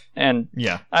 Yeah. And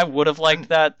I would have liked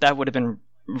that. That would have been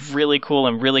really cool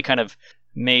and really kind of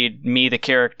made me, the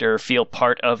character, feel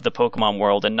part of the Pokemon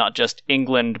world and not just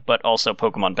England, but also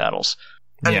Pokemon battles.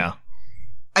 Yeah.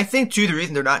 I think, too, the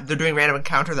reason they're doing random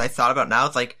encounters I thought about now,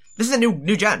 it's like, this is a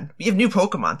new gen. We have new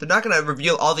Pokemon. They're not going to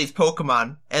reveal all these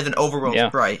Pokemon as an overworld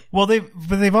sprite. Well,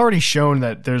 they've already shown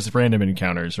that there's random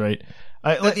encounters, right?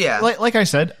 Like I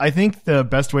said, I think the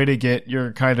best way to get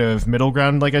your kind of middle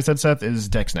ground, like I said, Seth, is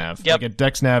DexNav. Like a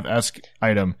DexNav-esque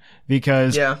item.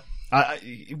 Because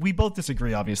we both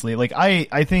disagree, obviously. Like,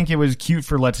 I think it was cute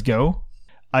for Let's Go.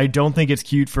 I don't think it's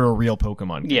cute for a real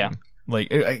Pokemon game. Yeah. Like,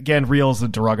 again, real is a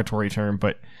derogatory term,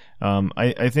 but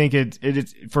I think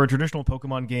it's for a traditional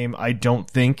Pokemon game, I don't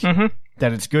think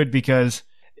that it's good because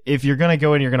if you're going to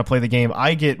go and you're going to play the game,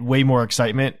 I get way more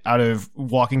excitement out of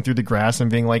walking through the grass and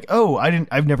being like, oh,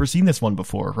 I've never seen this one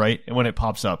before, right? When it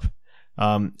pops up.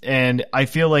 And I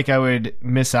feel like I would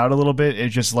miss out a little bit.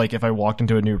 It's just like if I walked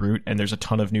into a new route and there's a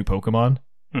ton of new Pokemon.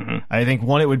 I think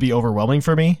 1, it would be overwhelming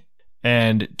for me.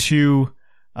 And 2,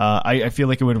 I feel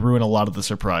like it would ruin a lot of the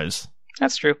surprise.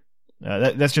 That's true.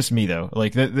 That's just me, though.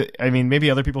 Like, I mean,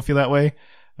 maybe other people feel that way,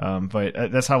 but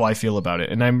that's how I feel about it.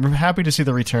 And I'm happy to see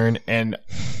the return. And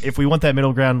if we want that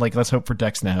middle ground, like, let's hope for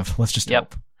DexNav. Let's just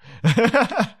hope.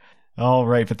 All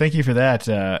right, but thank you for that,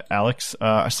 Alex.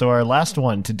 So our last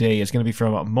one today is going to be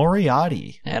from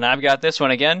Moriarty. And I've got this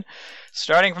one again,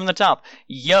 starting from the top.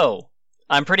 Yo!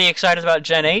 I'm pretty excited about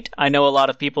Gen 8. I know a lot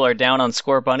of people are down on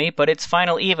Score Bunny, but its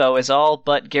final Evo is all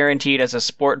but guaranteed as a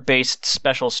sport-based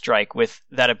special strike with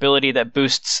that ability that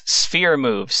boosts sphere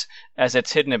moves as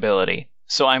its hidden ability.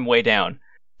 So I'm way down.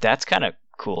 That's kind of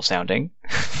cool sounding.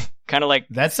 Kind of like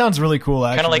that sounds really cool.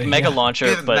 Actually, kind of like Mega Launcher,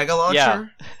 Yeah, but Mega Launcher? yeah,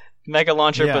 Mega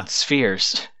Launcher, Yeah. but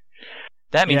spheres.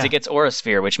 That means Yeah. it gets Aura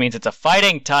Sphere, which means it's a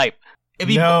fighting type. It'd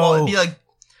be, No. it'd be like,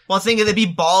 well, I'm thinking it'd be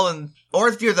ball and,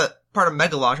 Aura Sphere is a part of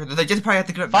Mega Launcher. They just probably have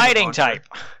to give it Mega Fighting Launcher. type.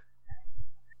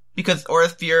 Because Aura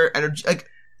Sphere energy, like,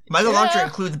 Mega Yeah. Launcher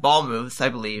includes ball moves, I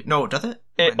believe. No, does it?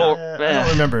 It, Or or, not? I don't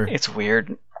remember. It's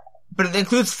weird. But it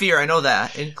includes Sphere, I know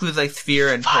that. It includes, like,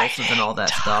 Sphere and Pulses and all that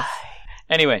stuff.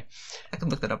 Anyway, I can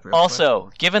look that up real quick.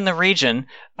 also, given the region,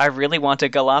 I really want a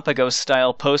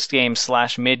Galapagos-style post-game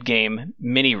 / mid-game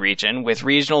mini-region with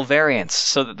regional variants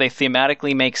so that they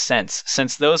thematically make sense,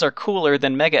 since those are cooler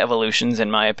than Mega Evolutions in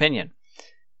my opinion.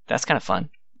 That's kind of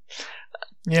fun.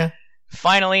 Yeah.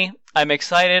 Finally, I'm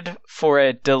excited for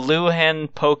a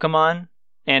Deluhan Pokemon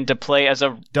and to play as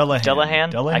a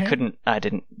Dullahan. I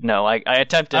didn't know. I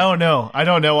attempted. I don't know. I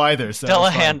don't know either. So it's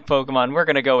Dullahan Pokemon. We're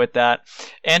going to go with that.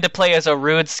 And to play as a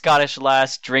rude Scottish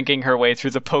lass drinking her way through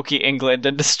the Poke England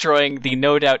and destroying the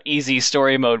no doubt easy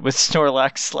story mode with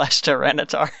Snorlax /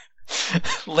 Tyranitar.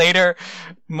 Later,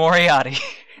 Moriarty.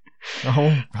 fine.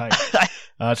 Oh,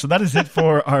 right. So that is it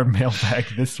for our mailbag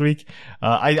this week.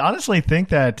 I honestly think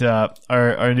that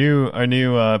our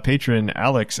new patron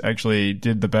Alex actually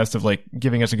did the best of like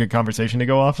giving us a good conversation to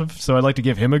go off of. So I'd like to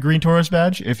give him a Green Taurus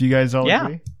badge if you guys all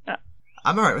agree.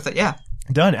 I'm alright with it, yeah.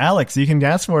 Done, Alex. You can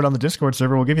ask for it on the Discord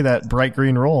server. We'll give you that bright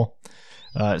green roll.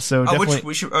 So definitely. Which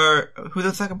we should, who's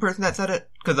the second person that said it?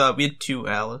 Because we had two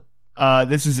Alex.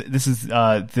 This is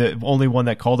the only one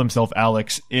that called himself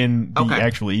Alex in the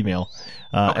actual email.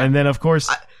 And then, of course,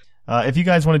 if you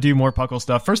guys want to do more Puckle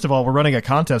stuff, first of all, we're running a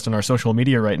contest on our social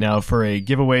media right now for a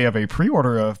giveaway of a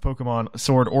pre-order of Pokemon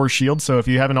Sword or Shield. So if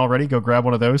you haven't already, go grab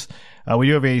one of those. We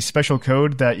do have a special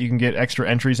code that you can get extra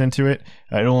entries into it.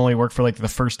 It'll only work for like the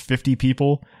first 50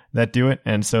 people that do it.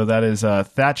 And so that is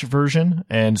Thatch version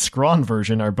and Scrawn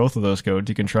version are both of those codes.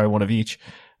 You can try one of each.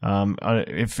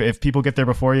 If people get there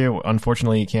before you,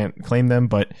 unfortunately you can't claim them,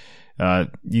 but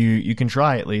you can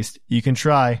try at least. You can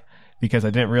try, because I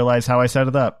didn't realize how I set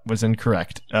it up was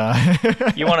incorrect.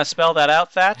 You want to spell that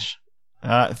out, Thatch?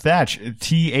 Thatch,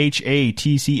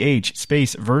 THATCH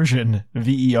space version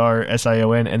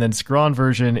VERSION, and then Scrawn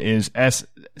version is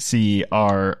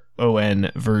SCRON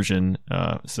version.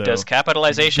 So does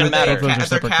capitalization matter?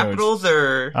 Those are Are there capitals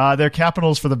or? They're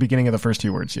capitals for the beginning of the first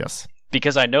two words. Yes.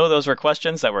 Because I know those were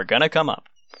questions that were gonna come up.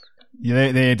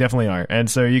 Yeah, they definitely are. And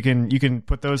so you can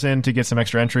put those in to get some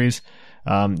extra entries.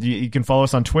 You can follow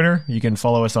us on Twitter. You can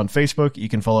follow us on Facebook. You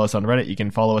can follow us on Reddit. You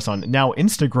can follow us on now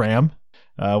Instagram,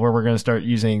 where we're going to start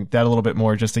using that a little bit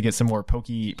more just to get some more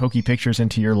pokey pictures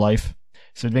into your life.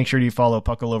 So make sure you follow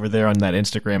Puckle over there on that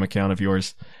Instagram account of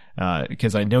yours,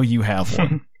 because I know you have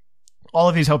one. All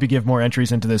of these help you give more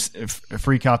entries into this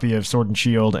free copy of Sword and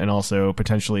Shield, and also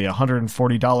potentially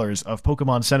 $140 of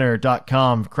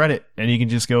PokemonCenter.com credit, and you can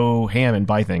just go ham and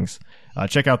buy things.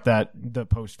 Check out the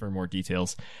post for more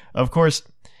details. Of course,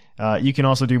 you can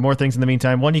also do more things in the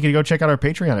meantime. One, you can go check out our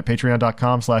Patreon at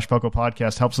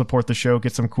patreon.com/PucklePodcast. Help support the show,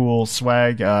 get some cool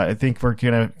swag. I think we're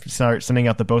going to start sending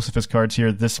out the Bocephus cards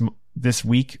here this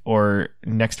week or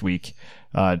next week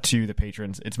to the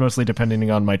patrons. It's mostly depending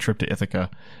on my trip to Ithaca.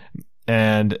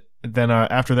 And then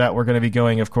after that, we're going to be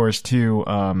going, of course, to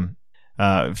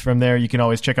from there. You can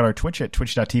always check out our Twitch at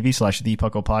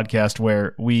twitch.tv/thepucklepodcast,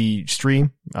 where we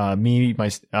stream. Me,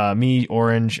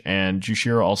 Orange, and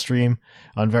Jushiro all stream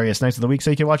on various nights of the week,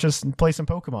 so you can watch us play some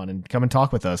Pokemon and come and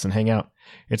talk with us and hang out.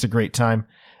 It's a great time.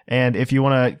 And if you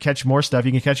want to catch more stuff,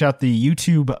 you can catch out the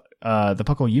YouTube, the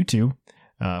Puckle YouTube,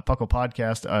 Puckle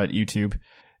Podcast at YouTube,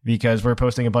 because we're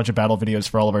posting a bunch of battle videos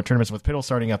for all of our tournaments with Piddle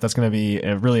starting up. That's going to be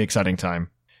a really exciting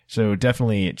time. So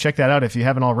definitely check that out if you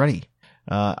haven't already.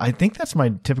 I think that's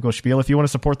my typical spiel. If you want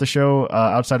to support the show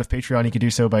outside of Patreon, you can do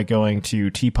so by going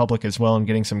to TeePublic as well and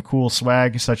getting some cool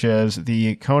swag, such as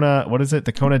the Kona, what is it?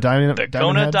 The Kona Diamond The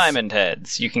Kona Heads? Diamond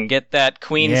Heads. You can get that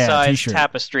queen-size t-shirt.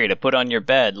 tapestry to put on your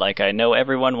bed like I know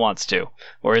everyone wants to.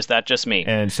 Or is that just me?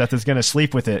 And Seth is going to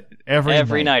sleep with it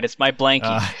every night. It's my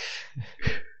blankie.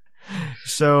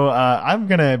 So I'm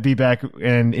gonna be back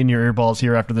in your earballs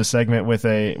here after this segment with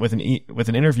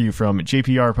an interview from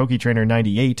JPR Poketrainer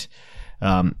 98.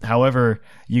 However,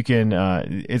 you can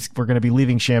we're gonna be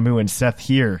leaving Shamu and Seth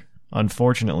here,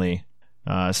 unfortunately.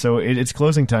 So it's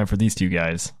closing time for these two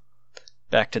guys.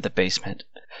 Back to the basement.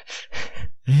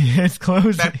 It's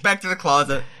closing. Back to the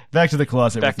closet. Back to the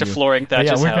closet. Back with to you. flooring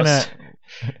Thatch's house.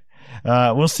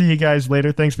 We'll see you guys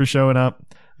later. Thanks for showing up.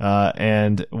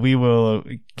 And we're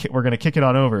going to kick it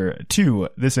on over to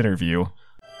this interview.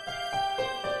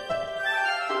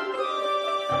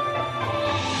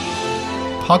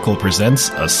 Puckle presents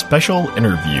a special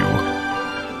interview.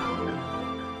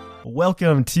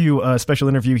 welcome to a special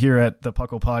interview here at the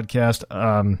Puckle Podcast.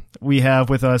 We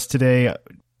have with us today,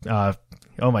 oh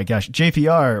my gosh,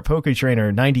 JPR,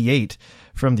 Poketrainer 98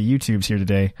 from the YouTubes here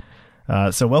today.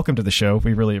 So welcome to the show.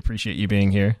 We really appreciate you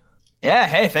being here. Yeah,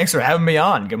 hey, thanks for having me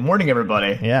on. Good morning,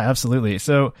 everybody. Yeah, absolutely.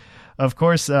 So, of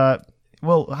course, well,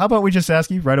 how about we just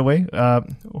ask you right away,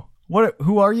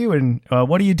 who are you and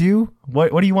what do you do?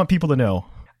 What do you want people to know?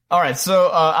 All right, so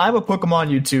I'm a Pokemon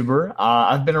YouTuber.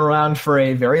 I've been around for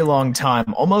a very long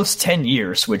time, almost 10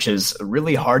 years, which is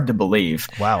really hard to believe.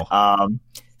 Wow.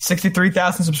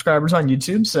 63,000 subscribers on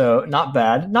YouTube, so not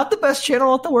bad. Not the best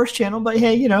channel, not the worst channel, but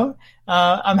hey, you know,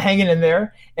 I'm hanging in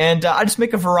there. And I just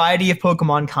make a variety of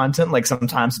Pokemon content. Like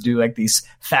sometimes I do like these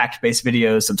fact-based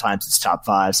videos. Sometimes it's top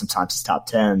 5. Sometimes it's top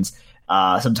 10s.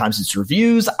 Sometimes it's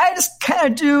reviews. I just kind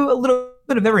of do a little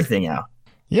bit of everything now.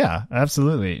 Yeah,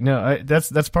 absolutely. No,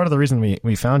 that's part of the reason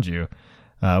we found you.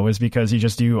 Was because you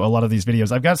just do a lot of these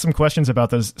videos. I've got some questions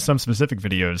about some specific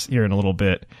videos here in a little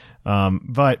bit.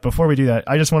 But before we do that,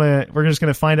 we're just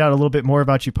going to find out a little bit more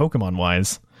about you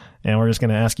Pokemon-wise. And we're just going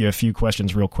to ask you a few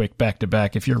questions real quick, back to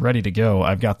back. If you're ready to go,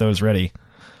 I've got those ready.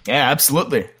 Yeah,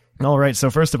 absolutely. All right, so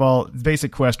first of all,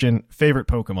 basic question, favorite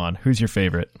Pokemon. Who's your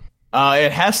favorite?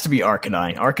 It has to be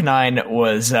Arcanine. Arcanine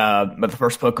was the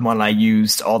first Pokemon I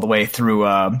used all the way through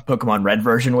Pokemon Red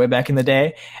version way back in the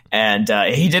day. And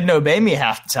he didn't obey me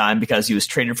half the time because he was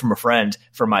traded from a friend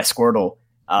for my Squirtle.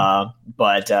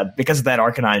 But because of that,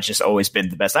 Arcanine has just always been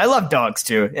the best. I love dogs,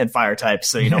 too, and fire types.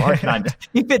 So, you know, Arcanine,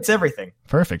 he fits everything.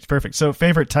 Perfect. So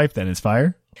favorite type then is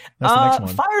fire? That's the next one.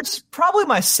 Fire's probably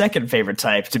my second favorite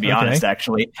type, to be honest,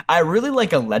 actually. I really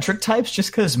like electric types just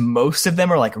because most of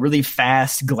them are like really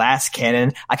fast, glass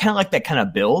cannon. I kind of like that kind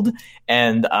of build,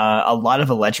 and a lot of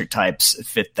electric types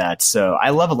fit that. So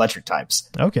I love electric types.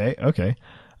 Okay.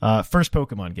 First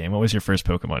Pokemon game. What was your first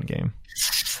Pokemon game?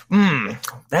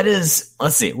 That is,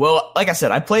 let's see. Well, like I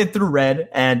said, I played through Red,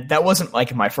 and that wasn't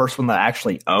like my first one that I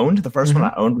actually owned. The first one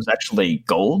I owned was actually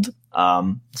Gold.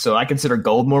 So I consider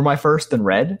Gold more my first than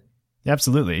Red.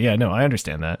 Absolutely. Yeah, no, I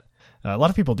understand that. A lot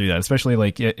of people do that, especially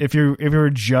like if you were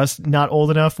just not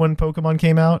old enough when Pokemon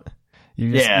came out.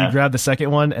 You grab the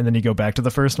second one and then you go back to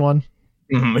the first one.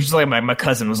 Which is like my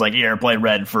cousin was like, "Yeah, play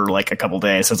Red for like a couple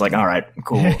days." So it's like, all right,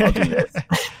 cool, I'll do this.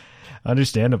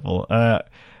 Understandable.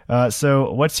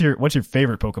 So what's your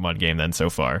favorite Pokemon game then so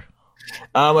far?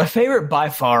 My favorite by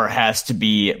far has to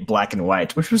be Black and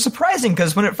White, which was surprising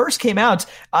because when it first came out,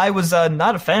 I was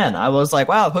not a fan. I was like,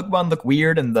 wow, Pokemon look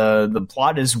weird and the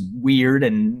plot is weird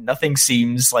and nothing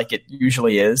seems like it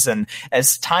usually is. And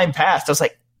as time passed, I was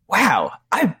like, wow,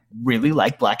 I really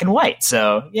like Black and White.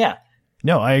 So, yeah.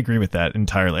 No, I agree with that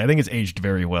entirely. I think it's aged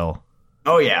very well.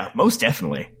 Oh, yeah, most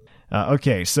definitely.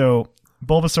 Okay, so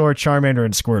Bulbasaur, Charmander,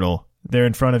 and Squirtle. They're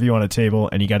in front of you on a table,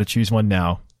 and you got to choose one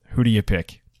now. Who do you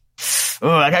pick? Oh,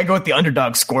 I gotta go with the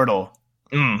underdog Squirtle.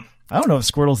 I don't know if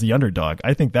Squirtle's the underdog.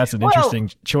 I think that's an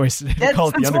interesting choice to call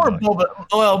it the underdog.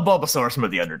 Bulbasaur's more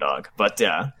the underdog, but you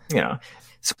know,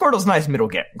 Squirtle's nice middle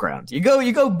ground. You go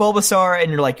Bulbasaur,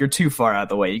 and you're too far out of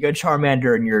the way. You go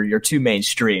Charmander, and you're too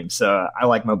mainstream. So I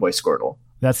like my boy Squirtle.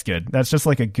 That's good. That's just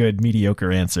like a good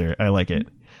mediocre answer. I like it.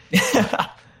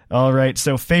 All right,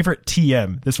 so favorite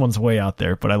TM. This one's way out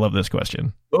there, but I love this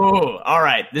question. Oh, all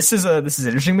right. This is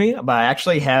interesting to me, but I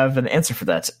actually have an answer for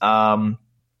that.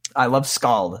 I love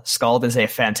Scald. Scald is a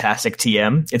fantastic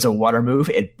TM. It's a water move.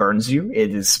 It burns you.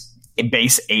 It is a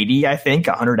base 80, I think,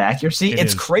 100 accuracy.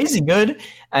 It's crazy good,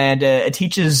 and it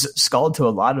teaches Scald to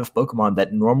a lot of Pokemon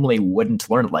that normally wouldn't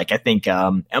learn it. Like, I think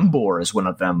Emboar is one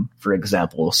of them, for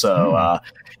example. So,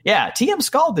 yeah, TM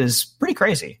Scald is pretty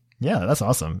crazy. Yeah, that's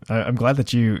awesome. I'm glad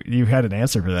that you had an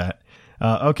answer for that.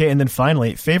 Okay, and then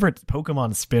finally, favorite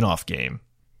Pokemon spin-off game?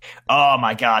 Oh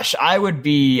my gosh, I would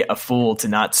be a fool to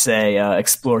not say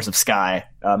Explorers of Sky,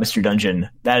 Mr. Dungeon.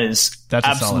 That's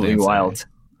absolutely wild.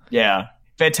 Yeah,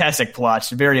 fantastic plot,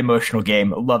 very emotional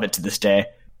game. Love it to this day.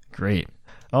 Great.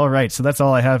 All right, so that's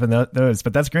all I have in those,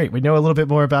 but that's great. We know a little bit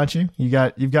more about you. You've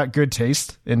got good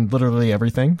taste in literally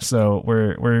everything, so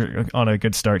we're on a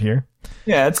good start here.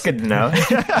 Yeah, that's good to know.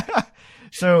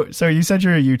 So you said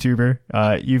you're a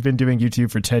YouTuber. You've been doing YouTube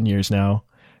for 10 years now.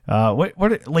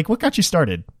 What got you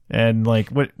started, and like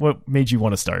what made you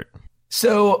want to start?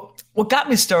 So what got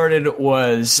me started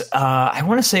was I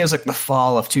want to say it was like the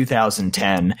fall of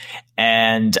 2010,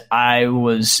 and I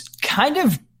was kind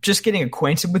of just getting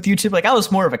acquainted with YouTube. Like, I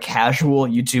was more of a casual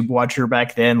YouTube watcher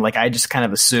back then. Like, I just kind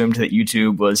of assumed that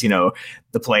YouTube was,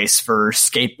 the place for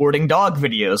skateboarding dog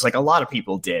videos, like a lot of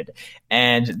people did.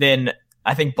 And then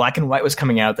I think Black and White was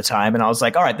coming out at the time, and I was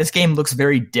like, all right, this game looks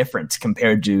very different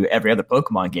compared to every other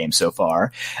Pokemon game so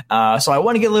far. So I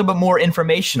want to get a little bit more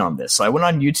information on this. So I went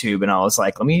on YouTube, and I was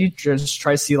like, let me just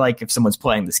try to see like if someone's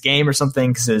playing this game or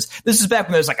something, because this is back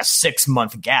when there was like a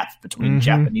 6-month gap between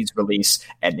Japanese release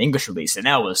and English release, and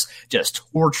that was just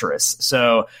torturous.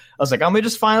 So I was like, I'm going to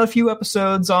just find a few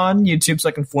episodes on YouTube so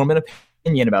I can form an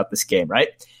opinion about this game, right?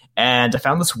 And I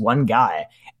found this one guy.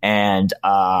 And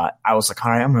I was like,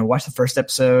 all right, I'm going to watch the first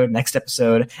episode, next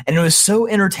episode. And it was so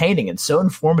entertaining and so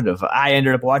informative. I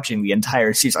ended up watching the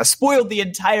entire season. I spoiled the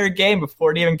entire game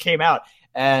before it even came out.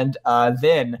 And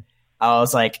then I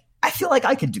was like, I feel like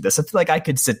I could do this. I feel like I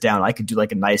could sit down. I could do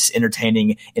like a nice,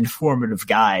 entertaining, informative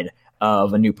guide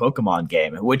of a new Pokemon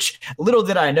game, which little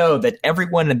did I know that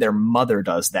everyone and their mother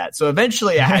does that. So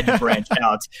eventually I had to branch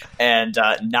out and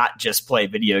not just play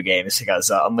video games, because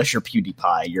unless you're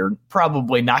PewDiePie, you're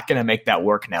probably not going to make that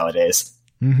work nowadays.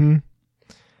 Mm-hmm.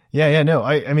 Yeah, no,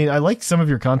 I mean, I like some of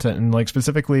your content, and like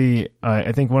specifically,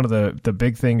 I think one of the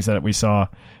big things that we saw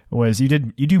was you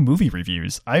do movie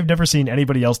reviews. I've never seen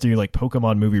anybody else do like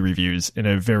Pokemon movie reviews in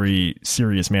a very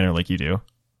serious manner like you do.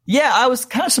 Yeah, I was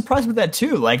kind of surprised with that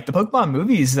too. Like, the Pokemon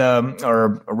movies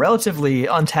are a relatively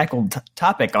untackled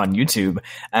topic on YouTube.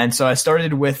 And so I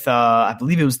started with, I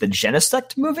believe it was the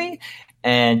Genesect movie,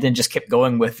 and then just kept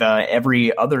going with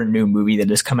every other new movie that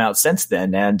has come out since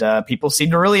then. And people seem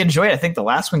to really enjoy it. I think the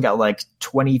last one got like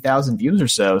 20,000 views or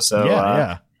so. So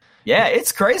yeah,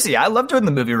 it's crazy. I love doing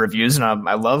the movie reviews, and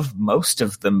I love most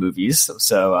of the movies.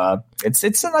 So it's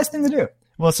a nice thing to do.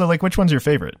 Well, so like, which one's your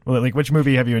favorite? Well, like, which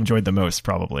movie have you enjoyed the most,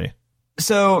 probably?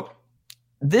 So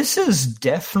this is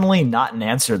definitely not an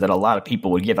answer that a lot of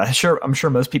people would give. I'm sure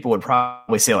most people would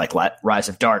probably say like Rise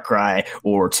of Darkrai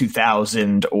or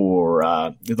 2000 or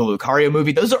the Lucario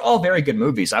movie. Those are all very good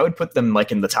movies. I would put them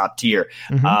like in the top tier.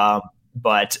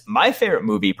 But my favorite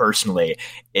movie personally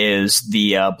is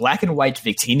the Black and White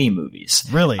Victini movies.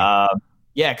 Really?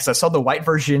 Yeah, because I saw the white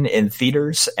version in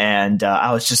theaters, and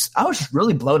I was just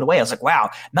really blown away. I was like, wow,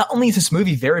 not only is this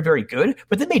movie very, very good,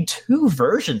 but they made 2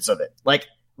 versions of it. Like,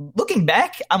 looking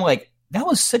back, I'm like, that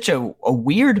was such a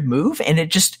weird move, and it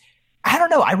just, I don't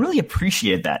know, I really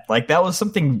appreciated that. Like, that was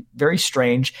something very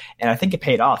strange, and I think it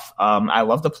paid off. I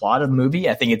love the plot of the movie.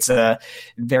 I think it's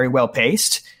very well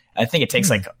paced. I think it takes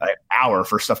like an hour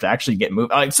for stuff to actually get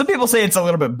moved. Like, some people say it's a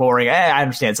little bit boring. I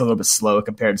understand it's a little bit slow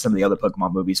compared to some of the other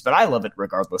Pokemon movies, but I love it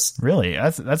regardless. Really?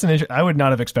 That's an I would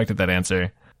not have expected that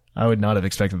answer. I would not have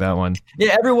expected that one.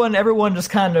 Yeah, everyone just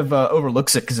kind of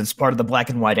overlooks it because it's part of the Black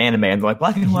and White anime, and they're like,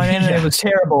 Black and White anime was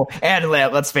terrible. And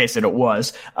let's face it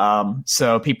was.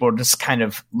 So people just kind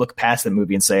of look past the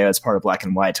movie and say, oh, it's part of Black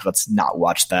and White. Let's not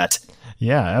watch that.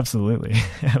 Yeah, absolutely.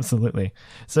 Absolutely.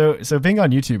 So being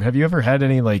on YouTube, have you ever had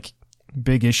any like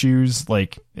big issues?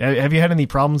 Like, have you had any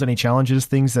problems, any challenges,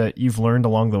 things that you've learned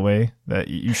along the way that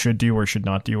you should do or should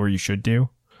not do, or you should do?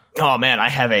 Oh man, I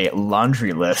have a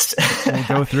laundry list. We'll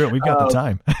go through it. We've got the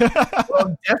time.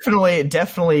 Well, definitely.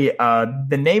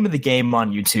 The name of the game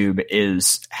on YouTube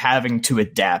is having to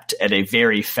adapt at a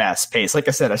very fast pace. Like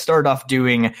I said, I started off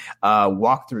doing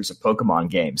walkthroughs of Pokemon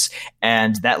games,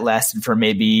 and that lasted for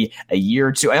maybe a year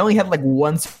or two. I only had like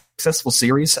one successful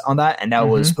series on that, and that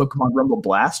was Pokemon Rumble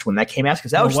Blast when that came out,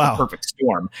 because that was the perfect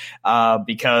storm.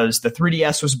 Because the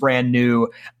 3DS was brand new.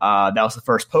 That was the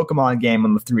first Pokemon game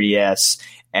on the 3DS.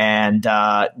 And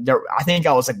I think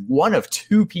I was like one of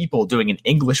 2 people doing an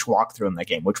English walkthrough in that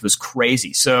game, which was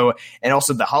crazy. So, and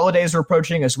also the holidays were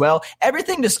approaching as well.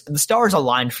 Everything just, the stars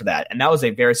aligned for that. And that was a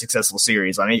very successful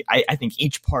series. I mean, I think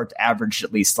each part averaged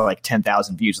at least like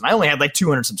 10,000 views. And I only had like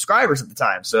 200 subscribers at the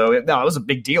time. So it was a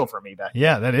big deal for me back then.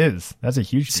 Yeah, that's a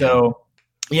huge deal. So,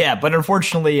 yeah, but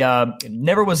unfortunately,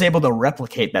 never was able to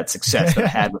replicate that success that I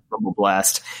had with Rumble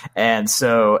Blast. And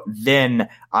so then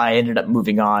I ended up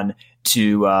moving on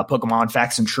to Pokemon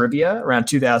Facts and Trivia around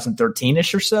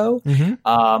 2013-ish or so.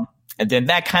 And then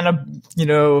that kind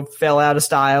of, fell out of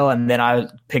style. And then I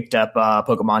picked up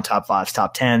Pokemon Top 5s,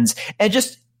 Top 10s, and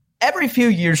just every few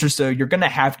years or so, you're going to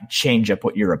have to change up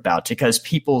what you're about because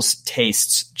people's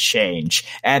tastes change.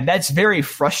 And that's very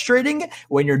frustrating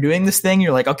when you're doing this thing.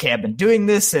 You're like, okay, I've been doing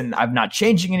this and I'm not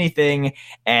changing anything.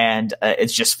 And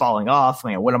it's just falling off. I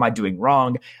mean, what am I doing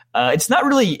wrong? It's not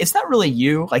really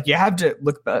you. Like, you have to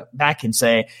look back and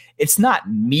say, it's not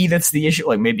me that's the issue.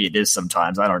 Like, maybe it is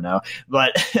sometimes. I don't know.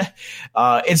 But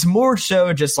it's more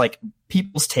so just like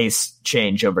people's tastes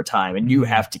change over time and you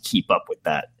have to keep up with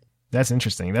that. That's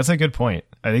interesting. That's a good point.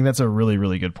 I think that's a really,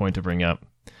 really good point to bring up.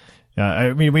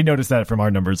 I mean, we noticed that from our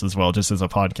numbers as well, just as a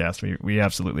podcast. We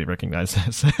absolutely recognize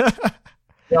this.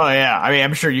 Oh yeah, I mean,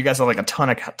 I'm sure you guys have like a ton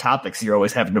of topics you're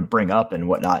always having to bring up and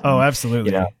whatnot. Oh, and,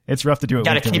 absolutely. It's rough to do it.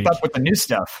 Got to keep up with the new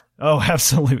stuff. Oh,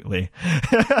 absolutely.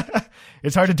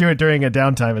 It's hard to do it during a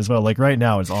downtime as well. Like right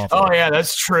now, it's awful. Oh yeah,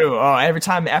 that's true. Oh, every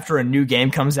time after a new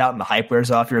game comes out and the hype wears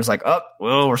off, you're just like, oh,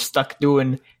 well, we're stuck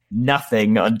doing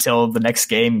nothing until the next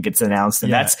game gets announced,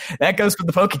 and that goes for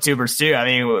the PokeTubers too. I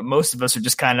mean, most of us are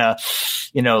just kind of,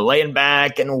 laying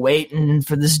back and waiting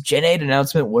for this Gen 8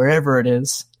 announcement wherever it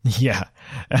is. Yeah,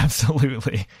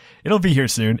 absolutely. It'll be here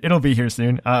soon.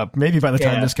 Maybe by the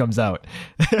time this comes out.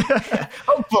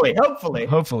 Hopefully.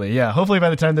 Yeah. Hopefully by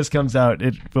the time this comes out,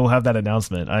 it will have that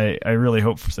announcement. I really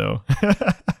hope so.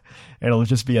 It'll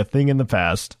just be a thing in the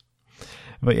past.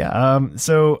 But yeah,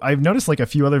 so I've noticed like a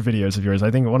few other videos of yours. I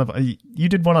think you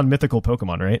did one on mythical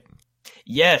Pokemon, right?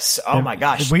 Yes. Oh my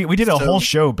gosh. We did a whole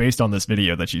show based on this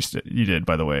video that you did,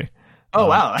 by the way. Oh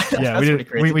wow! Yeah, pretty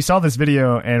crazy. We saw this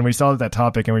video and we saw that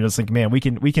topic and we're just like, man, we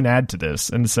can add to this,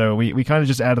 and so we kind of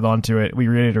just added on to it. We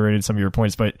reiterated some of your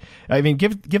points, but I mean,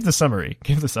 give the summary.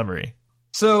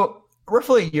 So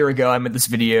roughly a year ago, I made this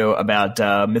video about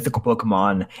mythical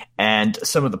Pokemon and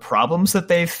some of the problems that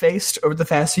they've faced over the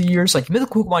past few years. Like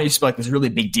mythical Pokemon used to be like this really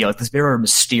big deal, like this very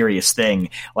mysterious thing.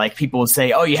 Like people would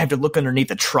say, oh, you have to look underneath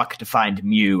a truck to find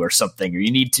Mew or something, or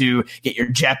you need to get your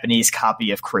Japanese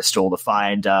copy of Crystal to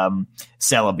find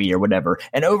Celebi or whatever.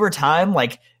 And over time,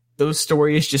 like those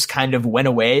stories just kind of went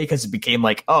away because it became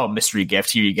like, oh, mystery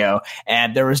gift, here you go.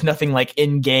 And there was nothing like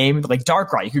in game, like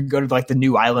Darkrai. You could go to like the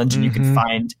new island and you could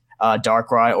find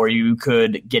Darkrai, or you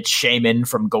could get Shaman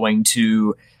from going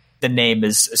to, the name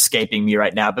is escaping me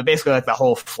right now, but basically like the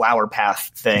whole flower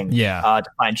path thing to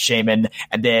find Shaman.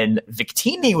 And then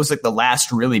Victini was like the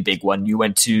last really big one. You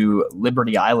went to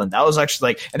Liberty Island. That was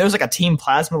actually like, and there was like a Team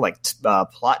Plasma like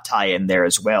plot tie in there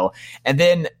as well. And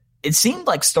then it seemed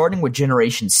like starting with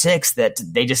Generation 6 that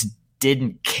they just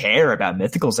didn't care about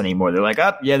mythicals anymore. They're like,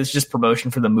 oh, yeah, this is just promotion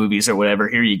for the movies or whatever.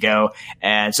 Here you go.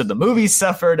 And so the movies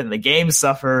suffered and the game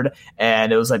suffered.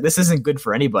 And it was like, this isn't good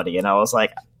for anybody. And I was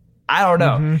like, I don't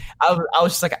know. I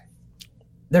was just like,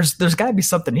 there's got to be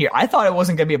something here. I thought it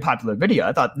wasn't going to be a popular video.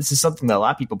 I thought this is something that a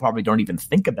lot of people probably don't even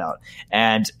think about.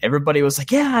 And everybody was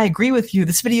like, yeah, I agree with you.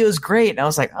 This video is great. And I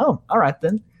was like, oh, all right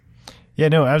then. Yeah,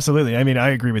 no, absolutely. I mean, I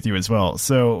agree with you as well.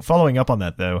 So following up on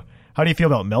that, though, how do you feel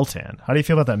about Meltan? How do you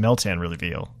feel about that Meltan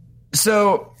reveal?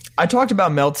 So I talked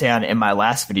about Meltan in my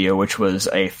last video, which was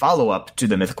a follow-up to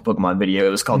the Mythical Pokemon video. It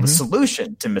was called The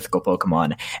Solution to Mythical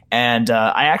Pokemon. And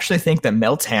I actually think that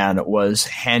Meltan was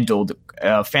handled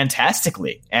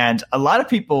fantastically. And a lot of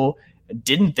people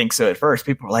didn't think so at first.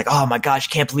 People were like, oh my gosh,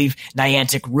 can't believe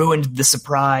Niantic ruined the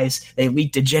surprise. They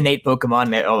leaked a Gen 8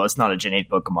 Pokemon. Oh, it's not a Gen 8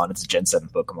 Pokemon. It's a Gen 7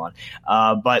 Pokemon.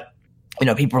 But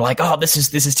people were like, oh, this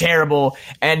is terrible.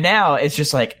 And now it's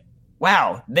just like,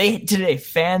 wow, they did a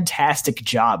fantastic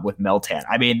job with Meltan.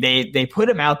 I mean, they put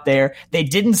him out there. They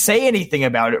didn't say anything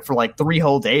about it for like 3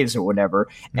 whole days or whatever.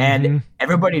 And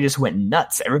everybody just went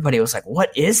nuts. Everybody was like,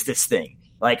 what is this thing?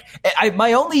 Like,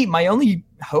 my only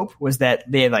hope was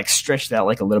that they like stretched it out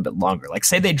like a little bit longer. Like,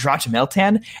 say they dropped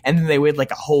Meltan and then they waited like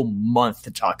a whole month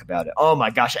to talk about it. Oh my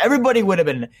gosh, everybody would have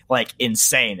been like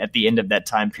insane at the end of that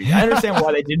time period. I understand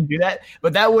why they didn't do that,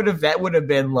 but that would have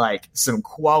been like some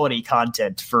quality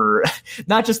content for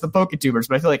not just the PokeTubers,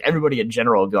 but I feel like everybody in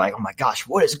general would be like, oh my gosh,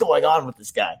 what is going on with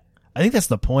this guy? I think that's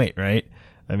the point, right?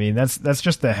 I mean, that's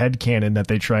just the headcanon that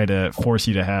they try to force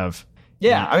you to have.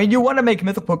 Yeah, I mean, you want to make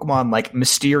mythical Pokemon like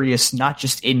mysterious, not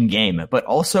just in game, but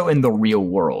also in the real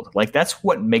world. Like that's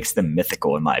what makes them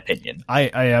mythical, in my opinion. I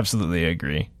absolutely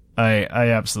agree. I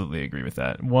absolutely agree with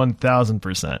that.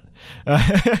 1000%.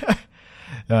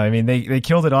 I mean, they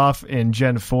killed it off in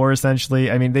Gen 4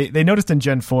 essentially. I mean, they noticed in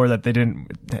Gen 4 that they didn't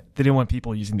want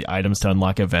people using the items to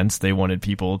unlock events. They wanted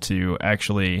people to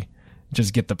actually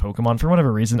just get the Pokemon for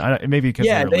whatever reason. Maybe because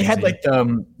they had like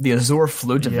the Azure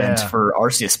Flute event for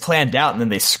Arceus planned out, and then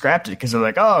they scrapped it because they're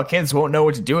like, oh, kids won't know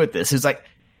what to do with this. It's like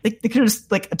they could have just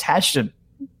like attached a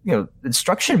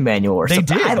instruction manual or something.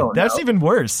 They did. I don't know. That's even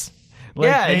worse.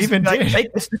 Like, they even like, did.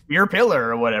 Take this Spear Pillar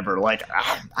or whatever. Like,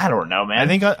 I don't know, man. I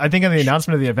think on the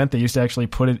announcement of the event, they used to actually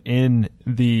put it in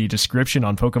the description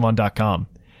on Pokemon.com.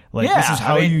 Like, this is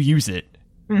how you use it.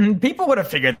 People would have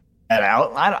figured that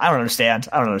out. I don't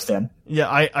understand. Yeah,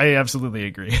 I absolutely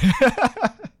agree.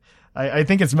 I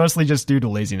think it's mostly just due to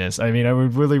laziness. I mean, I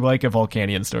would really like a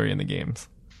Volcanion story in the games.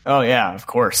 Oh yeah, of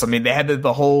course. I mean, they had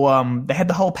the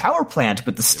whole power plant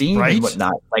with the steam and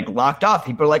whatnot like locked off.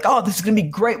 People are like, oh, this is gonna be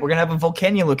great. We're gonna have a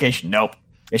Volcanion location. Nope,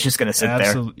 it's just gonna sit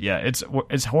there. Yeah,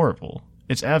 it's horrible.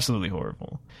 It's absolutely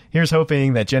horrible. Here's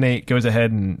hoping that Gen 8 goes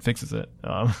ahead and fixes it.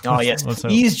 Oh yes,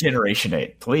 please, Generation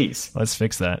 8, please. Let's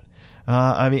fix that.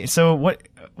 I mean, so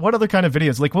what other kind of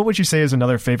videos? Like, what would you say is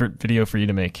another favorite video for you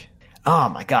to make? Oh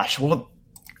my gosh. Well,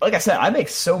 like I said, I make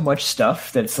so much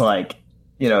stuff that's like,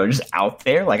 just out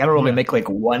there. Like, I don't really make like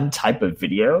one type of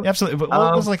video. Yeah, absolutely. But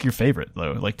what was like your favorite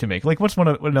though? Like to make? Like, what's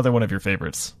another one of your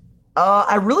favorites?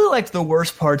 I really liked the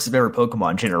worst parts of every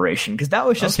Pokemon generation because that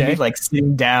was just me like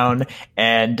sitting down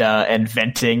and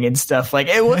venting and stuff. Like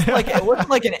it wasn't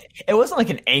like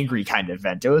an angry kind of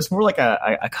vent. It was more like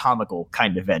a comical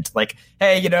kind of vent. Like,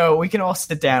 hey, we can all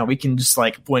sit down. We can just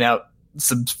like point out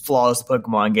some flaws of the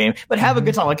Pokemon game, but have a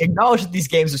good time. Like acknowledge that these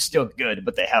games are still good,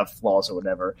 but they have flaws or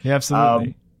whatever. Yeah,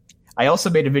 absolutely. I also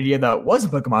made a video that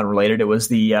wasn't Pokemon related. It was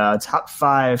the top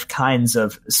 5 kinds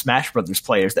of Smash Brothers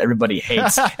players that everybody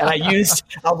hates. And I used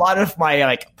a lot of my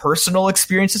like personal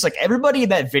experiences. Like everybody in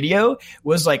that video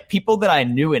was like people that I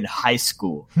knew in high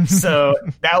school. So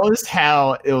that was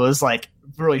how it was like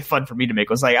really fun for me to make.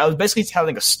 Was like I was basically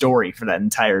telling a story for that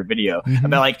entire video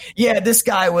about like, yeah, this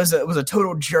guy was a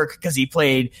total jerk because he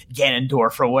played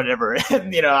Ganondorf or whatever,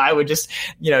 and I would just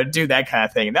do that kind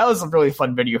of thing. And that was a really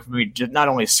fun video for me to not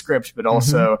only script but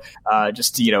also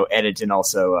just to edit and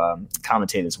also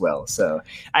commentate as well. So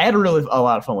I had a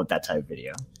lot of fun with that type of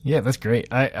video. Yeah, that's great.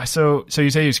 So you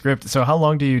say you script. So how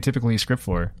long do you typically script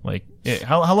for? Like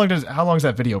how long is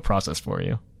that video process for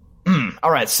you?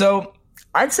 All right, so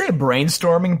I'd say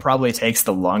brainstorming probably takes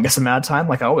the longest amount of time.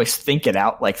 Like I always think it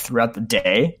out like throughout the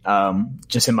day,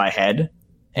 just in my head.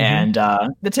 And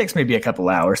it takes maybe a couple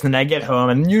hours. And then I get home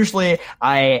and usually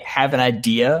I have an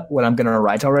idea what I'm going to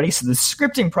write already. So the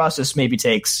scripting process maybe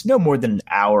takes no more than an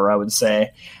hour, I would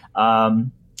say.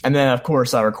 And then, of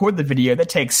course, I record the video. That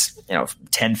takes,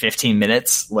 10, 15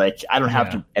 minutes. Like, I don't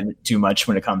have to edit too much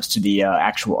when it comes to the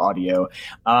actual audio.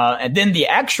 And then the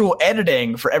actual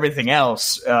editing for everything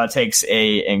else takes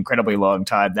a incredibly long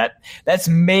time. That's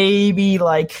maybe,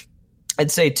 like, I'd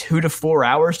say 2 to 4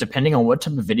 hours, depending on what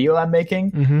type of video I'm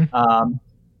making.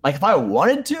 Like, if I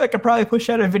wanted to, I could probably push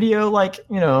out a video, like,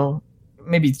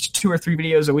 maybe 2 or 3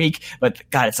 videos a week. But,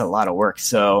 God, it's a lot of work.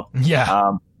 So,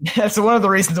 that's one of the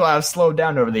reasons why I've slowed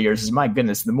down over the years is, my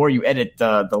goodness, the more you edit,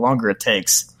 the longer it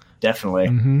takes.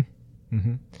 Definitely.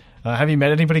 Have you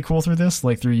met anybody cool through this?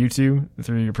 Like through YouTube,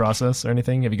 through your process or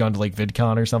anything? Have you gone to like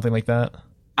VidCon or something like that?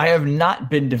 I have not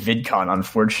been to VidCon,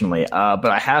 unfortunately, but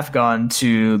I have gone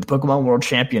to the Pokemon World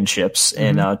Championships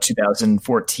in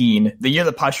 2014, the year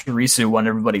that Pachirisu won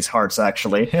everybody's hearts,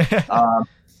 actually.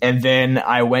 And then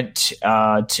I went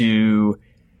to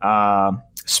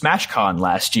SmashCon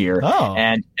last year.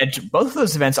 And at both of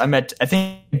those events, I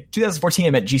think 2014, I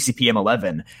met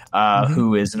GCPM11,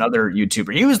 who is another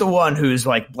YouTuber. He was the one who's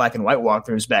like Black and White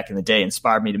walkthroughs back in the day,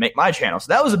 inspired me to make my channel.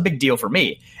 So that was a big deal for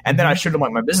me. And then I showed him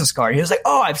like my business card. He was like,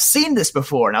 "Oh, I've seen this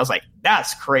before." And I was like,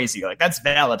 "That's crazy. Like that's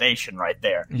validation right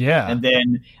there." Yeah. And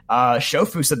then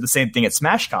Shofu said the same thing at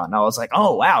SmashCon. And I was like,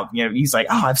 "Oh, wow." He's like,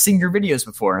 "Oh, I've seen your videos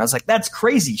before." And I was like, "That's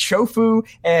crazy. Shofu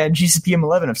and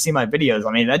GCPM11 have seen my videos."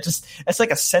 I mean, that's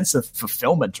like a sense of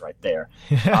fulfillment right there.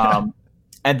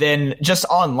 And then just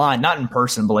online, not in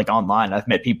person, but like online, I've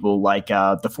met people like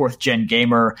the 4th Gen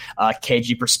Gamer,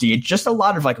 KG Prestige, just a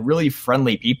lot of like really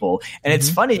friendly people. And it's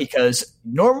funny because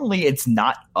normally it's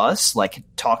not us like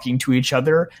talking to each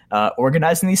other,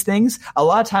 organizing these things. A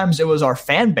lot of times it was our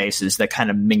fan bases that kind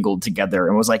of mingled together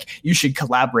and was like, you should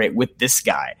collaborate with this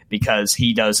guy because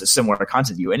he does a similar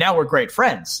content to you. And now we're great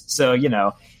friends. So,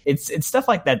 it's stuff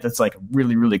like that that's like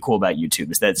really, really cool about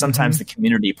YouTube is that sometimes the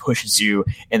community pushes you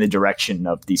in the direction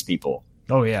of these people.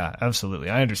 Oh, yeah, absolutely.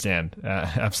 I understand.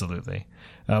 Absolutely.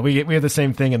 We have the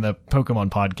same thing in the Pokemon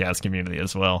podcast community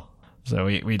as well. So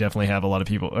we definitely have a lot of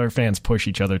people, our fans push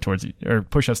each other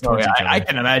push us towards each other. I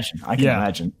can imagine. I can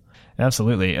imagine.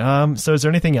 Absolutely. So is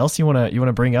there anything else you want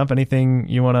to bring up? Anything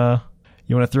you want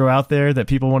to throw out there that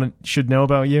people should know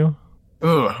about you?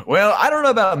 Ooh, well, I don't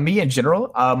know about me in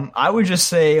general. I would just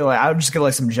say, I would just give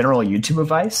like some general YouTube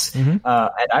advice. And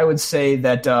I would say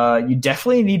that you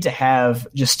definitely need to have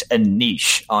just a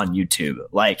niche on YouTube.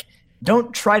 Like,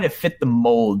 don't try to fit the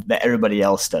mold that everybody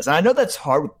else does. And I know that's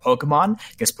hard with Pokemon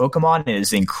because Pokemon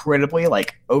is incredibly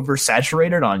like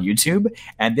oversaturated on YouTube.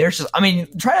 And there's just,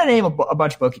 try to name a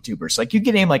bunch of PokeTubers. Like you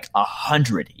can name like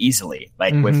 100 easily,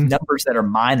 like with numbers that are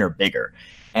mine or bigger.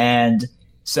 And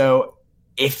so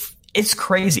it's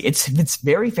crazy. It's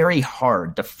very, very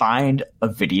hard to find a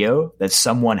video that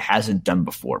someone hasn't done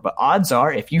before. But odds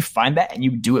are, if you find that and you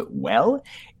do it well,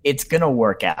 it's going to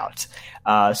work out.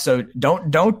 So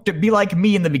don't be like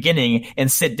me in the beginning and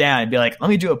sit down and be like, let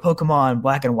me do a Pokemon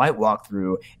Black and White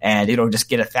walkthrough and it'll just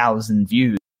get 1,000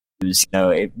 views.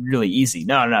 Really easy.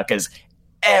 No, because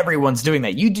everyone's doing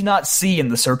that. You do not see in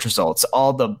the search results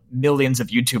all the millions of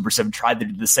YouTubers have tried to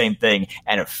do the same thing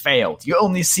and have failed. You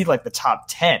only see like the top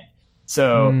 10.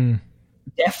 So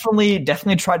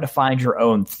definitely try to find your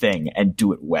own thing and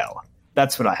do it well.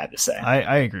 That's what I had to say.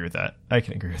 I agree with that. I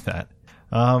can agree with that.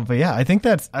 But yeah, I think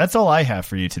that's all I have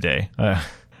for you today.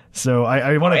 So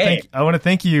I want to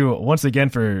thank you once again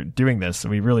for doing this.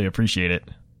 We really appreciate it.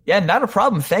 Yeah, not a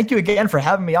problem. Thank you again for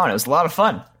having me on. It was a lot of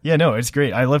fun. Yeah, no, it's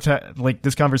great. I loved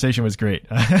this conversation was great.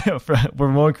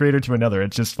 From one creator to another,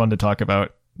 it's just fun to talk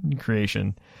about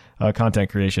creation,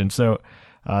 content creation. So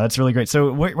that's really great.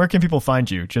 So where can people find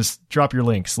you? Just drop your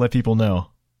links. Let people know.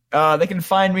 They can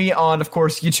find me on, of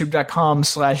course,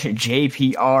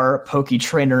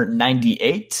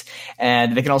 youtube.com/JPRPoketrainer98.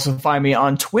 And they can also find me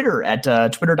on Twitter at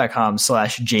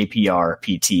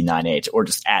twitter.com/JPRPT98 or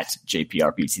just at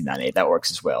JPRPT98. That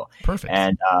works as well. Perfect.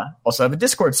 And also have a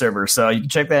Discord server, so you can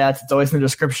check that out. It's always in the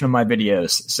description of my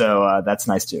videos. So that's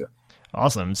nice too.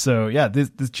 Awesome. So yeah, this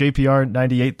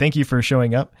JPR98, thank you for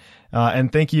showing up.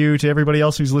 And thank you to everybody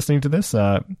else who's listening to this.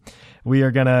 We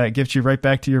are going to get you right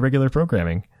back to your regular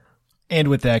programming. And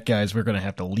with that, guys, we're going to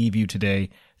have to leave you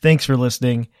today. Thanks for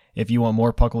listening. If you want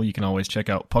more Puckle, you can always check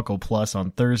out Puckle Plus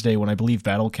on Thursday when I believe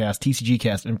Battlecast,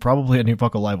 TCGcast, and probably a new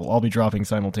Puckle Live will all be dropping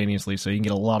simultaneously, so you can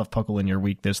get a lot of Puckle in your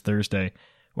week this Thursday,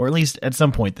 or at least at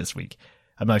some point this week.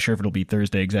 I'm not sure if it'll be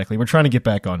Thursday exactly. We're trying to get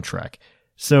back on track.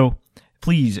 So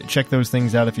please check those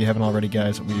things out if you haven't already,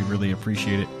 guys. We really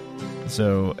appreciate it.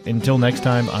 So until next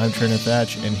time, I'm Trainer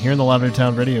Thatch, and here in the Lavender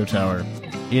Town Radio Tower,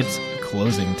 it's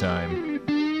closing time.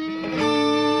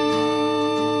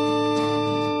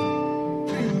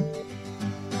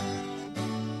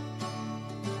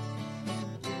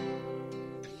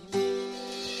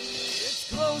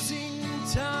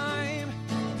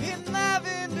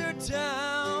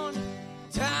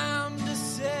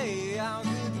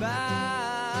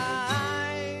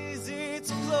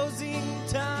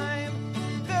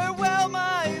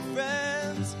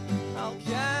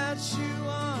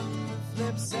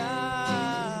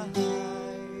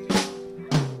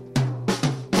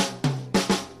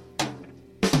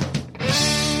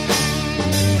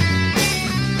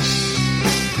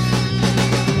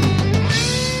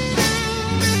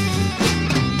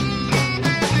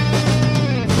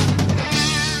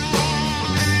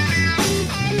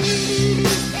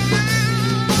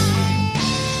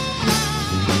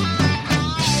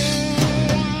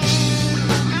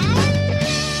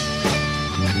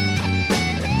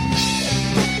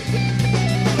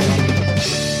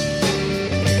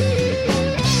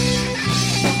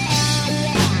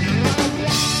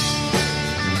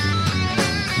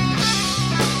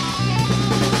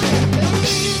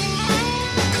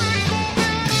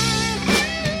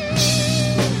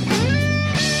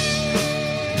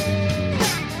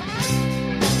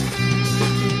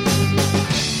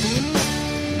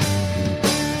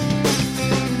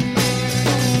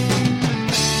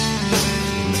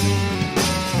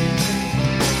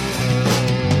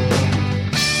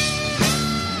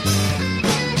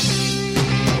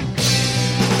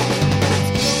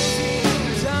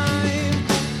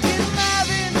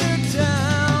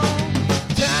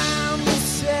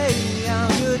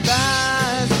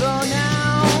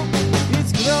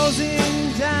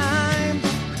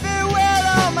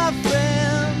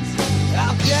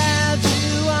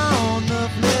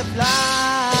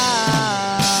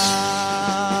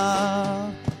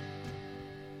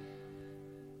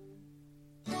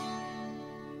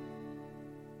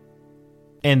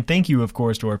 And thank you, of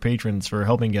course, to our patrons for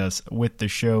helping us with the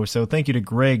show. So thank you to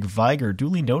Greg, Viger,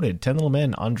 duly noted, 10 Little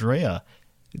Men, Andrea,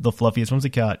 The Fluffiest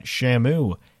Whimsicott,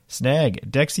 Shamu, Snag,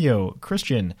 Dexio,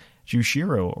 Christian,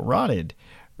 Jushiro, Rotted,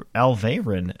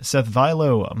 Alvarin, Seth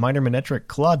Vilo, Minor Manetric,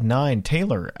 Claude9,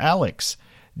 Taylor, Alex,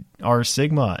 R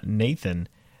Sigma, Nathan,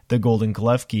 The Golden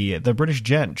Klefki, The British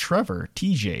Gent, Trevor,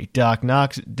 TJ, Doc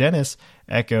Knox, Dennis,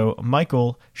 Echo,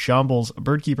 Michael, Shambles,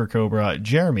 Birdkeeper Cobra,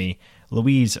 Jeremy,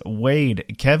 Louise, Wade,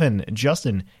 Kevin,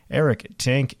 Justin, Eric,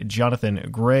 Tank, Jonathan,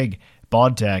 Greg,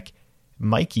 Bodtak,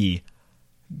 Mikey,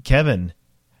 Kevin,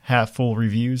 Half Full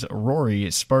Reviews, Rory,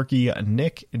 Sparky,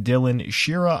 Nick, Dylan,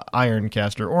 Shira,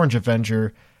 Ironcaster, Orange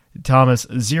Avenger, Thomas,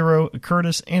 Zero,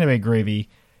 Curtis, Anime Gravy,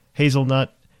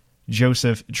 Hazelnut,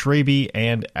 Joseph, Traby,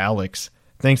 and Alex.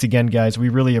 Thanks again, guys. We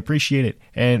really appreciate it.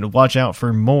 And watch out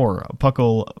for more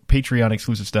Puckle Patreon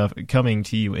exclusive stuff coming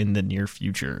to you in the near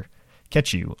future.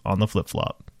 Catch you on the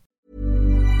flip-flop.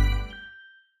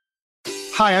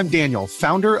 Hi, I'm Daniel,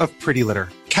 founder of Pretty Litter.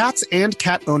 Cats and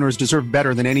cat owners deserve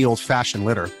better than any old-fashioned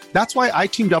litter. That's why I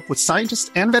teamed up with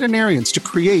scientists and veterinarians to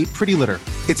create Pretty Litter.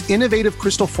 Its innovative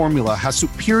crystal formula has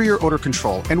superior odor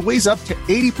control and weighs up to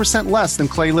 80% less than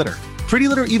clay litter. Pretty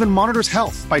Litter even monitors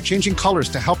health by changing colors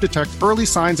to help detect early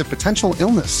signs of potential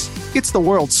illness. It's the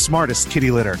world's smartest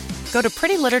kitty litter. Go to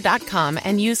prettylitter.com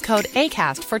and use code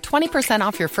ACAST for 20%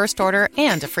 off your first order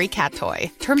and a free cat toy.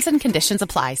 Terms and conditions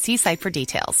apply. See site for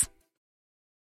details.